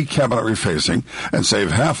on Chic Cabinet Refacing and save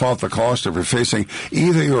half off the cost of refacing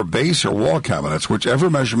either your base or wall cabinets, whichever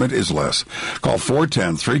measurement is less. Call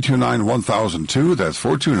 410-329-1002. That's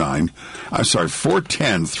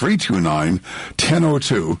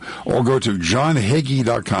 410-329-1002. Or go to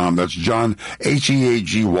johnhagee.com. That's John,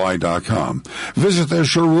 HEAGY.com. Visit their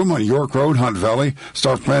showroom on York Road, Hunt Valley.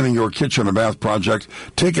 Start planning your kitchen or bath project.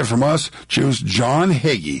 Take it from us. Choose John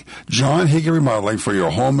Hagee. John Hagee Remodeling for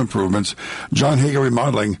your home improvements. John Hagee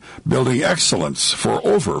Remodeling, building excellence for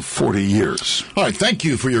over 40 years. All right, thank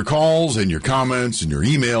you for your calls and your comments and your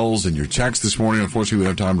emails and your texts this morning. Unfortunately, we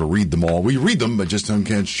don't have time to read them all. We read them, but just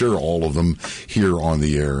can't share all of them here on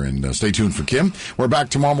the air. And stay tuned for Kim. We're back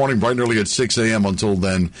tomorrow morning bright and early at 6 a.m. Until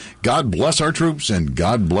then, God bless our troops and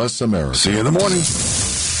God bless America. See you in the morning.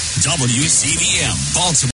 WCBM Baltimore.